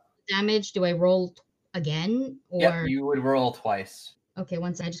says damage, do I roll again? Or Yep, you would roll twice. Okay,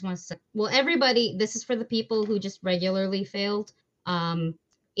 once I just want to say, well, everybody, this is for the people who just regularly failed.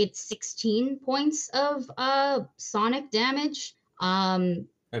 It's 16 points of sonic damage. That'd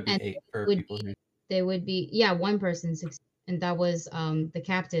be 8 for people who... They would be, one person, and that was the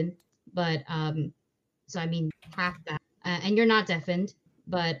captain. but so I mean half that, and you're not deafened,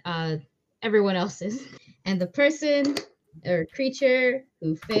 but everyone else is. And the person or creature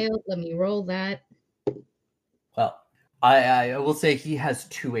who failed, let me roll that. Well, I will say he has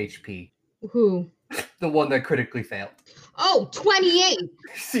 2 HP. Who? The one that critically failed. Oh, 28.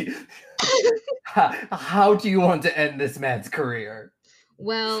 See, how do you want to end this man's career?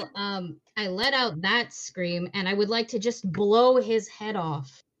 Well, I let out that scream, and I would like to just blow his head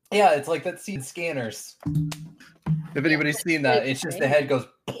off. Yeah, it's like that scene in Scanners. If anybody's seen that, it's just the head goes.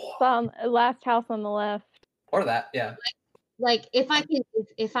 Last house on the left. Or that, yeah. Like, if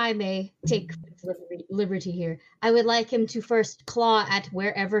I may take liberty here, I would like him to first claw at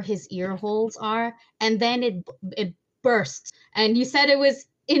wherever his ear holes are, and then it bursts. And you said it was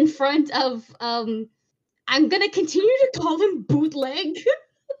in front of I'm gonna continue to call him bootleg.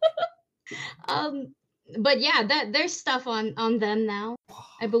 But yeah, there's stuff on them now,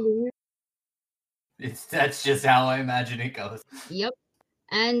 I believe. That's just how I imagine it goes. Yep.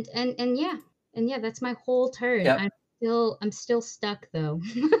 And yeah, that's my whole turn. Yep. I'm still stuck though.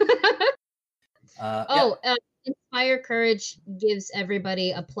 Yeah. Inspire Courage gives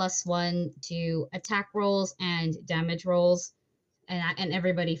everybody a +1 to attack rolls and damage rolls, and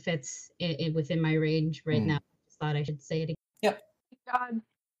everybody fits within my range right now. Just thought I should say it again. Yep. God.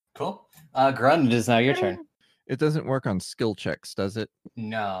 Cool. Grund, it is now your turn. It doesn't work on skill checks, does it?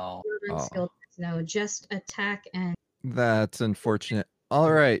 No. No, just attack and. That's unfortunate.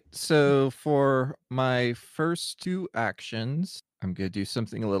 All right. So for my first 2 actions, I'm going to do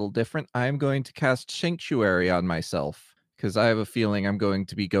something a little different. I'm going to cast Sanctuary on myself because I have a feeling I'm going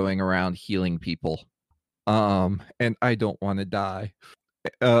to be going around healing people. And I don't want to die.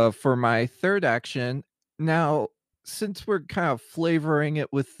 For my third action, now, since we're kind of flavoring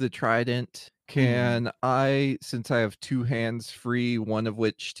it with the trident, can I, since I have 2 hands free, one of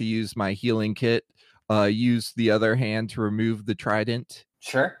which to use my healing kit, use the other hand to remove the trident?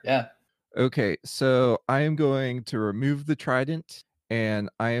 Sure, yeah. Okay, so I am going to remove the trident, and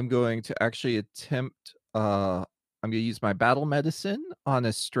I am going to actually attempt, I'm going to use my battle medicine on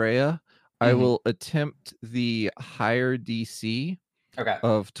Estrella. I will attempt the higher DC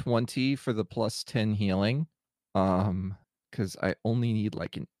of 20 for the +10 healing. Because I only need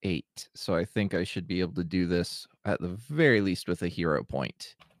like an 8, so I think I should be able to do this at the very least with a hero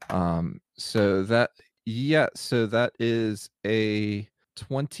point. So that is a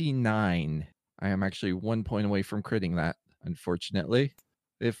 29. I am actually 1 point away from critting that, unfortunately.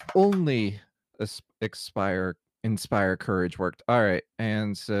 If only Inspire Courage worked. All right,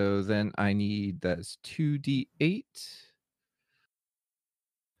 and so then I need that's 2d8.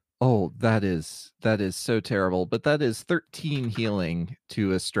 Oh, that is so terrible. But that is 13 healing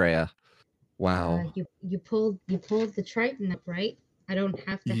to Estrella. Wow. You pulled the trident up, right? I don't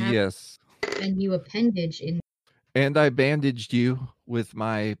have to have yes. a new appendage in. And I bandaged you with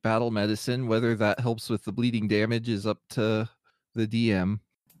my battle medicine. Whether that helps with the bleeding damage is up to the DM.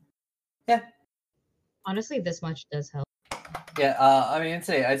 Yeah. Honestly, this much does help. Yeah, I mean,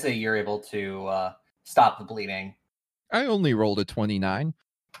 I'd say you're able to stop the bleeding. I only rolled a 29.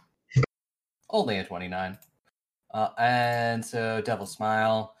 Only a 29. And so Devil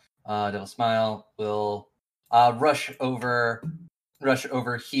Smile will rush over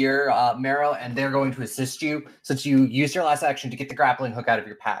here, Marrow, and they're going to assist you. Since you used your last action to get the grappling hook out of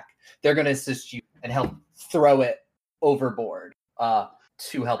your pack, they're going to assist you and help throw it overboard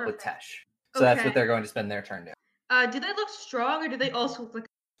to help with Tesh. So that's what they're going to spend their turn doing. Do they look strong, or do they also look like?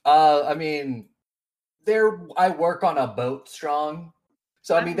 I mean, I work on a boat strong.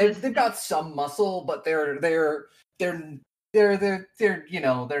 So I mean they've got some muscle, but they're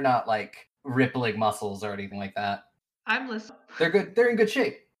not like rippling muscles or anything like that. I'm listening. They're good. They're in good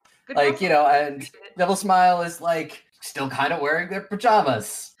shape. Good like muscle. And Devil Smile is like still kind of wearing their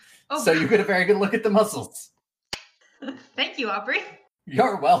pajamas. Oh. So you get a very good look at the muscles. Thank you, Aubrey.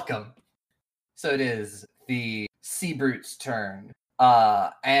 You're welcome. So it is the Sea Brute's turn,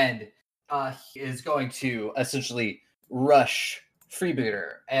 and he is going to essentially rush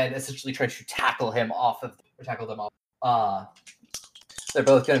Freebooter and essentially try to tackle them off. They're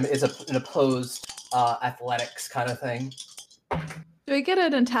both going to, it's an opposed athletics kind of thing. Do I get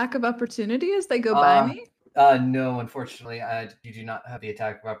an attack of opportunity as they go by me? No, unfortunately, you do not have the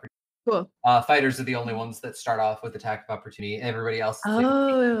attack of opportunity. Cool. Fighters are the only ones that start off with attack of opportunity. Everybody else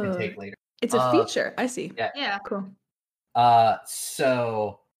can take later. It's a feature. I see. Yeah. Cool.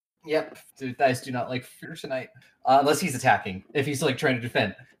 So, yep, the dice do not like fear tonight. Unless he's attacking, if he's like trying to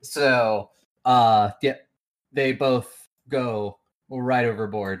defend. So, yep, they both go right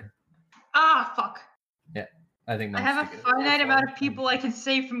overboard. Ah, fuck. Yeah. I think I have a finite amount of people I can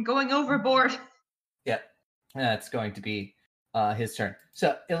save from going overboard. Yeah, that's going to be his turn.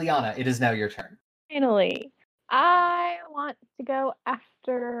 So, Ileana, it is now your turn. Finally, I want to go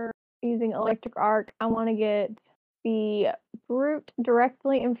after using Electric Arc. I want to get the brute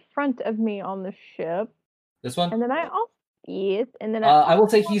directly in front of me on the ship. This one? And then I also I will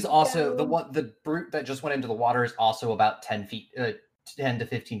say he's also the brute that just went into the water is also about 10 to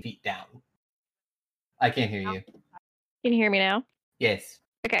 15 feet down. I can't hear you. Can you hear me now? Yes.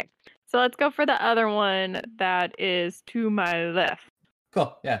 Okay. So let's go for the other one that is to my left.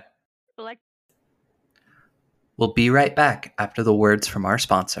 Cool. Yeah. Select. We'll be right back after the words from our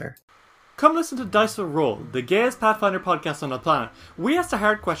sponsor. Come listen to Dice Will Roll, the gayest Pathfinder podcast on the planet. We ask the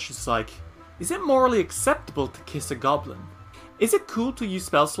hard questions like, is it morally acceptable to kiss a goblin? Is it cool to use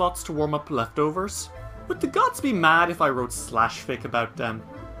spell slots to warm up leftovers? Would the gods be mad if I wrote slashfic about them?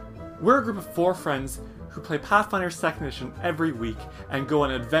 We're a group of 4 friends who play Pathfinder 2nd Edition every week and go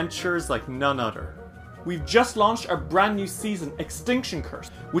on adventures like none other. We've just launched our brand new season, Extinction Curse,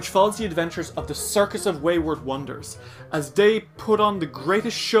 which follows the adventures of the Circus of Wayward Wonders, as they put on the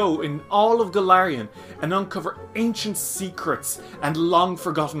greatest show in all of Golarion and uncover ancient secrets and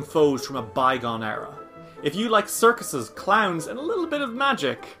long-forgotten foes from a bygone era. If you like circuses, clowns, and a little bit of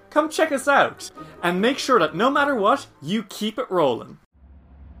magic, come check us out, and make sure that no matter what, you keep it rolling.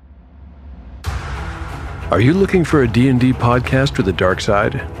 Are you looking for a D&D podcast with a dark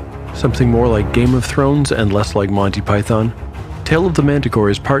side? Something more like Game of Thrones and less like Monty Python? Tale of the Manticore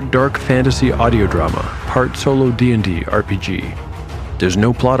is part dark fantasy audio drama, part solo D&D RPG. There's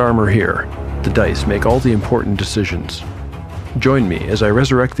no plot armor here. The dice make all the important decisions. Join me as I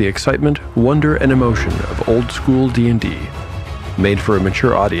resurrect the excitement, wonder, and emotion of old school D&D. Made for a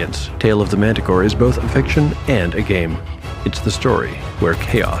mature audience, Tale of the Manticore is both a fiction and a game. It's the story where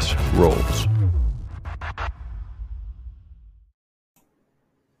chaos rolls.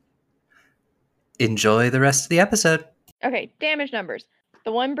 Enjoy the rest of the episode. Okay, damage numbers.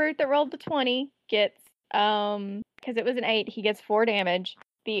 The one brute that rolled the 20 gets, because it was an 8, he gets 4 damage.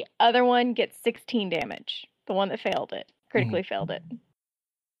 The other one gets 16 damage. The one that failed it, critically failed it.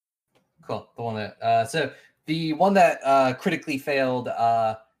 Cool. The one that, so the one that critically failed,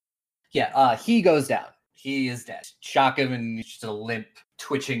 he goes down. He is dead. Shock him and he's just a limp,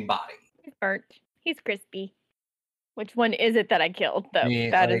 twitching body. He's burnt. He's crispy. Which one is it that I killed, though?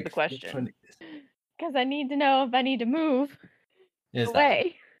 That is the question. Because I need to know if I need to move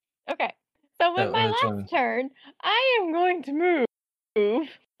away. Okay. So with my last turn, I am going to move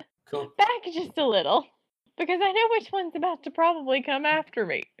back just a little. Because I know which one's about to probably come after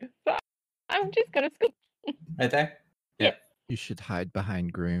me. So I'm just going to scoop. Right there? Yeah. You should hide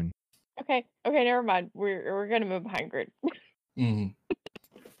behind Groon. Okay, never mind. We're going to move behind Grid. Mm-hmm.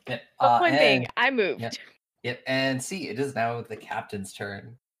 Yeah. The point being, I moved. Yep, and see, it is now the captain's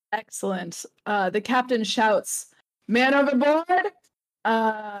turn. Excellent. The captain shouts, "Man overboard!"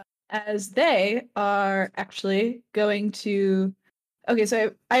 As they are actually going to. Okay,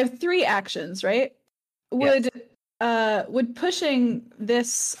 so I have 3 actions, right? Would pushing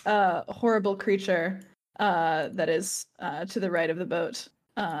this horrible creature that is to the right of the boat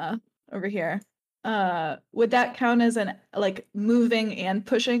over here, would that count as an moving and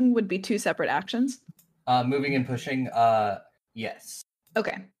pushing would be 2 separate actions? Moving and pushing, yes.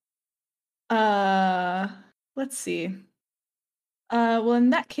 Okay. Let's see. Well,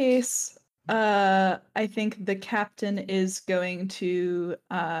 in that case, I think the captain is going to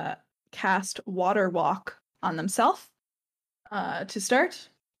cast Water Walk on themselves to start.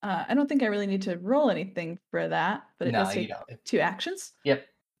 I don't think I really need to roll anything for that, but it does take 2 actions. Yep.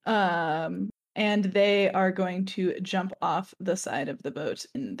 And they are going to jump off the side of the boat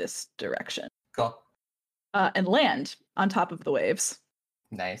in this direction. Cool. And land on top of the waves.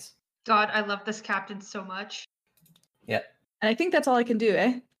 Nice. God, I love this captain so much. Yep. And I think that's all I can do,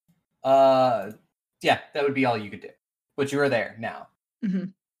 eh? Yeah, that would be all you could do. But you are there now. Mm-hmm.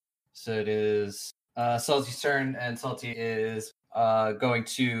 So it is Salty's turn, and Salty is going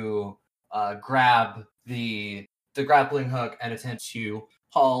to grab the grappling hook and attempt to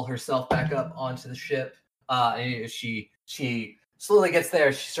haul herself back up onto the ship. And she slowly gets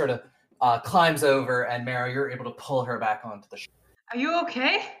there. She sort of climbs over, and Mara, you're able to pull her back onto the ship. Are you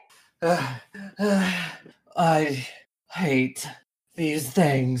okay? I hate these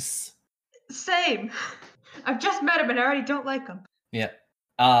things. Same. I've just met him and I already don't like him. Yeah.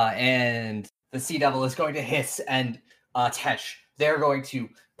 And the Sea Devil is going to hiss, and Tesh, they're going to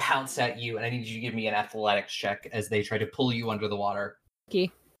pounce at you, and I need you to give me an athletics check as they try to pull you under the water. Okay.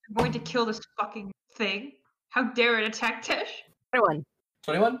 I'm going to kill this fucking thing. How dare it attack Tesh? 21.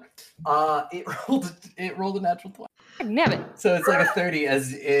 21. It rolled a natural 20. Damn it. So it's like a 30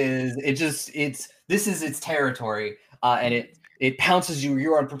 this is its territory, and it pounces you.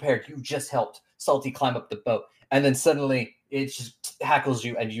 You're unprepared. You just helped Salty climb up the boat, and then suddenly it just hackles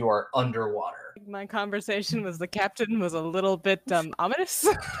you, and you are underwater. My conversation with the captain was a little bit ominous.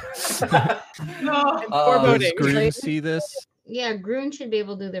 No. Does Groon see this? Yeah, Groon should be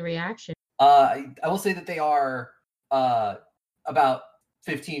able to do the reaction. I will say that they are about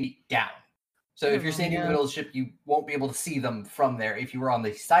 15 feet down. So if you're standing in the middle of the ship, you won't be able to see them from there. If you were on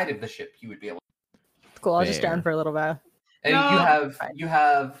the side of the ship, you would be able to. Cool. I'll just stand for a little while. And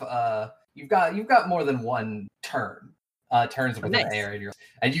you've got more than one turns with the air,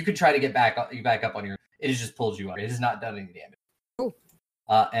 and you could try to get back up on your. It has just pulled you up. It has not done any damage. Cool.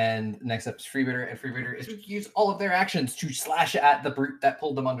 And next up is Freebooter, and Freebooter is to use all of their actions to slash at the brute that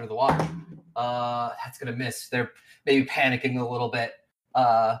pulled them under the water. That's gonna miss. They're maybe panicking a little bit.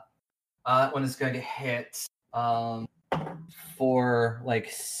 That one is going to hit for like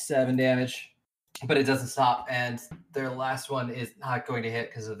 7 damage, but it doesn't stop. And their last one is not going to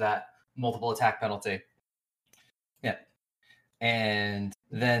hit because of that multiple attack penalty. Yeah. And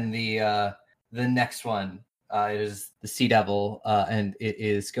then the next one is the Sea Devil, and it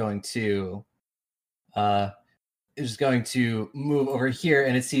is going to move over here,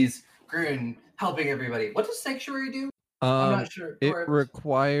 and it sees Groon helping everybody. What does Sanctuary do? I'm not sure. It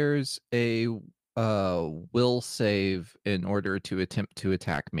requires a will save in order to attempt to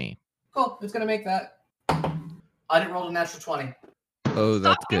attack me. Cool. It's gonna make that. I didn't roll a natural 20. Oh,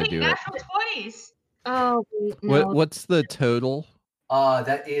 that's gonna do it. Natural 20s. Oh, no. What's the total?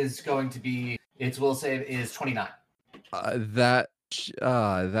 That is going to be its will save is 29. That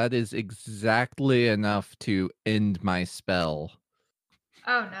is exactly enough to end my spell.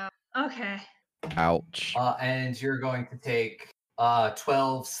 Oh no. Okay. Ouch. And you're going to take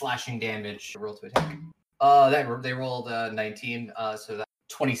 12 slashing damage. Roll to attack. They rolled 19, so that's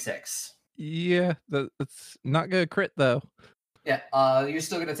 26. Yeah, that's not gonna crit though. Yeah, you're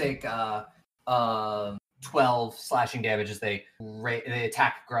still gonna take 12 slashing damage as they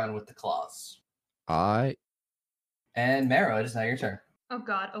attack Grun with the claws. And Marrow, it is now your turn. Oh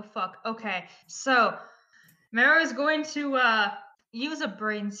god. Oh fuck. Okay. So Mara is going to use a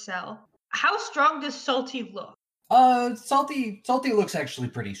brain cell. How strong does Salty look? Salty looks actually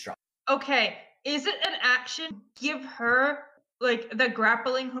pretty strong. Okay, is it an action? Give her like the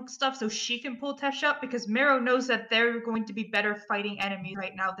grappling hook stuff so she can pull Tesh up, because Marrow knows that they're going to be better fighting enemies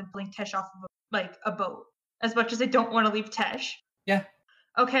right now than pulling Tesh off of a boat. As much as I don't want to leave Tesh. Yeah.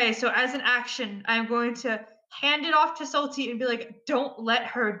 Okay, so as an action, I'm going to hand it off to Salty and be like, "Don't let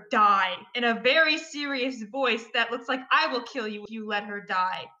her die," in a very serious voice that looks like I will kill you if you let her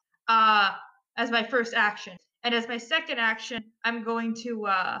die. As my first action. And as my second action, I'm going to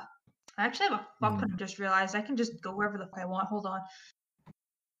I actually have a fuck gun. I just realized I can just go wherever the fuck I want. Hold on.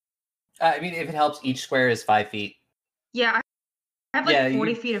 I mean, if it helps, each square is 5 feet. Yeah, I have like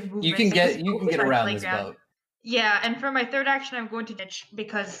 40 feet of movement. You can get around this boat. Yeah, and for my third action, I'm going to ditch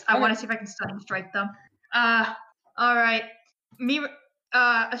because I want to see if I can stun and strike them. All right.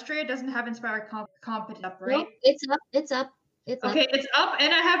 Estrella doesn't have Inspired Competence up, right? Nope, it's up. It's up. Okay, it's up,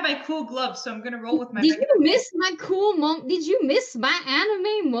 and I have my cool gloves, so I'm gonna roll with my. Did you miss my cool moment? Did you miss my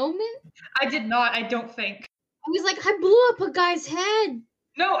anime moment? I did not. I don't think. I was like, I blew up a guy's head.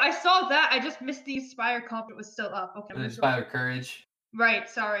 No, I saw that. I just missed the Inspired Competence was still up. Okay. Inspired Courage. Right.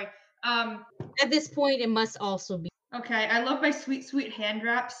 Sorry. At this point, it must also be. Okay, I love my sweet, sweet hand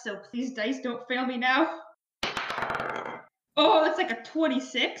wraps, so please, dice, don't fail me now. Oh, that's like a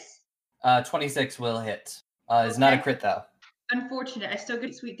 26. 26 will hit. It's not a crit though. Unfortunate. I still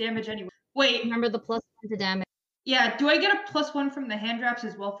get sweet damage anyway. Wait. Remember the +1 to damage. Yeah, do I get a +1 from the hand wraps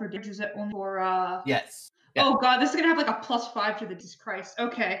as well for damage? Is it only for Yes. Yeah. Oh god, this is gonna have like a +5 to the Jesus Christ.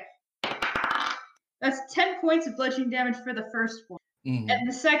 Okay. That's 10 points of bludgeoning damage for the first one. Mm-hmm. And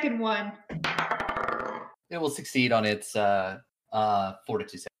the second one. It will succeed on its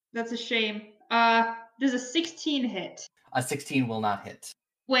fortitude save. That's a shame. Does a 16 hit? A 16 will not hit.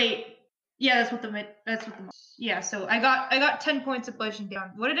 Wait. Yeah, that's what the yeah, so I got 10 points of bludgeoning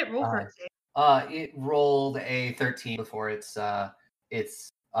down. What did it roll for its save? It rolled a 13 before its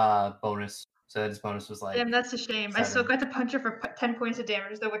bonus. So its bonus was like. Damn, that's a shame. 7. I still got to punch her for 10 points of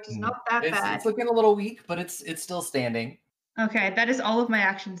damage though, which is not that bad. It's looking a little weak, but it's still standing. Okay, that is all of my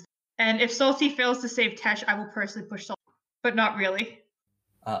actions. And if Salty fails to save Tesh, I will personally push Salty, but not really.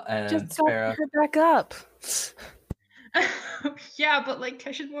 And just Sparrow. her back up. Yeah, but like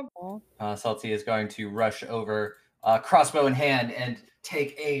Tesh is more. Salty is going to rush over, crossbow in hand, and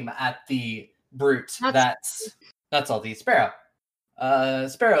take aim at the brute. That's Salty. Sparrow.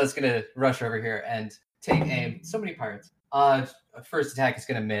 Sparrow is gonna rush over here and take aim. So many pirates. First attack is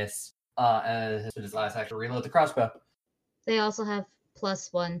gonna miss. And his last action, reload the crossbow. They also have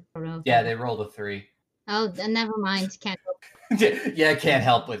 +1. I don't know. Yeah, they rolled a 3. Oh, then never mind. Can't help. Yeah, can't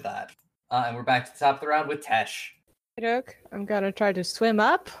help with that. And we're back to the top of the round with Tesh. I'm gonna try to swim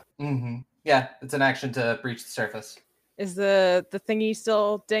up. Mm-hmm. Yeah, it's an action to breach the surface. Is the thingy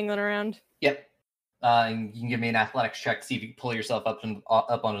still dangling around? Yep. And you can give me an athletics check to see if you can pull yourself up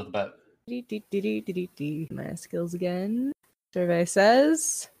onto the boat. My skills again. Survey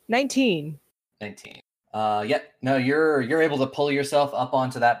says 19. 19. Yeah. No, you're able to pull yourself up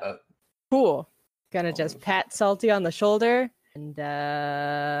onto that boat. Cool. Gonna just pat Salty on the shoulder and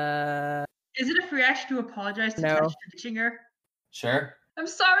Is it a free action to apologize to No. Tesh for ditching her? Sure. I'm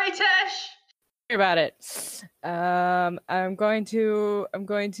sorry, Tesh. Hear about it. I'm going to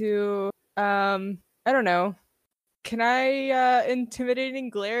I don't know. Can I intimidating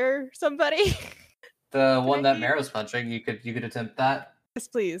glare somebody? The one that Marrow's punching, you could attempt that. Yes,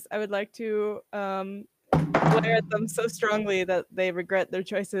 please. I would like to glare at them so strongly that they regret their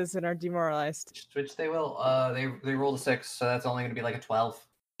choices and are demoralized. Which they will. They rolled a 6, so that's only going to be like a 12.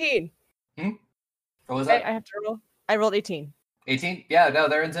 18. What was that? I have to roll. I rolled 18. 18? Yeah, no,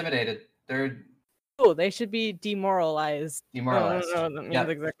 they're intimidated. They're Cool. They should be demoralized. demoralized. I don't know what that means Yep.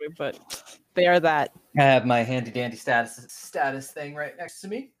 exactly, but they are that. I have my handy dandy status thing right next to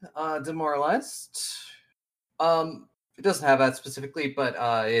me. Demoralized. It doesn't have that specifically, but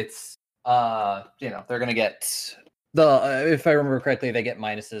it's they're gonna get if I remember correctly, they get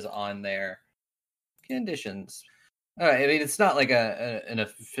minuses on their conditions. I mean, it's not like an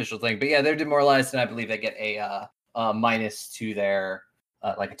official thing, but yeah, they're demoralized, and I believe they get a minus to their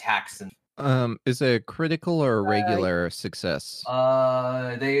like attacks and. Is it a critical or a regular success?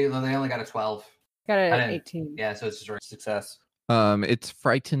 They only got a 12. Got I an didn't- 18. Yeah, so it's just a success. It's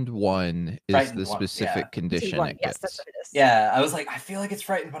frightened 1 is Frightened the 1, specific yeah. condition One. it Yes, gets. that's what it is. Yeah, I was like, I feel like it's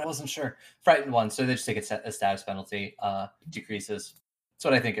frightened, but I wasn't sure. Frightened 1, so they just take a status penalty. Decreases. That's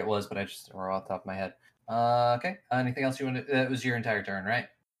what I think it was, but I just were off the top of my head. Okay. Anything else you wanted? That was your entire turn, right?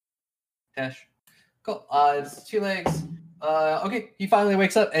 Tesh. Cool. It's 2 legs. Okay. He finally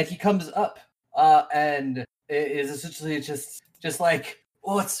wakes up and he comes up. And it is essentially just like,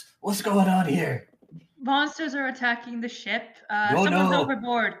 what's going on here? Monsters are attacking the ship. Oh, Someone's no.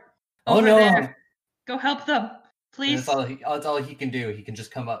 overboard. Oh Over no! there. Go help them, And please. That's all he can do. He can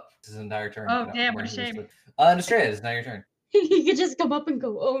just come up his entire turn. Oh, He damn, can what a shame. Nostrea, it's now your turn. You could just come up and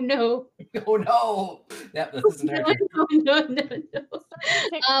go, oh no. Oh no! Yep, that's his entire turn. No.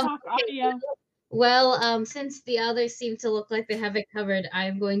 TikTok audio. Well, since the others seem to look like they have it covered,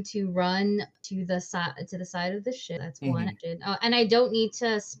 I'm going to run to the side of the ship. That's one action. And I don't need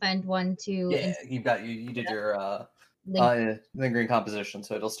to spend one to Yeah, you did your lingering composition,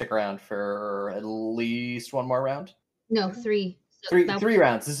 so it'll stick around for at least one more round. No, 3. So that Three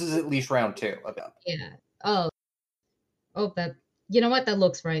rounds. This is at least round 2. Okay. Yeah. Oh, that. You know what? That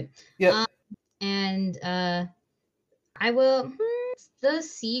looks right. Yeah. And I will. The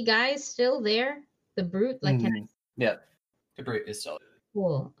sea guy's still there. The brute, like, Yeah, the brute is still.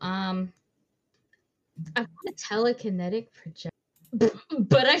 cool. I've got a telekinetic project,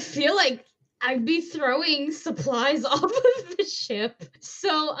 but I feel like I'd be throwing supplies off of the ship,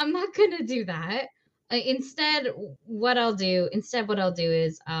 so I'm not gonna do that. Instead, what I'll do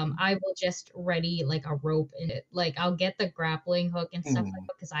is I will just ready like a rope in it. Like I'll get the grappling hook and stuff like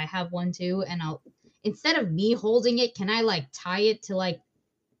that because I have one too, and I'll instead of me holding it, can I like tie it to like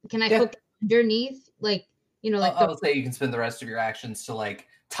can I hook it underneath? Like, you know, like I would say you can spend the rest of your actions to like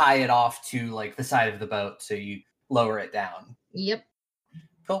tie it off to like the side of the boat so you lower it down. Yep.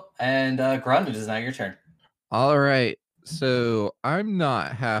 Cool. And Grund, it is now your turn. All right. So I'm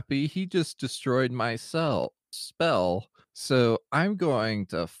not happy. He just destroyed my spell. So I'm going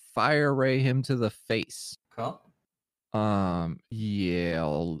to fire ray him to the face. Cool. Yeah,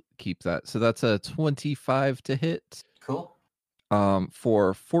 I'll keep that. So that's a 25 to hit. Cool.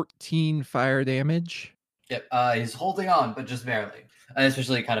 For 14 fire damage. Yep. He's holding on, but just barely. And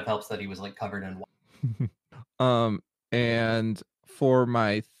especially it kind of helps that he was like covered in water. And for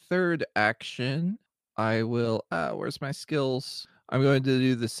my third action, I will where's my skills? I'm going to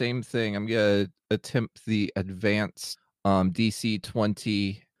do the same thing. I'm going to attempt the advanced DC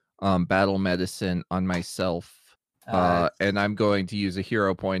 20 battle medicine on myself. And I'm going to use a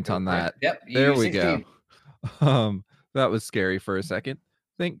hero point on that. Yep. There we go. That was scary for a second.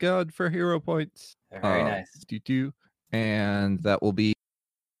 Thank God for hero points. Very nice. And that will be.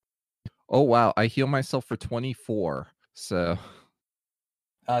 Oh wow! I heal myself for 24. So.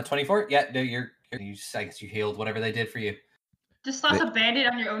 24. Yeah. No, I guess you healed whatever they did for you. Just slaps a band-aid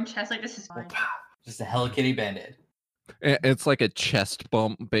on your own chest, like, this is fine. Just a Hello Kitty Band-Aid. It's like a chest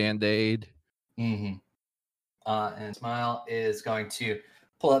bump Band-Aid. Mm-hmm. And Smile is going to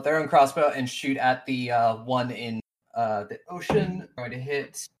pull out their own crossbow and shoot at the one in the ocean. Going to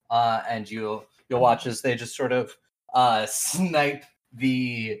hit, and you'll watch as they just sort of snipe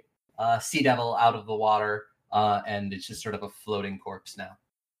the sea devil out of the water, and it's just sort of a floating corpse now.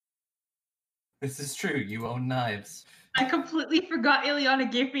 This is true. You own knives. I completely forgot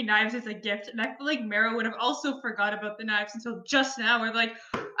Ileana gave me knives as a gift, and I feel like Mero would have also forgot about the knives until just now. We're like,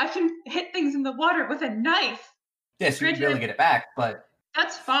 I can hit things in the water with a knife. Yes, you can barely get it back, but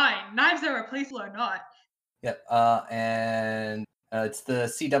that's fine. Knives are replaceable or not. Yep. And it's the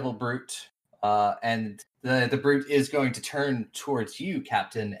Sea Devil Brute, and the Brute is going to turn towards you,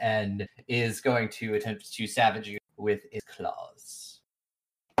 Captain, and is going to attempt to savage you with its claws.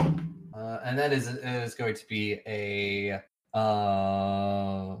 And that is going to be a it's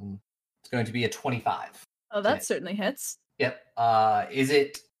going to be a 25. Oh, that certainly hits. Yep. Is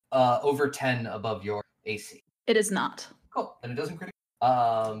it over 10 above your AC? It is not. Cool. And it doesn't critically.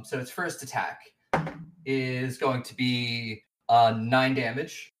 So its first attack is going to be 9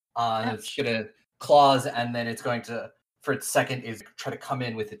 damage. It's gonna claws, and then it's going to, for its second, is try to come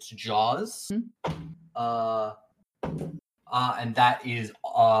in with its jaws. And that is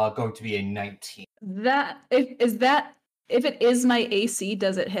going to be a 19. If it is my AC,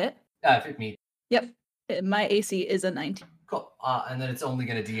 does it hit? If it meets. Yep. My AC is a 19. Cool. And then it's only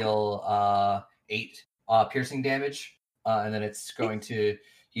going to deal 8 piercing damage. And then it's going to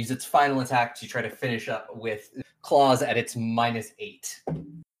use its final attack to try to finish up with claws at its -8.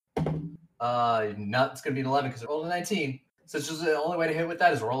 It's going to be an 11 because it rolled a 19. So it's just the only way to hit with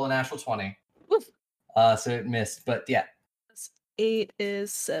that is roll a natural 20. Woof. So it missed, but yeah. 8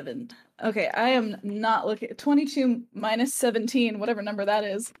 is 7. Okay, I am not looking. 22 minus 17, whatever number that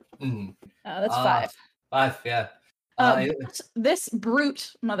is. That's 5. 5, yeah. This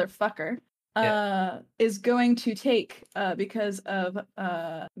brute motherfucker is going to take, because of,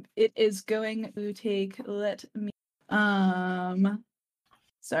 it is going to take,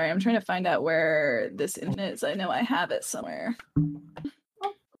 sorry, I'm trying to find out where this is. I know I have it somewhere.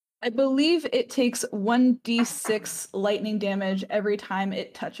 I believe it takes 1d6 lightning damage every time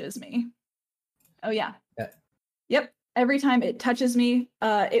it touches me. Oh, yeah. Yep. Every time it touches me,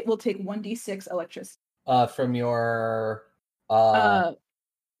 it will take 1d6 electricity. From your... the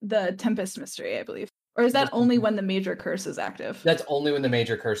Tempest Mystery, I believe. Or is that only when the major curse is active? That's only when the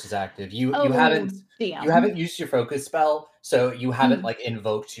major curse is active. You haven't used your focus spell, so you haven't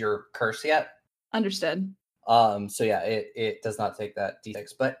invoked your curse yet. Understood. So yeah, it does not take that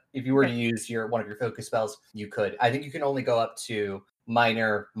d6. But if you were to use one of your focus spells, you could. I think you can only go up to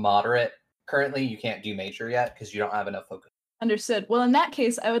minor, moderate. Currently, you can't do major yet because you don't have enough focus. Understood. Well, in that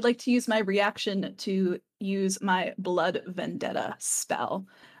case, I would like to use my reaction to use my Blood Vendetta spell.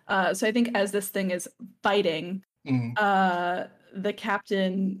 So I think as this thing is biting, the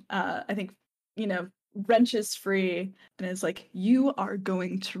captain, I think, wrenches free and is like, "You are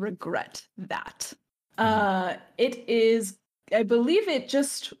going to regret that." It is, I believe it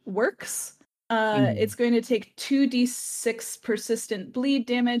just works. It's going to take 2d6 persistent bleed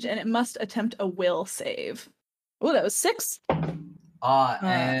damage, and it must attempt a will save. Oh, that was 6.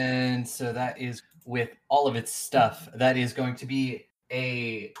 And so that is, with all of its stuff, that is going to be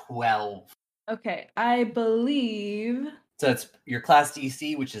a 12. Okay, I believe... So it's your class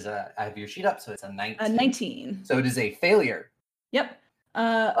DC, which is I have your sheet up, so it's a 19. A 19. So it is a failure. Yep.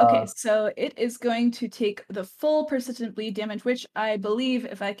 Okay, so it is going to take the full persistent bleed damage, which I believe,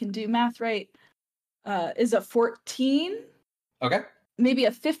 if I can do math right, is a 14. Okay. Maybe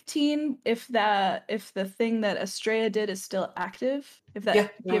a 15 if the thing that Estrella did is still active. If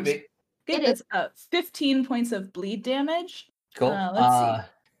that gives, it it's 15 points of bleed damage. Cool. Let's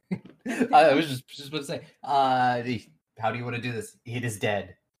see. I was just about to say, how do you want to do this? It is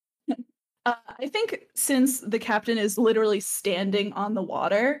dead. I think since the captain is literally standing on the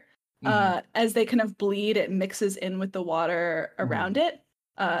water, as they kind of bleed, it mixes in with the water around it.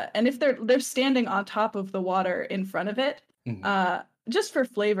 And if they're standing on top of the water in front of it, just for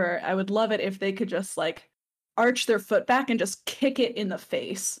flavor, I would love it if they could just arch their foot back and just kick it in the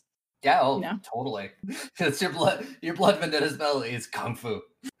face. Yeah, totally. Because your blood vendetta spell is kung fu.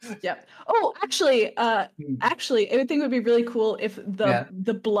 Yep. Oh, actually, I would think it would be really cool if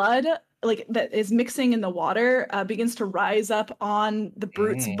the blood that is mixing in the water begins to rise up on the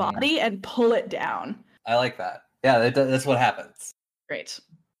brute's body and pull it down. I like that. Yeah, that's what happens. Great.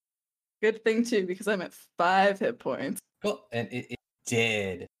 Good thing too, because I'm at 5 hit points. Cool, and it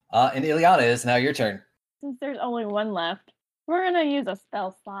did. And Ileana, is now your turn. Since there's only one left, We're gonna use a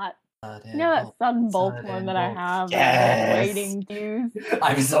spell slot. Sudden You know that bolt, sudden bolt sudden one that I bolt. have that I've been Yes! waiting to use?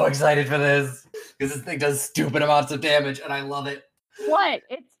 I'm so excited for this because this thing does stupid amounts of damage, and I love it. What?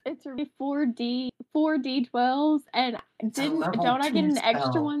 It's a 4d12s, and level don't I get 2 an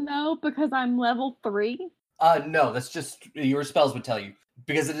extra spell. one though because I'm level 3? No, that's just your spells would tell you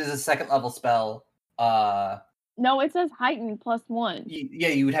because it is a second level spell. No, it says heightened +1. Yeah,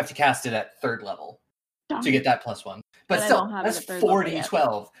 you would have to cast it at 3rd level Darn to get that +1. But And I still, don't have it that's at 3rd level yet.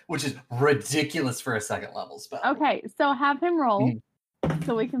 4d12, which is ridiculous for a second level spell. Okay, so have him roll Mm-hmm.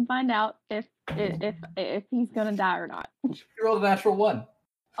 so we can find out if he's gonna die or not. You rolled a natural 1.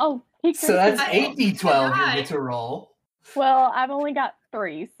 Oh, he So that's critical. 8d12 you get to roll. Well, I've only got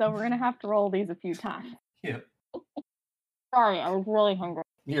 3, so we're gonna have to roll these a few times. Yeah. Sorry, I was really hungry.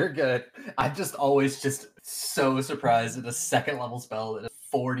 You're good. I'm just always just so surprised at a second level spell that is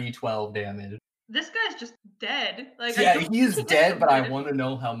 4d12 damage. This guy's just dead. Like, Yeah, I don't he is think dead, but I that's want to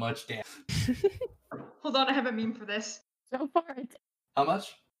know how much damage. Hold on, I have a meme for this. So far, it's How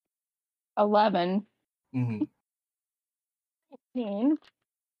much? 11, Mm-hmm. 18,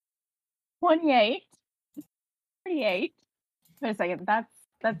 28, 38. Wait a second,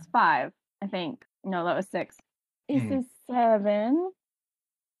 that's 5, I think. No, that was 6. This is 7.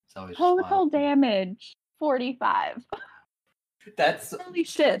 So it's Total damage 45. That's Holy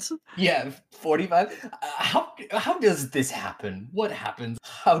shit. yeah, 45. How does this happen? What happens?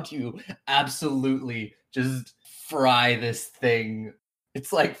 How do you absolutely just fry this thing?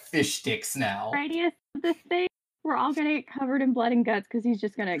 It's like fish sticks now. Radius of this thing, we're all gonna get covered in blood and guts because he's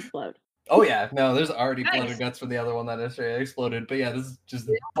just gonna explode. Oh yeah, no, there's already blood Nice. and guts from the other one that exploded. But yeah, this is just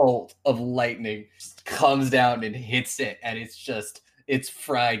a bolt of lightning just comes down and hits it, and it's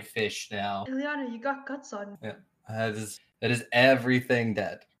fried fish now. Ileana, you got guts on. Yeah, that is everything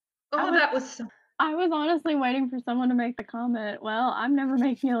dead. Oh, that was so. I was honestly waiting for someone to make the comment, well, I'm never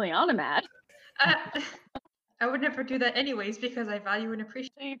making Ileana mad. I would never do that anyways because I value and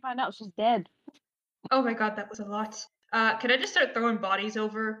appreciate. So you find out she's dead. Oh my god, that was a lot. Can I just start throwing bodies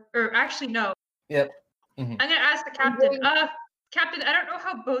over? Or actually, no. Yep. I'm gonna ask the captain. Captain, I don't know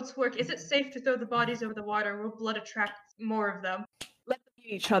how boats work. Is it safe to throw the bodies over the water? Will blood attract more of them? Let them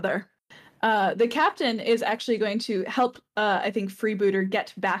eat each other. The captain is actually going to help, I think, Freebooter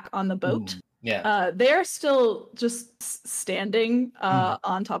get back on the boat. Yeah. They're still just standing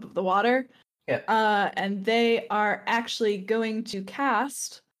on top of the water. Yeah. And they are actually going to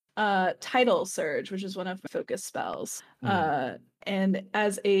cast Tidal Surge, which is one of my focus spells. And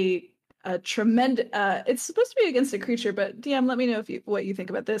as a tremendous, it's supposed to be against a creature, but DM, let me know what you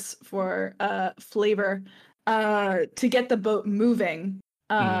think about this for flavor. To get the boat moving,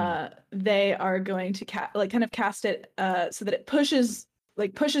 they are going to kind of cast it so that it pushes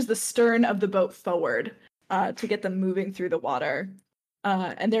the stern of the boat forward to get them moving through the water.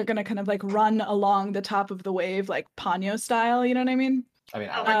 And they're gonna kind of like run along the top of the wave, like Ponyo style. You know what I mean? I mean,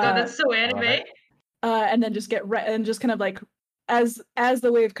 Oh my god, that's so anime. And then just and just kind of like as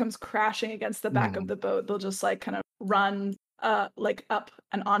the wave comes crashing against the back of the boat, they'll just like kind of run like up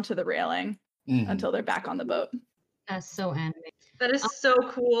and onto the railing until they're back on the boat. That's so anime. That is so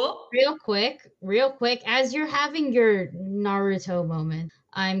cool. Real quick, as you're having your Naruto moment,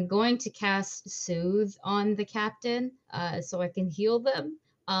 I'm going to cast Soothe on the captain, so I can heal them.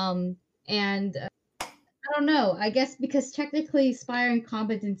 I don't know. I guess because technically Inspire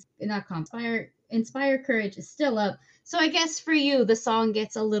Courage is still up. So I guess for you, the song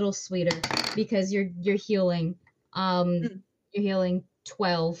gets a little sweeter because you're healing. You're healing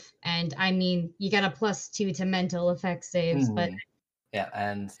 12, and I mean you got a +2 to mental effect saves, but yeah,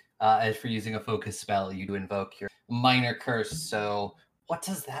 and as for using a focus spell, you do invoke your minor curse. So what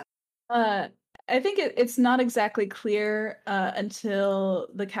does that? I think it's not exactly clear until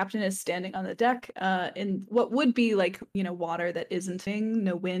the captain is standing on the deck in what would be like water that isn't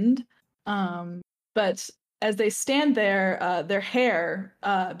no wind. But as they stand there, their hair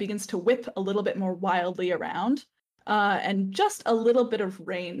begins to whip a little bit more wildly around. And just a little bit of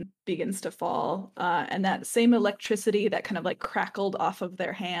rain begins to fall. And that same electricity that kind of like crackled off of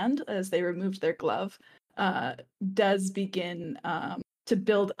their hand as they removed their glove does begin to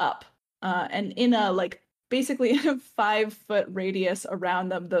build up. And in a basically in a 5-foot radius around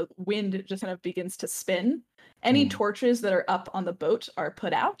them, the wind just kind of begins to spin. Any torches that are up on the boat are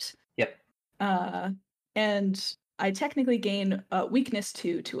put out. Yep. And I technically gain weakness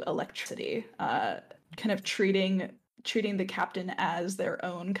to electricity. Kind of treating the captain as their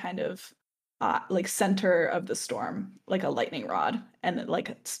own kind of center of the storm, like a lightning rod, and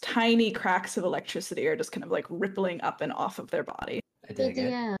tiny cracks of electricity are just kind of like rippling up and off of their body. I dig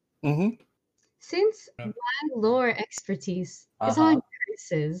it. Yeah. Since Yeah. my lore expertise is Uh-huh. on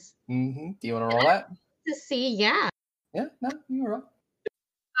curses, Do you want to roll that? to see, yeah. Yeah, no, you roll.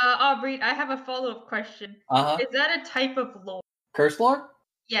 Aubrey, I have a follow-up question. Uh-huh. Is that a type of lore? Curse lore?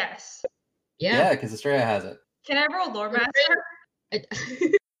 Yes. Yeah, because Estrella has it. Can I roll Lore Master?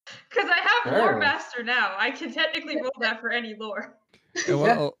 Because I have Sure. Lore Master now. I can technically roll that for any lore.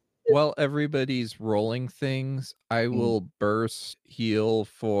 And while everybody's rolling things, I will burst heal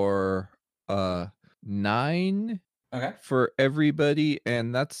for 9 for everybody,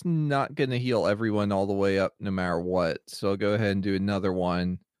 and that's not gonna heal everyone all the way up no matter what. So I'll go ahead and do another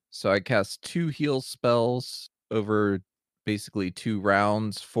one. So I cast 2 heal spells over basically 2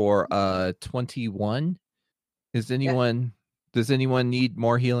 rounds for 21. Does anyone need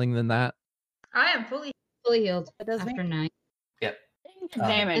more healing than that? I am fully healed after 9. Yep.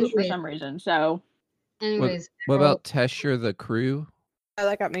 Damage for some reason, so. Anyways, What about Tesher the crew? Oh,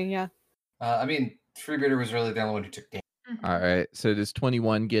 that got me, yeah. I mean, Freebooter was really the only one who took damage. All right. So does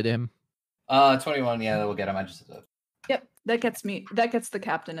 21 get him? 21, yeah, that will get him. I just Yep, that gets me. That gets the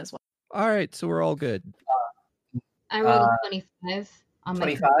captain as well. All right, so we're all good. I rolled 25 on my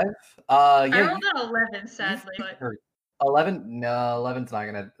 25? I Yeah. rolled an 11, sadly. But 11? No, 11's not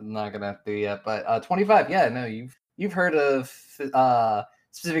gonna do yet. But 25, yeah, no, you've heard of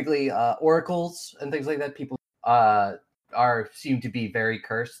specifically oracles and things like that. People seem to be very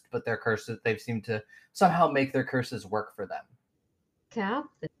cursed, but their curses, they've seemed to somehow make their curses work for them.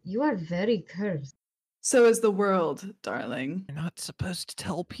 Captain, you are very cursed. So is the world, darling. You're not supposed to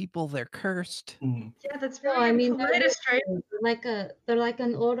tell people they're cursed. yeah, that's No, very I mean, polite, Estrella. they're like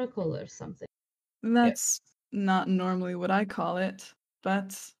an oracle or something. That's not normally what I call it,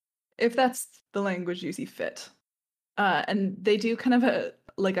 but if that's the language you see fit. And they do kind of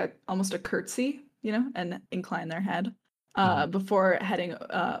almost a curtsy, and incline their head before heading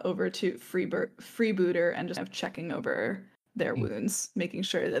over to Freebooter and just kind of checking over their wounds, making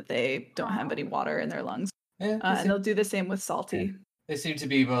sure that they don't have any water in their lungs. And they'll do the same with Salty. They seem to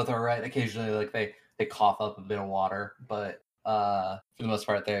be both all right. Occasionally, like they cough up a bit of water, but for the most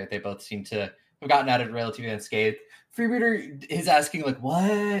part, they both seem to have gotten out of it relatively unscathed. Freebooter is asking like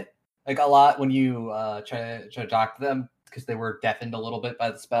what, like a lot when you try to talk to them because they were deafened a little bit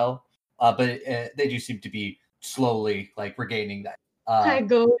by the spell, but they do seem to be slowly like regaining that. I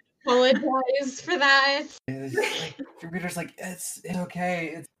go apologize for that. Freebooter's like it's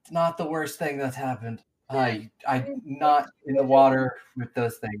okay. It's not the worst thing that's happened. I'm not in the water with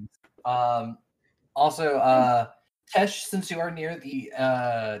those things. Also, Tesh, since you are near the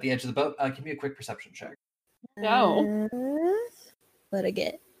edge of the boat, give me a quick perception check. No. Let I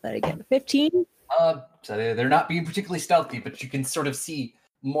get 15. So they're not being particularly stealthy, but you can sort of see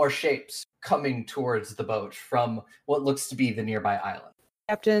more shapes coming towards the boat from what looks to be the nearby island.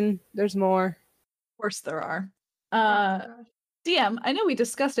 Captain, there's more. Of course there are. DM, I know we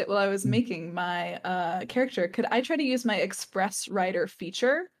discussed it while I was making my character. Could I try to use my Express Rider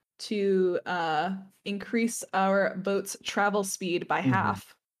feature to increase our boat's travel speed by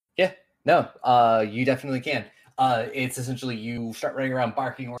half? Yeah, no, you definitely can. It's essentially you start running around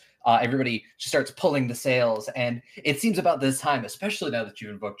barking. Everybody just starts pulling the sails, and it seems about this time, especially now that you've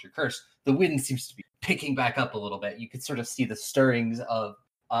invoked your curse, the wind seems to be picking back up a little bit. You can sort of see the stirrings of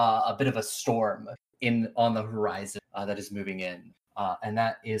a bit of a storm on the horizon that is moving in, and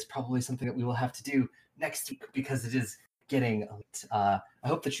that is probably something that we will have to do next week because it is getting late. I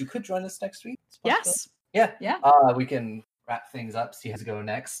hope that you could join us next week. Yes. Yeah. Yeah. We can wrap things up, see how to go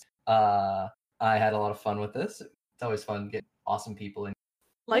next. I had a lot of fun with this. It's always fun getting awesome people in.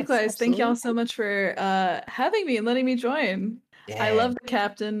 Likewise, Yes, thank you all absolutely. so much for having me and letting me join. Yeah. I love the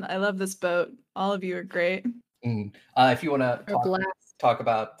captain. I love this boat. All of you are great. If you want to Or blast. talk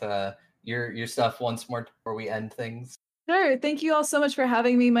about your stuff once more before we end things. Sure. Thank you all so much for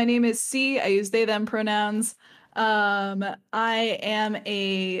having me. My name is C. I use they, them pronouns. I am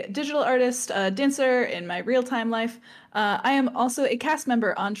a digital artist, dancer in my real-time life. I am also a cast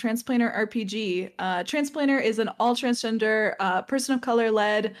member on Transplanar RPG. Transplanar is an all-transgender, person of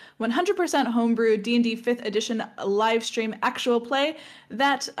color-led, 100% homebrew D&D 5th edition live stream actual play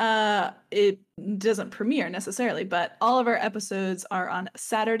that it doesn't premiere necessarily, but all of our episodes are on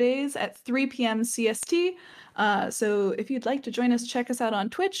Saturdays at 3 p.m. CST. So if you'd like to join us, check us out on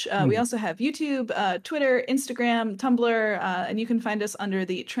Twitch. We also have YouTube, Twitter, Instagram, Tumblr, and you can find us under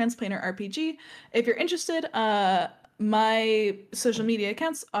the Transplanar RPG. If you're interested, my social media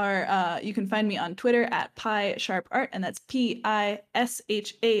accounts are, you can find me on Twitter at PiSharpArt, and that's PISHARP,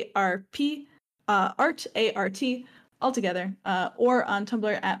 Art, ART, all together, or on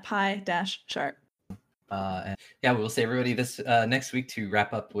Tumblr at Pi-Sharp. And yeah, we'll see everybody this next week to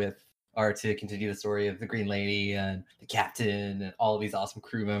wrap up with are to continue the story of the Green Lady and the captain and all of these awesome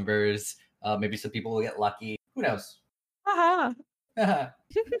crew members. Maybe some people will get lucky. Who knows? Haha.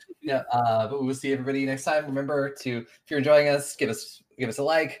 Yeah, but we'll see everybody next time. Remember to, if you're enjoying us, give us a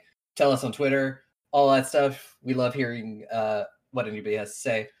like, tell us on Twitter, all that stuff. We love hearing what anybody has to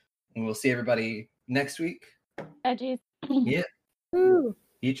say. And we'll see everybody next week. Veggies. Yeah. Woo.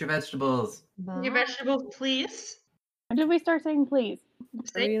 Eat your vegetables. Your vegetables, please. When did we start saying please?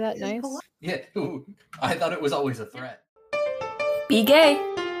 Are you that nice? Yeah. Ooh, I thought it was always a threat. Be gay.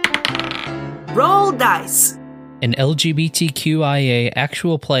 Roll dice. An LGBTQIA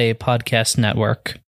actual play podcast network.